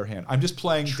force their hand. I'm just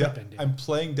playing. I'm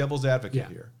playing devil's advocate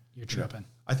here. You're tripping.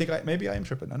 I think maybe I am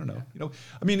tripping. I don't know. You know,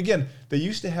 I mean, again, they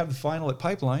used to have the final at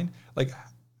Pipeline. Like,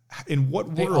 in what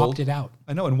world? They opted out.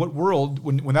 I know. In what world,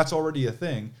 when that's already a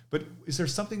thing? But is there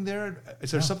something there?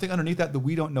 Is there something underneath that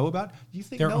we don't know about? Do you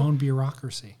think their own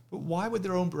bureaucracy? But why would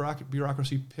their own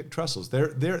bureaucracy pick Trestles?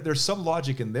 There's some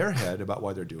logic in their head about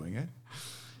why they're doing it.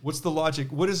 What's the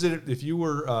logic? What is it? If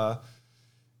you're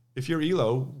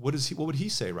Elo, what would he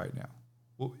say right now?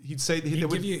 Well, he'd say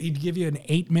he'd give you an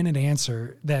 8-minute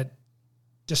answer that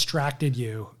distracted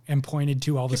you and pointed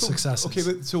to all the successes. Okay,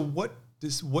 but so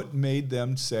what made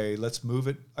them say, let's move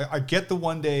it? I get the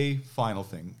 1-day final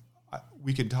thing.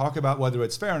 We can talk about whether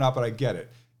it's fair or not, but I get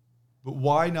it. But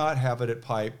why not have it at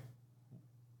Pipe?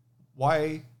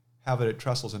 Why have it at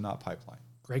Trestles and not Pipeline?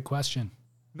 Great question.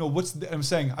 No,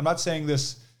 I'm not saying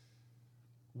this.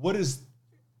 What is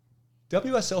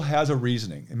WSL has a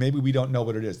reasoning, and maybe we don't know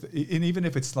what it is. And even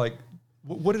if it's like,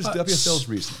 what is WSL's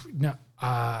reasoning? No,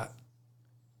 I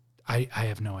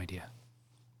have no idea.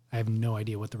 I have no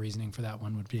idea what the reasoning for that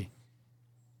one would be.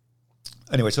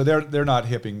 Anyway, so they're not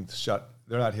hipping shut.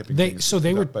 They're not hipping. They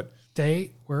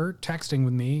were texting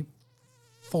with me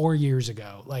 4 years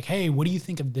ago, like, "Hey, what do you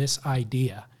think of this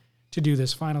idea to do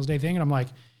this finals day thing?" And I'm like,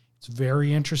 "It's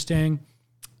very interesting."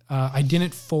 I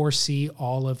didn't foresee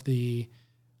all of the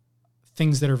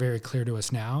things that are very clear to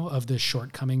us now of the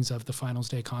shortcomings of the finals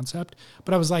day concept.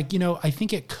 But I was like, I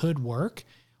think it could work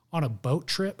on a boat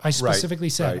trip. I specifically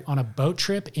said on a boat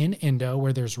trip in Indo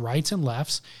where there's rights and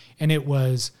lefts, and it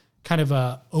was kind of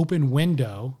a open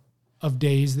window of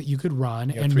days that you could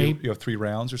run. And maybe you have 3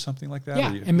 rounds or something like that?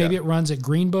 Yeah, and maybe it runs at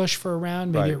Greenbush for a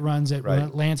round. Maybe it runs at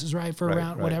Lance's Right for a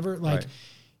round, whatever. Like,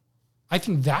 I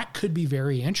think that could be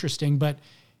very interesting, but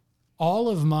all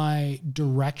of my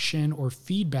direction or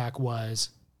feedback was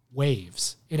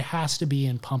waves. It has to be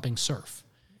in pumping surf.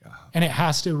 And it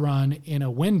has to run in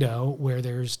a window where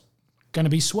there's going to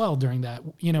be swell during that.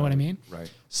 You know what I mean? Right.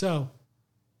 So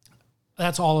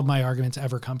that's all of my arguments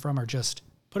ever come from, are just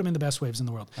put them in the best waves in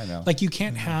the world. I know. Like, you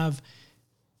can't have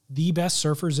the best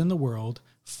surfers in the world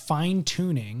fine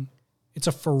tuning. It's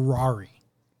a Ferrari.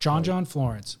 John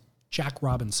Florence, Jack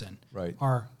Robinson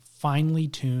are finely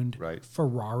tuned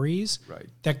Ferraris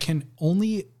that can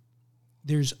only,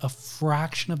 there's a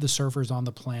fraction of the surfers on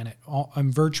the planet,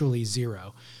 I'm virtually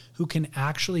zero, who can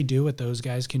actually do what those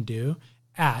guys can do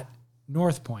at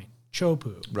North Point,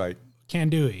 Chopu,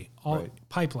 Kandui,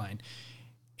 Pipeline.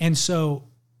 And so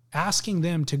asking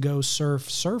them to go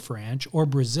Surf Ranch or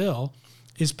Brazil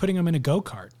is putting them in a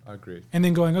go-kart. I agree. And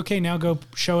then going, okay, now go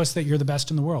show us that you're the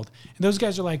best in the world. And those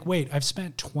guys are like, wait, I've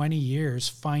spent 20 years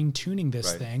fine-tuning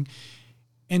this thing.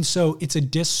 And so it's a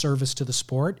disservice to the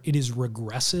sport. It is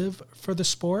regressive for the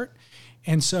sport.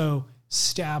 And so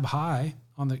Stab High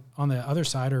on the other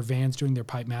side, or Vans doing their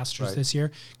Pipe Masters this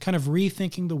year, kind of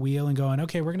rethinking the wheel and going,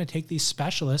 okay, we're going to take these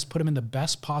specialists, put them in the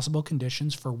best possible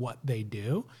conditions for what they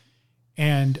do,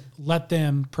 and let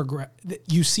them progress.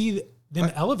 You see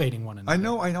them elevating one another. I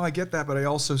know, I get that, but I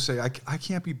also say I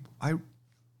can't be. I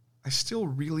still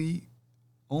really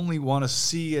only want to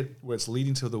see it where it's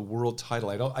leading to the world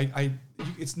title.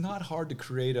 It's not hard to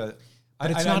create a. But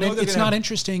it's not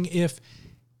interesting if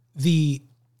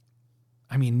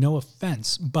no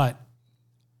offense, but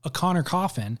a Connor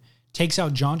Coffin takes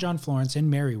out John Florence and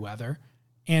Merriweather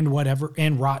and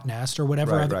Rottnest or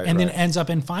whatever, then ends up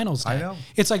in finals day. I know.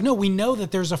 It's like, no, we know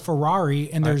that there's a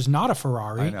Ferrari and there's not a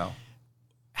Ferrari. I know.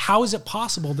 How is it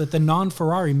possible that the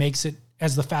non-Ferrari makes it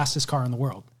as the fastest car in the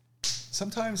world?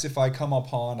 Sometimes if I come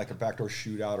upon like a backdoor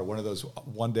shootout or one of those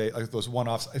one day, like those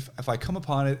one-offs, if I come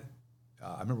upon it,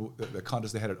 I remember the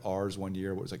contest they had at ours one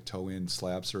year, what was like toe-in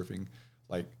slab surfing,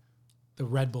 like. The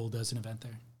Red Bull does an event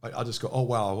there. I'll just go, oh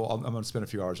wow, well, I'm going to spend a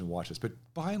few hours and watch this. But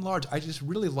by and large, I just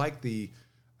really like the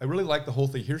whole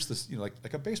thing. Here's this,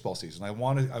 like a baseball season. I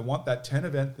want that 10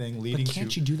 event thing leading. But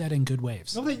can't you do that in good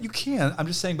waves? No, that you can. I'm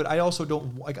just saying, but I also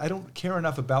don't I don't care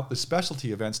enough about the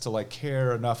specialty events to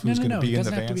care enough who's going to be in the Vans. It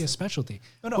doesn't have to be a specialty.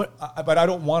 No, but I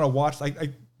don't want to watch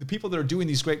the people that are doing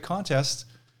these great contests.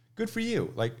 Good for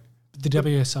you. Like the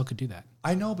WSL could do that.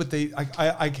 I know, but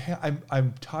I can't.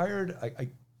 I'm tired.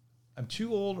 I'm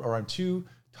too old, or I'm too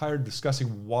tired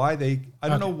discussing why they. I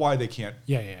don't know why they can't.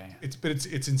 Yeah.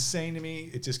 It's insane to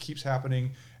me. It just keeps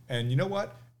happening, and you know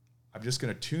what? I'm just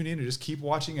going to tune in and just keep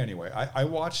watching anyway. I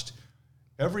watched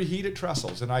every heat at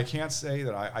Trestles, and I can't say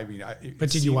that But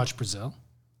did you watch Brazil?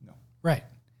 No. Right.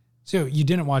 So you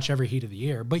didn't watch every heat of the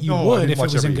year, but you would if it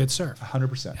was in good surf.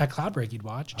 100%. At Cloudbreak, you'd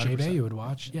watch. J-Bay, you would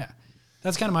watch. Yeah.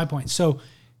 That's kind of my point. So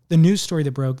the news story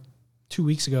that broke 2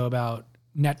 weeks ago about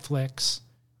Netflix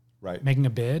making a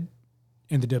bid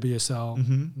in the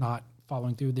WSL, not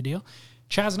following through with the deal.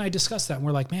 Chaz and I discussed that, and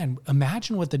we're like, man,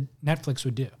 imagine what the Netflix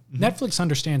would do. Mm-hmm. Netflix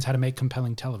understands how to make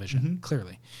compelling television,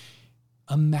 clearly.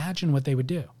 Imagine what they would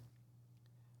do.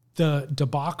 The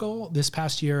debacle this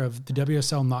past year of the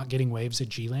WSL not getting waves at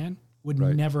G-Land would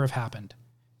never have happened.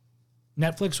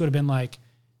 Netflix would have been like,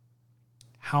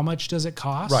 how much does it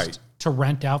cost to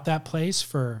rent out that place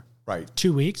for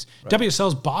 2 weeks?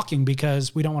 WSL's balking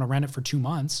because we don't want to rent it for 2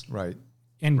 months.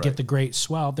 And get the great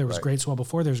swell. There was great swell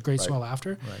before. There's great swell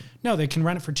after. No, they can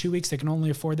rent it for 2 weeks. They can only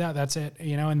afford that. That's it.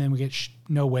 And then we get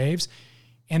no waves.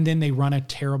 And then they run a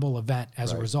terrible event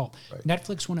as a result.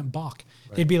 Netflix wouldn't balk.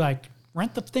 They'd be like,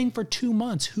 rent the thing for 2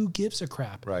 months. Who gives a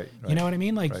crap? You know what I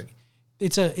mean?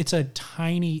 It's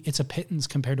a pittance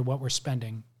compared to what we're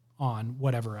spending on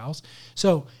whatever else.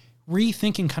 So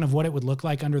rethinking kind of what it would look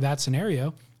like under that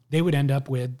scenario, they would end up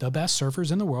with the best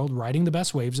surfers in the world, riding the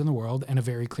best waves in the world, and a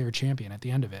very clear champion at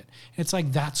the end of it. And it's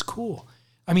like, that's cool.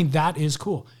 I mean, that is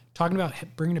cool. Talking about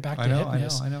bringing it back to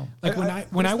hitness. I know. Like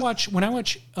when I watch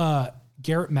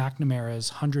Garrett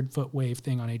McNamara's 100-foot wave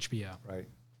thing on HBO.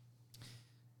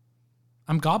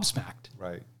 I'm gobsmacked.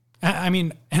 I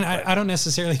mean, and I don't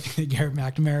necessarily think that Garrett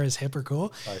McNamara is hip or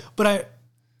cool, but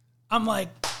I'm like,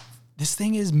 this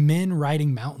thing is men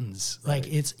riding mountains. Like,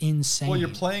 it's insane. Well, you're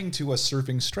playing to a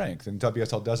surfing strength, and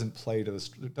WSL doesn't play to the...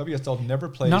 WSL never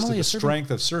plays to the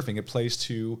strength of surfing. It plays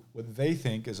to what they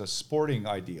think is a sporting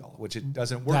ideal, which it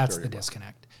doesn't work That's very the well.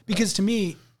 disconnect. Because to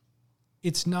me,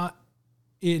 it's not.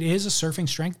 It is a surfing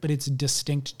strength, but it's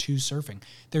distinct to surfing.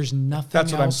 There's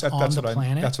nothing else on the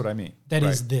planet. That's what I mean. That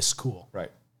is this cool. Right.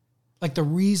 Like the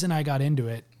reason I got into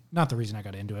it, not the reason I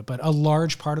got into it, but a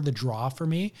large part of the draw for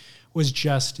me was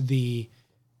just the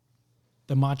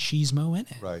machismo in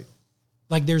it. Right.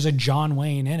 Like there's a John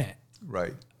Wayne in it.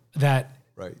 Right. That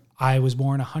right. I was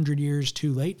born 100 years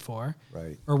too late for.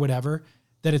 Right. Or whatever.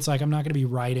 That it's like I'm not going to be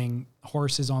riding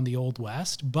horses on the Old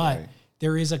West, but right.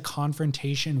 There is a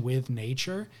confrontation with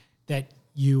nature that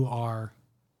you are,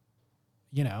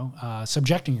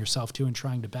 subjecting yourself to and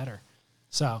trying to better.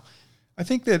 So I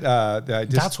think that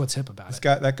that's what's hip about it.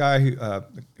 That guy, a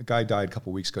guy died a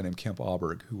couple of weeks ago named Kemp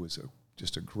Auberg, who was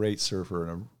just a great surfer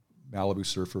and a Malibu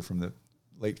surfer from the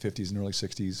late 50s and early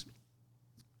 60s.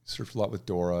 Surfed a lot with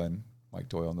Dora and Mike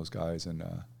Doyle and those guys.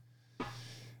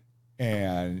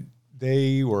 And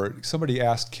somebody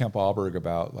asked Kemp Auberg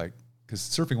about because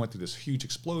surfing went through this huge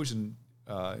explosion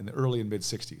in the early and mid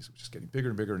 60s, which was just getting bigger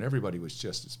and bigger, and everybody was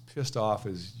just as pissed off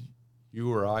as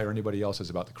you or I or anybody else is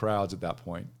about the crowds at that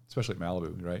point, especially at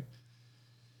Malibu, right?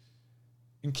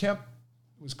 And Kemp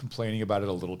was complaining about it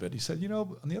a little bit. He said,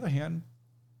 on the other hand,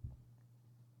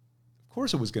 of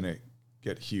course it was going to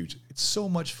get huge. It's so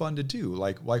much fun to do.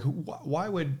 Why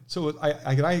would... So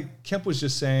Kemp was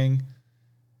just saying,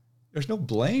 there's no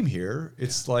blame here.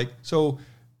 It's so...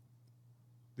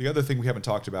 The other thing we haven't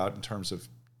talked about in terms of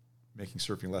making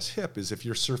surfing less hip is if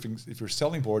you're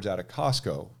selling boards out of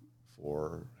Costco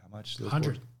for how much?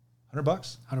 $100.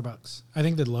 $100? $100. I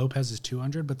think that Lopez is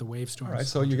 $200, but the Wave Storm. All right,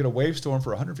 so you get a Wave Storm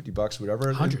for $150,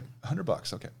 whatever.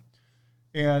 $100. Okay.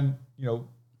 And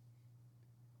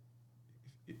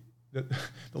the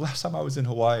last time I was in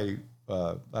Hawaii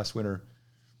last winter,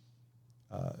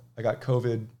 I got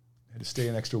COVID. Had to stay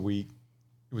an extra week.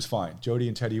 It was fine. Jody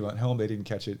and Teddy went home. They didn't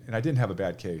catch it. And I didn't have a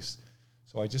bad case.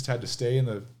 So I just had to stay in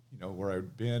the, where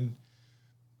I'd been,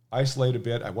 isolate a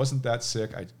bit. I wasn't that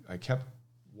sick. I kept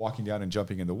walking down and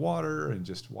jumping in the water and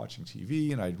just watching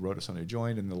TV. And I wrote a Sunday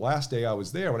Joint. And the last day I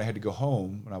was there, when I had to go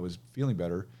home, when I was feeling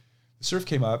better, the surf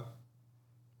came up.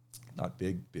 Not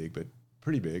big, but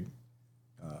pretty big.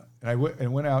 And I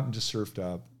went out and just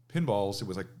surfed pinballs. It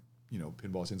was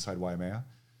pinballs inside Waimea.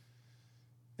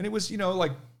 And it was,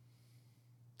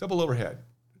 double overhead,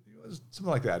 something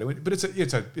like that. But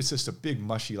it's just a big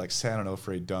mushy San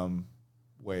Onofre dumb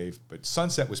wave. But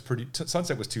Sunset was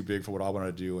too big for what I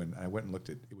wanted to do, and I went and looked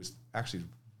at. It was actually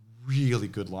really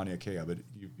good Laniakea. But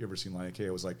you ever seen Laniakea?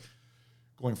 It was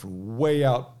going from way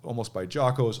out almost by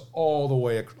Jocko's all the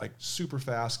way super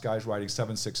fast guys riding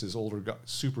 7.6s,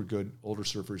 super good older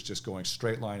surfers just going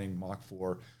straight lining Mach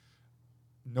 4.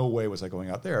 No way was I going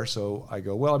out there. So I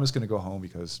go, well, I'm just going to go home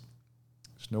because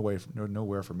there's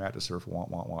nowhere for Matt to surf.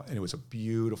 Want. And it was a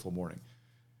beautiful morning.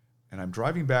 And I'm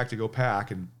driving back to go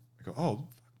pack, and I go, oh,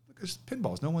 look, there's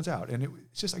pinballs. No one's out. And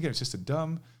it's just a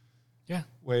dumb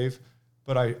wave.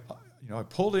 But I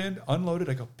pulled in, unloaded.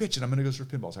 I go, bitch, and I'm going to go surf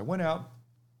pinballs. I went out,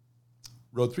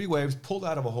 rode 3 waves, pulled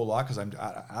out of a whole lot because I'm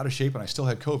out of shape and I still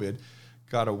had COVID.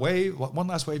 Got a wave, one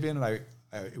last wave in, and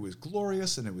it was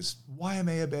glorious, and it was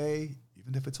Waimea Bay,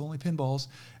 even if it's only pinballs.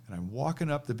 And I'm walking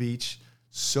up the beach,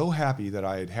 so happy that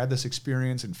I had this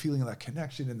experience and feeling that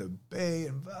connection in the bay,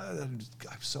 and I'm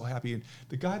so happy. And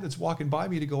the guy that's walking by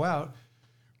me to go out,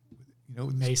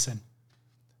 Mason.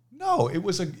 No, it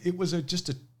was just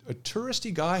a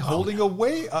touristy guy holding a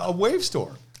wave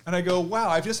storm. And I go, wow,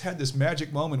 I've just had this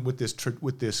magic moment with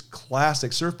this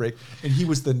classic surf break, and he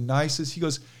was the nicest. He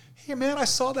goes, hey man, I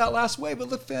saw that last wave. It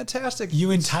looked fantastic.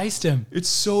 You enticed him. It's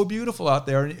so beautiful out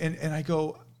there, and I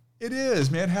go, it is,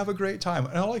 man. Have a great time.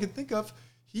 And all I could think of,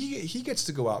 he gets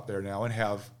to go out there now and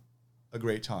have a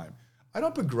great time. I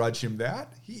don't begrudge him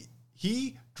that.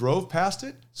 He drove past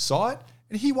it, saw it,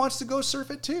 and he wants to go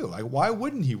surf it too. Why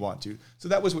wouldn't he want to? So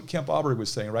that was what Kemp Auberg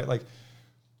was saying, right?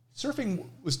 Surfing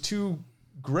was too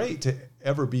great to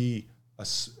ever be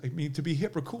to be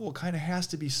hip or cool, it kind of has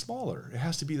to be smaller. It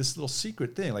has to be this little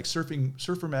secret thing.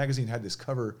 Surfer Magazine had this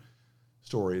cover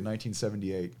story in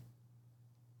 1978.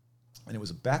 And it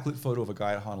was a backlit photo of a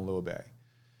guy at Honolulu Bay.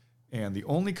 And the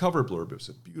only cover blurb, it was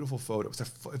a beautiful photo. In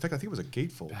fact, I think it was a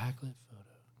gatefold. Backlit photo.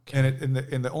 Okay.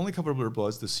 And the only cover blurb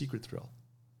was The Secret Thrill.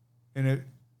 And it,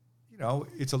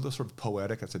 it's a little sort of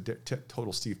poetic. That's a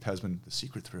total Steve Pesman, The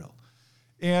Secret Thrill.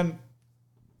 And,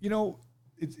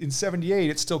 in 78,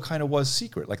 it still kind of was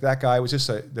secret. That guy was just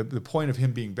the point of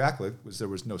him being backlit was there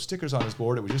was no stickers on his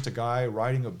board. It was just a guy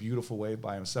riding a beautiful wave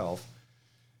by himself.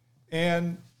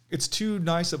 And it's too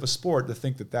nice of a sport to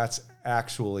think that that's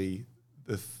actually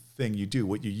the thing you do.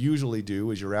 What you usually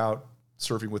do is you're out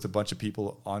surfing with a bunch of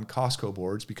people on Costco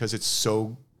boards because it's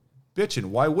so bitching.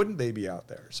 Why wouldn't they be out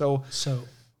there? So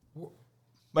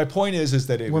my point is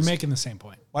that we're making the same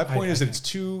point. My point is that it's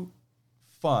too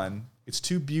fun. It's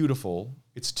too beautiful.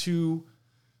 It's too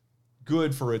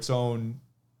good for its own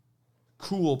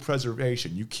cool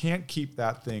preservation. You can't keep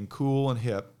that thing cool and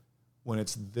hip when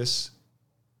it's this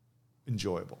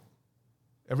enjoyable.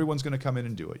 Everyone's going to come in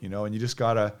and do it, and you just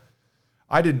got to,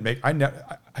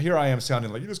 here I am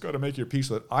sounding like you just got to make your peace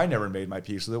with it. I never made my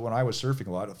peace with it when I was surfing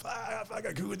a lot. I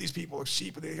got good with these people,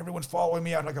 sheep, everyone's following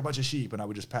me out like a bunch of sheep, and I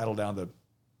would just paddle down to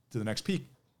the next peak,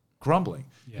 grumbling.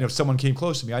 Yeah. If someone came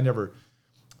close to me, I never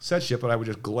said shit, but I would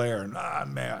just glare and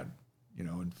I'm mad,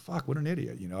 and fuck, what an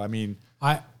idiot, I mean.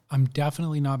 I'm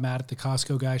definitely not mad at the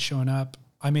Costco guy showing up.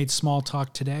 I made small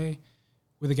talk today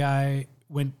with a guy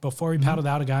before he paddled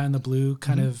out, a guy in the blue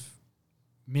kind of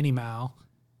mini Mal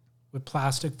with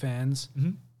plastic fins,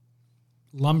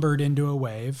 lumbered into a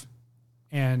wave.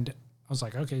 And I was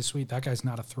like, okay, sweet. That guy's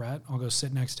not a threat. I'll go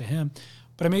sit next to him.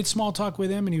 But I made small talk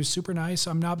with him and he was super nice.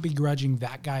 I'm not begrudging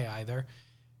that guy either.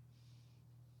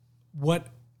 What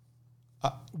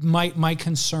my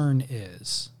concern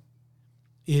is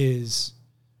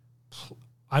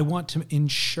I want to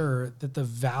ensure that the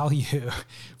value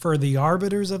for the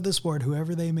arbiters of the sport,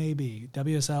 whoever they may be,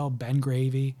 WSL, Ben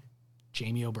Gravy,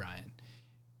 Jamie O'Brien,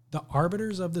 the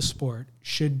arbiters of the sport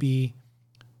should be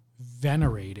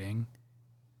venerating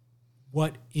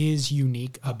what is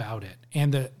unique about it.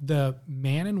 And the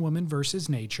man and woman versus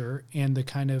nature and the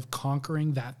kind of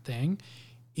conquering that thing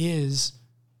is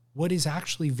what is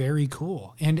actually very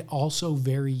cool and also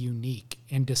very unique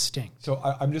and distinct. So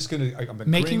I'm just going to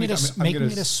making it a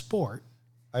sport.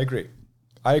 I agree,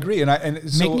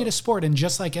 and so, making it a sport, and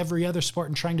just like every other sport,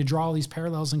 and trying to draw all these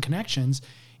parallels and connections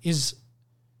is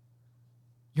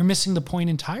you're missing the point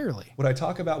entirely. What I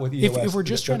talk about with EOS, if we're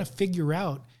just trying to figure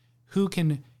out who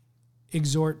can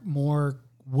exert more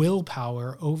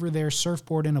willpower over their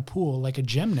surfboard in a pool like a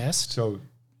gymnast, so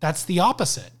that's the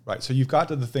opposite. Right. So you've got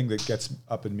to the thing that gets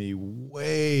up in me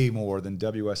way more than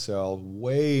WSL,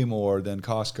 way more than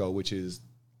Costco, which is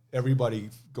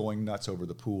everybody going nuts over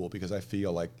the pool, because I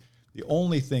feel like the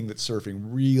only thing that surfing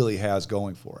really has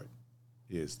going for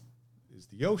it is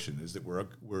the ocean, is that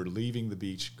we're leaving the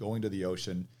beach, going to the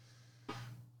ocean,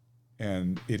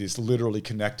 and it is literally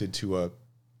connected to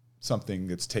something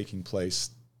that's taking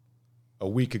place a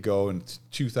week ago and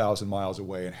 2,000 miles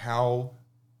away. And how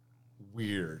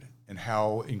weird and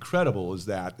how incredible is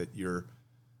that there's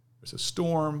a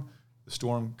storm, the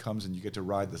storm comes and you get to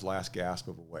ride this last gasp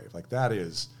of a wave. Like, that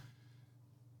is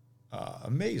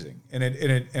amazing. And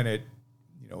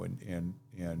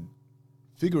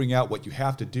figuring out what you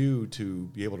have to do to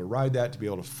be able to ride that, to be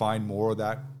able to find more of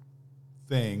that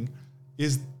thing,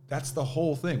 that's the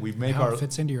whole thing. We've made how it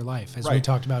fits into your life, as we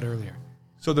talked about earlier.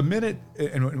 So the minute,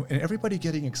 and everybody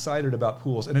getting excited about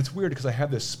pools, and it's weird because I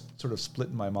have this sort of split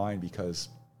in my mind, because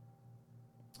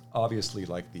obviously,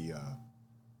 like the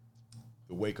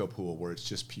Waco pool, where it's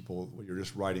just people, where you're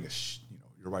just riding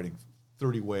you're riding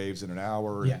 30 waves in an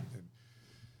hour. Yeah. And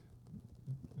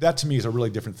that to me is a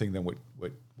really different thing than what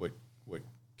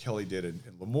Kelly did in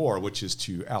Lemoore, which is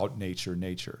to out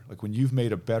nature. Like, when you've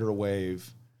made a better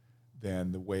wave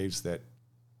than the waves that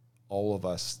all of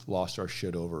us lost our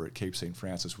shit over at Cape St.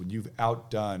 Francis, when you've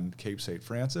outdone Cape St.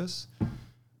 Francis,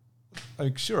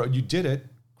 like, sure, you did it,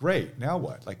 great, now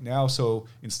what? Like, now, so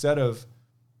instead of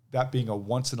that being a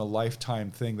once-in-a-lifetime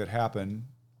thing that happened,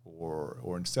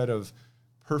 or instead of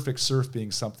perfect surf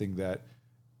being something that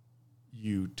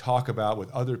you talk about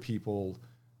with other people,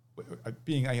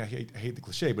 being, I hate the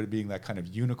cliche, but it being that kind of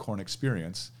unicorn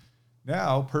experience,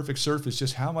 now perfect surf is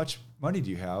just how much money do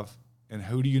you have and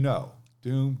who do you know?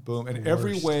 Doom, boom, and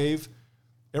every wave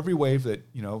that,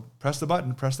 press the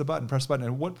button. And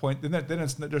at what point,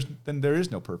 then there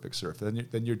is no perfect surf.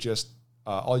 Then you're just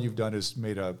all you've done is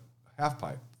made a half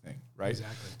pipe thing, right?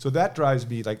 Exactly. So that drives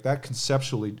me, like, that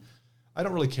conceptually. I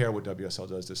don't really care what WSL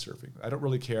does to surfing. I don't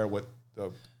really care what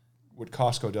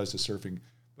Costco does to surfing.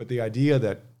 But the idea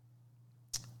that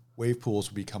wave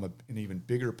pools will become an even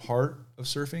bigger part of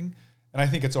surfing, and I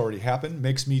think it's already happened,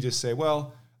 makes me just say,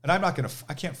 well. And I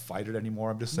can't fight it anymore.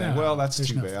 I'm just saying, that's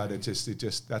too bad.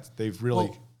 They've really.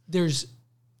 Well, there's,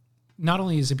 not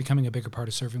only is it becoming a bigger part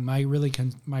of surfing,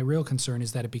 my real concern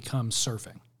is that it becomes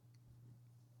surfing.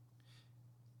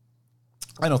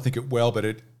 I don't think it will, but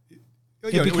it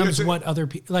becomes what other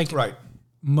people, like, right.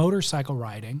 Motorcycle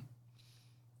riding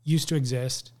used to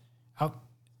exist out,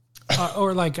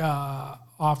 or like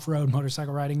off-road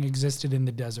motorcycle riding existed in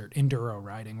the desert, enduro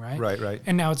riding, right? Right.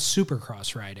 And now it's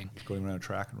supercross riding. It's going around a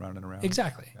track and round and around.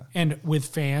 Exactly. Yeah. And with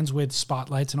fans, with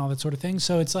spotlights and all that sort of thing.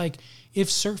 So it's like, if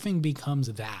surfing becomes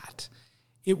that,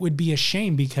 it would be a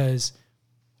shame because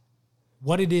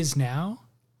what it is now,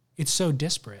 it's so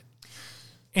disparate.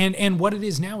 And what it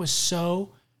is now is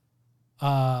so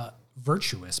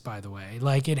virtuous, by the way.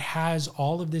 Like it has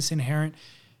all of this inherent,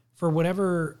 for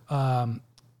whatever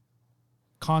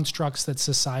constructs that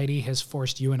society has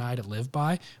forced you and I to live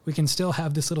by, we can still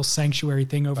have this little sanctuary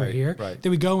thing over here that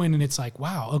we go in and it's like,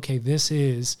 wow, okay, this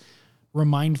is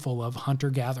remindful of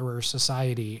hunter-gatherer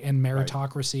society and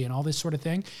meritocracy and all this sort of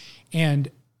thing.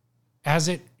 And as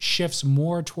it shifts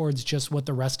more towards just what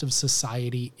the rest of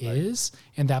society is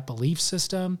and that belief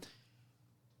system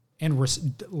and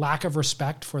lack of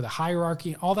respect for the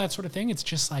hierarchy, all that sort of thing, it's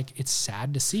just like, it's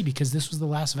sad to see because this was the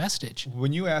last vestige.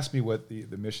 When you asked me what the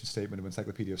mission statement of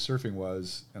Encyclopedia of Surfing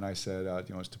was, and I said,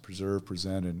 it's to preserve,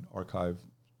 present, and archive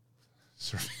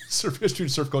surf history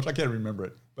and surf culture, I can't remember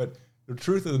it. But the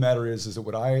truth of the matter is that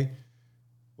what I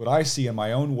see in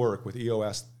my own work with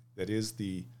EOS, that is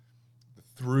the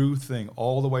through thing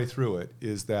all the way through it,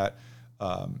 is that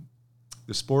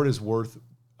the sport is worth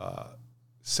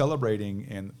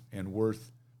celebrating and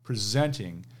worth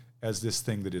presenting as this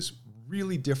thing that is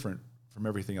really different from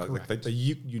everything else, like the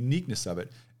uniqueness of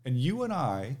it. And you and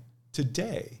I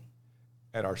today,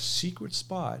 at our secret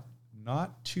spot,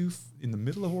 not too in the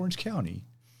middle of Orange County,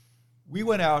 we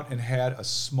went out and had a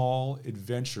small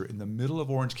adventure in the middle of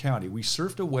Orange County. We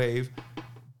surfed a wave,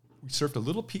 we surfed a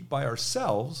little peak by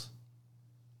ourselves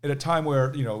at a time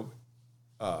where,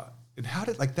 and how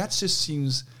did, like, that just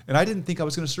seems, and I didn't think I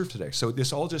was going to surf today. So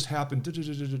this all just happened.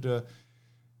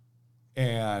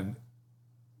 And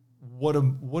what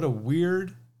a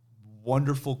weird,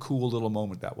 wonderful, cool little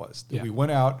moment that was. That we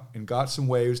went out and got some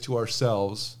waves to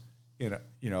ourselves, and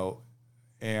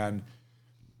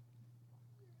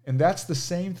that's the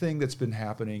same thing that's been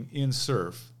happening in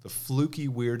surf, the fluky,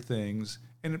 weird things.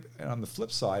 And on the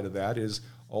flip side of that is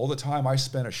all the time I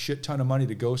spent a shit ton of money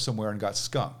to go somewhere and got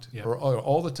skunked, or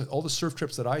all the surf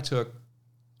trips that I took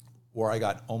where I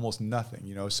got almost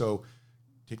nothing, So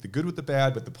take the good with the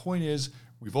bad, but the point is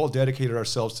we've all dedicated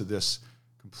ourselves to this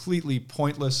completely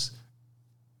pointless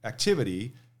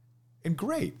activity, and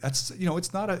great. That's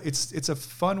it's a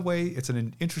fun way. It's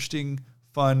an interesting,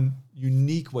 fun,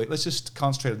 unique way. Let's just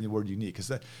concentrate on the word unique,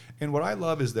 and what I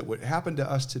love is that what happened to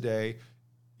us today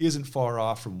isn't far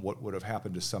off from what would have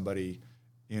happened to somebody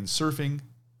in surfing,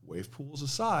 wave pools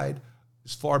aside,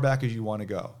 as far back as you want to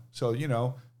go. So,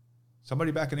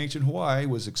 somebody back in ancient Hawaii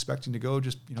was expecting to go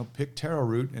just, pick taro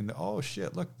root and, oh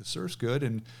shit, look, the surf's good.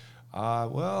 And,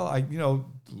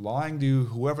 lying to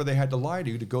whoever they had to lie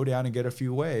to go down and get a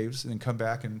few waves and then come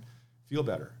back and feel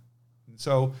better. And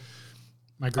so.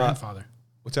 My grandfather.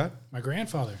 What's that? My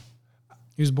grandfather.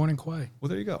 He was born in Kauai. Well,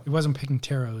 there you go. He wasn't picking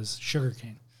taro, it was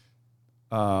sugarcane.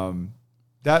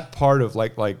 That part of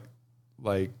like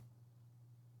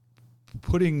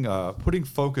putting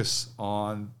focus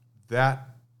on that,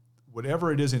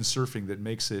 whatever it is in surfing that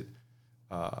makes it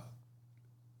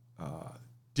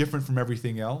different from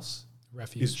everything else,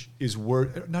 refuge is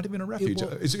not even a refuge.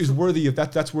 Is worthy of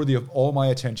that. That's worthy of all my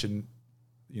attention,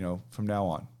 from now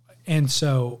on. And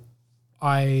so,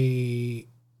 all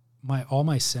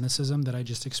my cynicism that I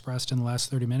just expressed in the last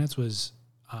 30 minutes was.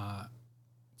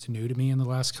 It's new to me in the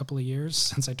last couple of years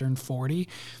since I turned 40.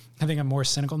 I think I'm more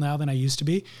cynical now than I used to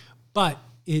be, but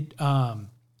it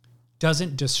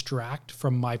doesn't distract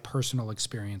from my personal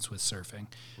experience with surfing.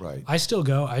 Right. I still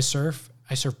go, I surf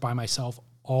by myself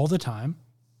all the time.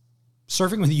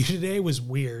 Surfing with you today was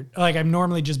weird. Like I'm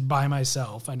normally just by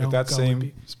myself. I don't at that go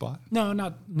same spot?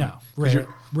 No.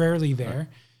 Rarely there, right.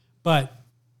 But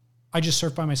I just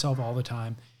surf by myself all the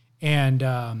time.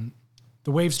 And, the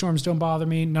wave storms don't bother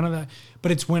me, none of that.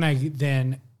 But it's when I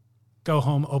then go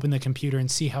home, open the computer,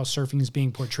 and see how surfing is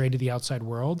being portrayed to the outside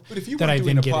world. But if you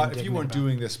weren't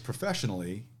doing this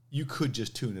professionally, you could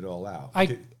just tune it all out.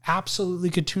 I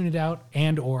absolutely could tune it out,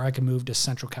 or I could move to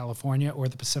Central California or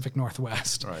the Pacific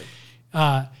Northwest. Right.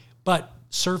 But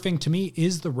surfing to me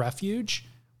is the refuge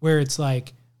where it's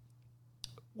like,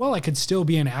 well, I could still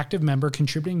be an active member,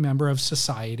 contributing member of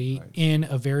society in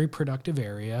a very productive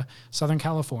area, Southern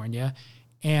California,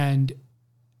 and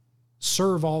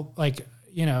serve all,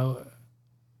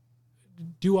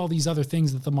 do all these other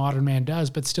things that the modern man does,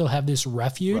 but still have this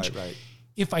refuge. Right.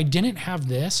 If I didn't have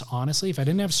this, honestly, if I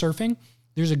didn't have surfing,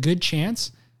 there's a good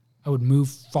chance I would move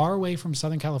far away from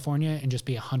Southern California and just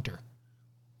be a hunter.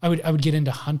 I would get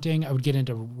into hunting. I would get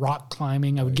into rock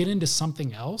climbing. I would get into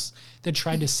something else that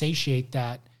tried to satiate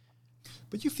that.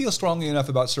 But you feel strongly enough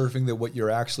about surfing that what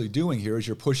you're actually doing here is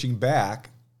you're pushing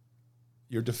back,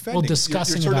 you're defending. Well,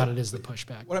 discussing you're about it is the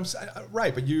pushback. What I'm saying,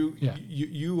 right? But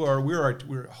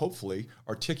we're hopefully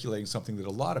articulating something that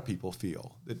a lot of people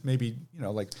feel that maybe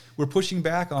like we're pushing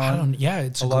back on.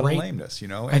 It's a lot of lameness.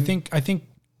 And I think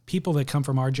people that come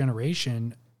from our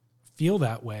generation feel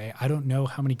that way. I don't know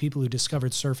how many people who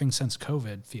discovered surfing since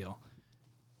COVID feel.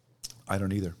 I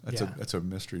don't either. That's a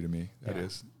mystery to me. That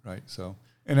is right. So,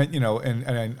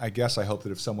 and I guess I hope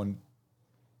that if someone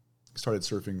started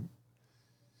surfing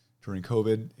during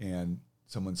COVID and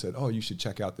someone said, "Oh, you should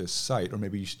check out this site," or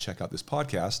maybe you should check out this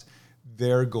podcast,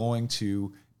 they're going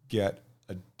to get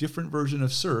a different version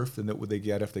of surf than what they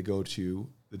get if they go to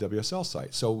the WSL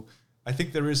site. So I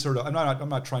think there is sort of, I'm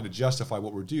not trying to justify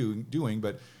what we're doing,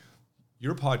 but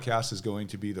your podcast is going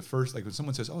to be the first, like when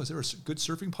someone says, "Oh, is there a good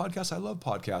surfing podcast?" I love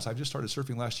podcasts. I just started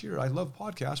surfing last year. I love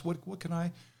podcasts. What can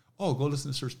I, go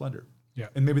listen to Surf Splendor. Yeah.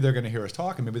 And maybe they're going to hear us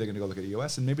talk, and maybe they're going to go look at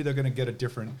EOS, and maybe they're going to get a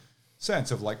different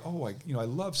sense of like, I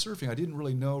love surfing. I didn't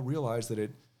really realize that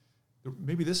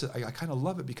maybe I kind of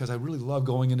love it because I really love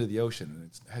going into the ocean, and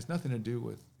it has nothing to do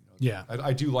with,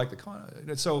 I do like the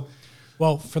content. So,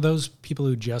 well, for those people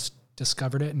who just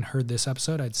discovered it and heard this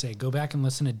episode, I'd say go back and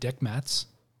listen to Dick Metz,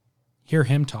 hear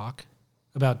him talk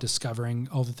about discovering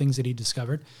all the things that he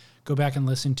discovered. Go back and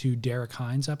listen to Derek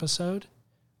Hines' episode.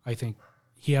 I think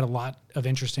he had a lot of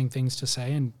interesting things to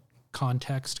say and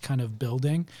context kind of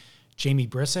building. Jamie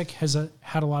Brisick has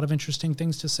had a lot of interesting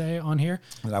things to say on here.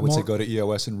 And I would say go to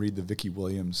EOS and read the Vicki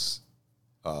Williams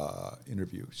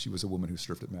interview. She was a woman who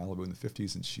surfed at Malibu in the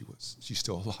 50s, and she's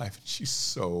still alive, and she's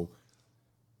so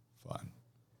fun.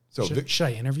 So should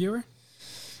I interview her?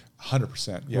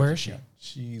 100%. Yeah, where is she?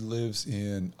 She lives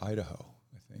in Idaho,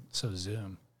 I think. So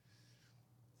Zoom.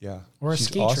 Yeah, or a she's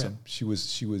ski awesome. trip. She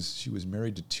was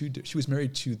married to She was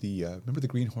married to the remember the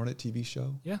Green Hornet TV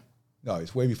show? Yeah. No,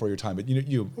 it's way before your time, but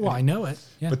you. Well, I know it.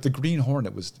 Yeah. But the Green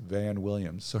Hornet was Van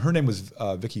Williams. So her name was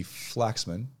Vicki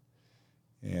Flaxman,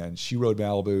 and she rode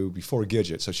Malibu before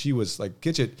Gidget. So she was like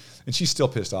Gidget, and she's still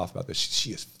pissed off about this.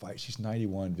 She is feisty. She's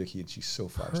 91, Vicki, and she's so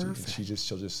feisty. Perfect. And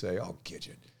she'll just say, "Oh,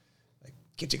 Gidget, like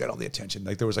Gidget got all the attention."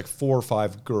 Like there was like 4 or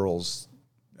 5 girls,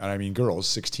 and I mean girls,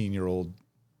 16-year-old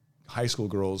high school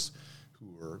girls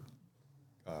who were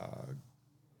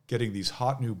getting these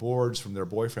hot new boards from their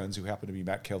boyfriends who happened to be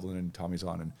Matt Kevlin and Tommy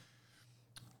Zahn, and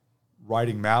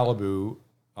riding Malibu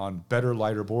on better,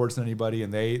 lighter boards than anybody,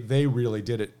 and they really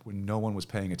did it when no one was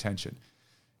paying attention.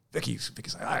 Vicky's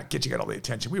like, Gidget got all the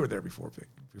attention. We were there before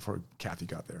Kathy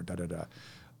got there.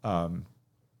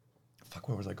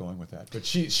 Where was I going with that? But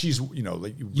she's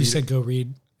like you said go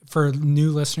read. For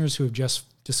new listeners who have just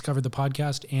discovered the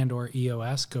podcast and or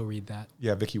EOS, go read that.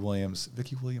 Yeah, Vicki Williams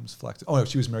Flex. Oh no,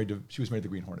 she was married to the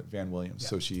Green Hornet, Van Williams. Yeah.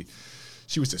 So she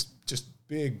was just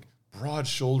big,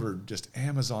 broad-shouldered, just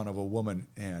Amazon of a woman,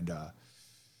 and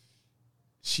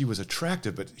she was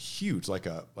attractive but huge,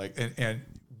 and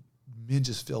men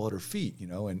just fell at her feet,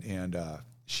 and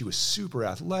she was super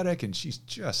athletic, and she's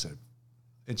just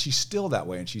and she's still that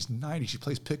way, and she's 90. She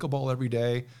plays pickleball every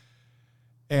day,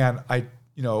 and I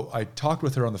talked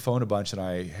with her on the phone a bunch, and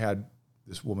I had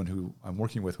this woman who I'm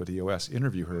working with EOS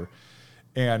interview her.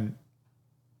 And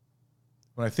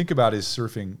when I think about is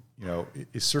surfing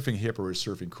hip or is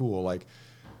surfing cool? Like,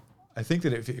 I think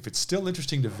that if it's still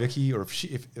interesting to Vicki, or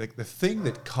if like the thing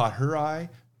that caught her eye,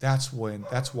 that's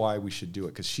why we should do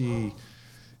it. Because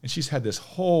she's had this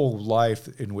whole life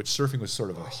in which surfing was sort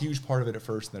of a huge part of it at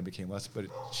first, and then it became less, but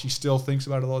she still thinks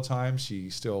about it all the time. She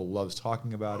still loves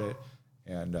talking about it.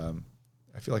 And,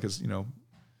 I feel like if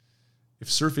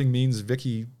surfing means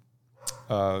Vicki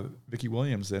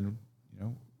Williams, then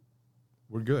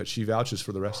we're good. She vouches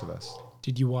for the rest of us.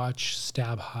 Did you watch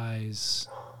Stab High's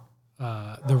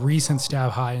the recent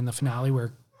Stab High in the finale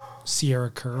where Sierra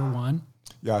Kerr won?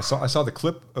 Yeah, I saw the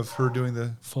clip of her doing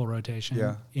the full rotation.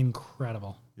 Yeah,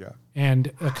 incredible. Yeah, and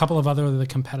a couple of the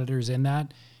competitors in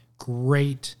that.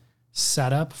 Great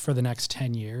setup for the next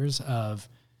 10 years of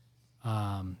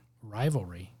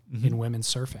rivalry. Mm-hmm. In women's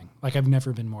surfing. Like, I've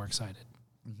never been more excited.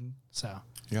 Mm-hmm. So,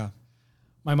 yeah.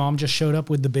 My mom just showed up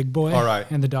with the big boy. All right.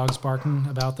 And the dog's barking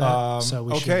about that. So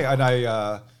we okay. should.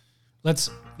 And let's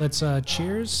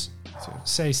cheers.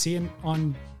 Say see you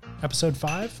on episode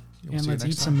 5. We'll and let's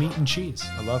eat some meat and cheese.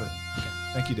 I love it. Okay.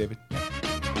 Thank you, David.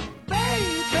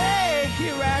 Baby,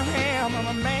 here I am. I'm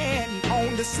a man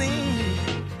on the scene.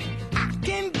 I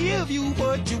can give you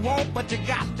what you want, but you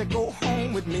got to go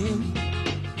home with me.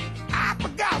 I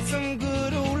forgot some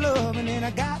good old loving, and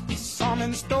I got some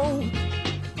in store.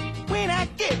 When I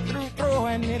get through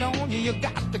throwing it on you, you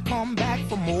got to come back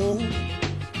for more.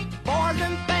 Boys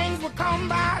and things will come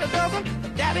by the dozen,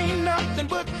 but that ain't nothing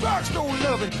but drugstore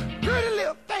loving. Pretty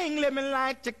little thing. I ain't living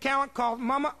like you count, cause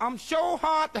mama, I'm sure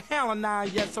hard to handle now,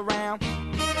 yes around.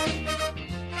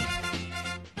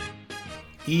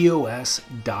 EOS.surf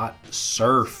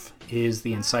is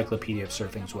the Encyclopedia of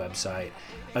Surfing's website.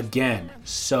 Again,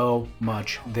 so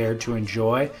much there to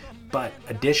enjoy, but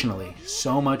additionally,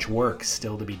 so much work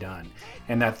still to be done.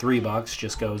 And that $3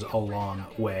 just goes a long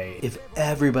way. If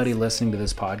everybody listening to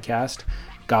this podcast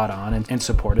got on and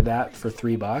supported that for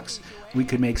 $3, we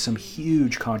could make some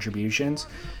huge contributions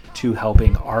to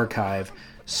helping archive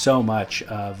so much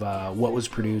of what was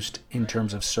produced in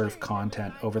terms of surf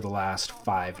content over the last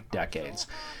 5 decades.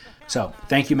 So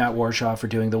thank you, Matt Warshaw, for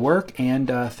doing the work, and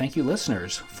thank you,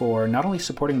 listeners, for not only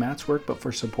supporting Matt's work, but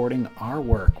for supporting our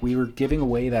work. We were giving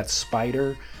away that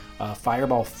Spider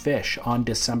Fireball fish on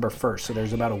December 1st, so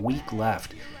there's about a week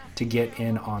left to get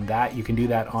in on that. You can do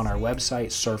that on our website,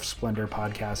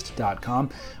 surfsplendorpodcast.com,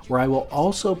 where I will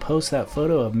also post that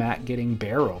photo of Matt getting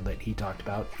barreled that he talked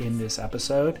about in this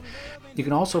episode. You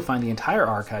can also find the entire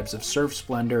archives of Surf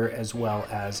Splendor, as well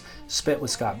as Spit with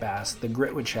Scott Bass, The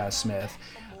Grit with Chaz Smith,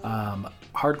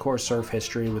 Hardcore Surf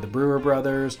History with the Brewer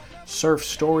Brothers, Surf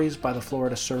Stories by the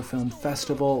Florida Surf Film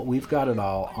Festival. We've got it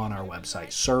all on our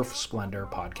website,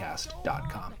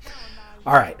 surfsplendorpodcast.com.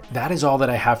 All right, that is all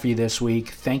that I have for you this week.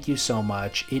 Thank you so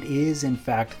much. It is, in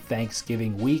fact,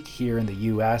 Thanksgiving week here in the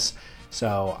U.S.,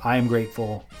 so I am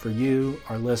grateful for you,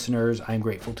 our listeners. I am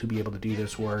grateful to be able to do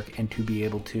this work and to be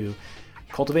able to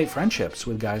cultivate friendships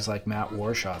with guys like Matt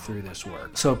Warshaw through this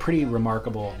work. So a pretty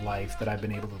remarkable life that I've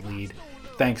been able to lead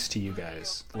thanks to you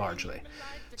guys, largely.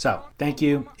 So thank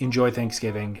you. Enjoy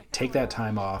Thanksgiving. Take that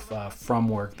time off from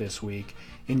work this week.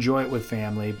 Enjoy it with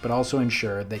family, but also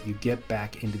ensure that you get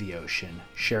back into the ocean,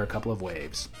 share a couple of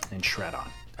waves, and shred on.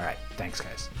 All right. Thanks,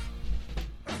 guys.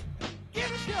 Give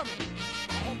it to me.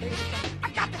 Oh, baby, I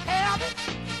got to have it.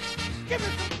 Give me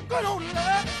some good old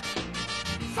love.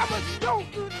 Some of your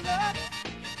good love.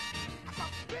 I'm a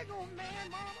big old man,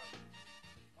 mama.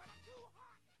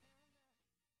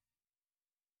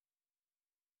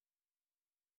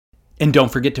 And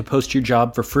don't forget to post your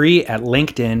job for free at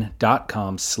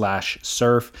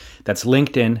linkedin.com/surf. That's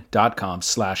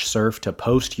linkedin.com/surf to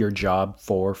post your job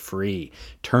for free.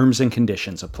 Terms and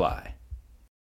conditions apply.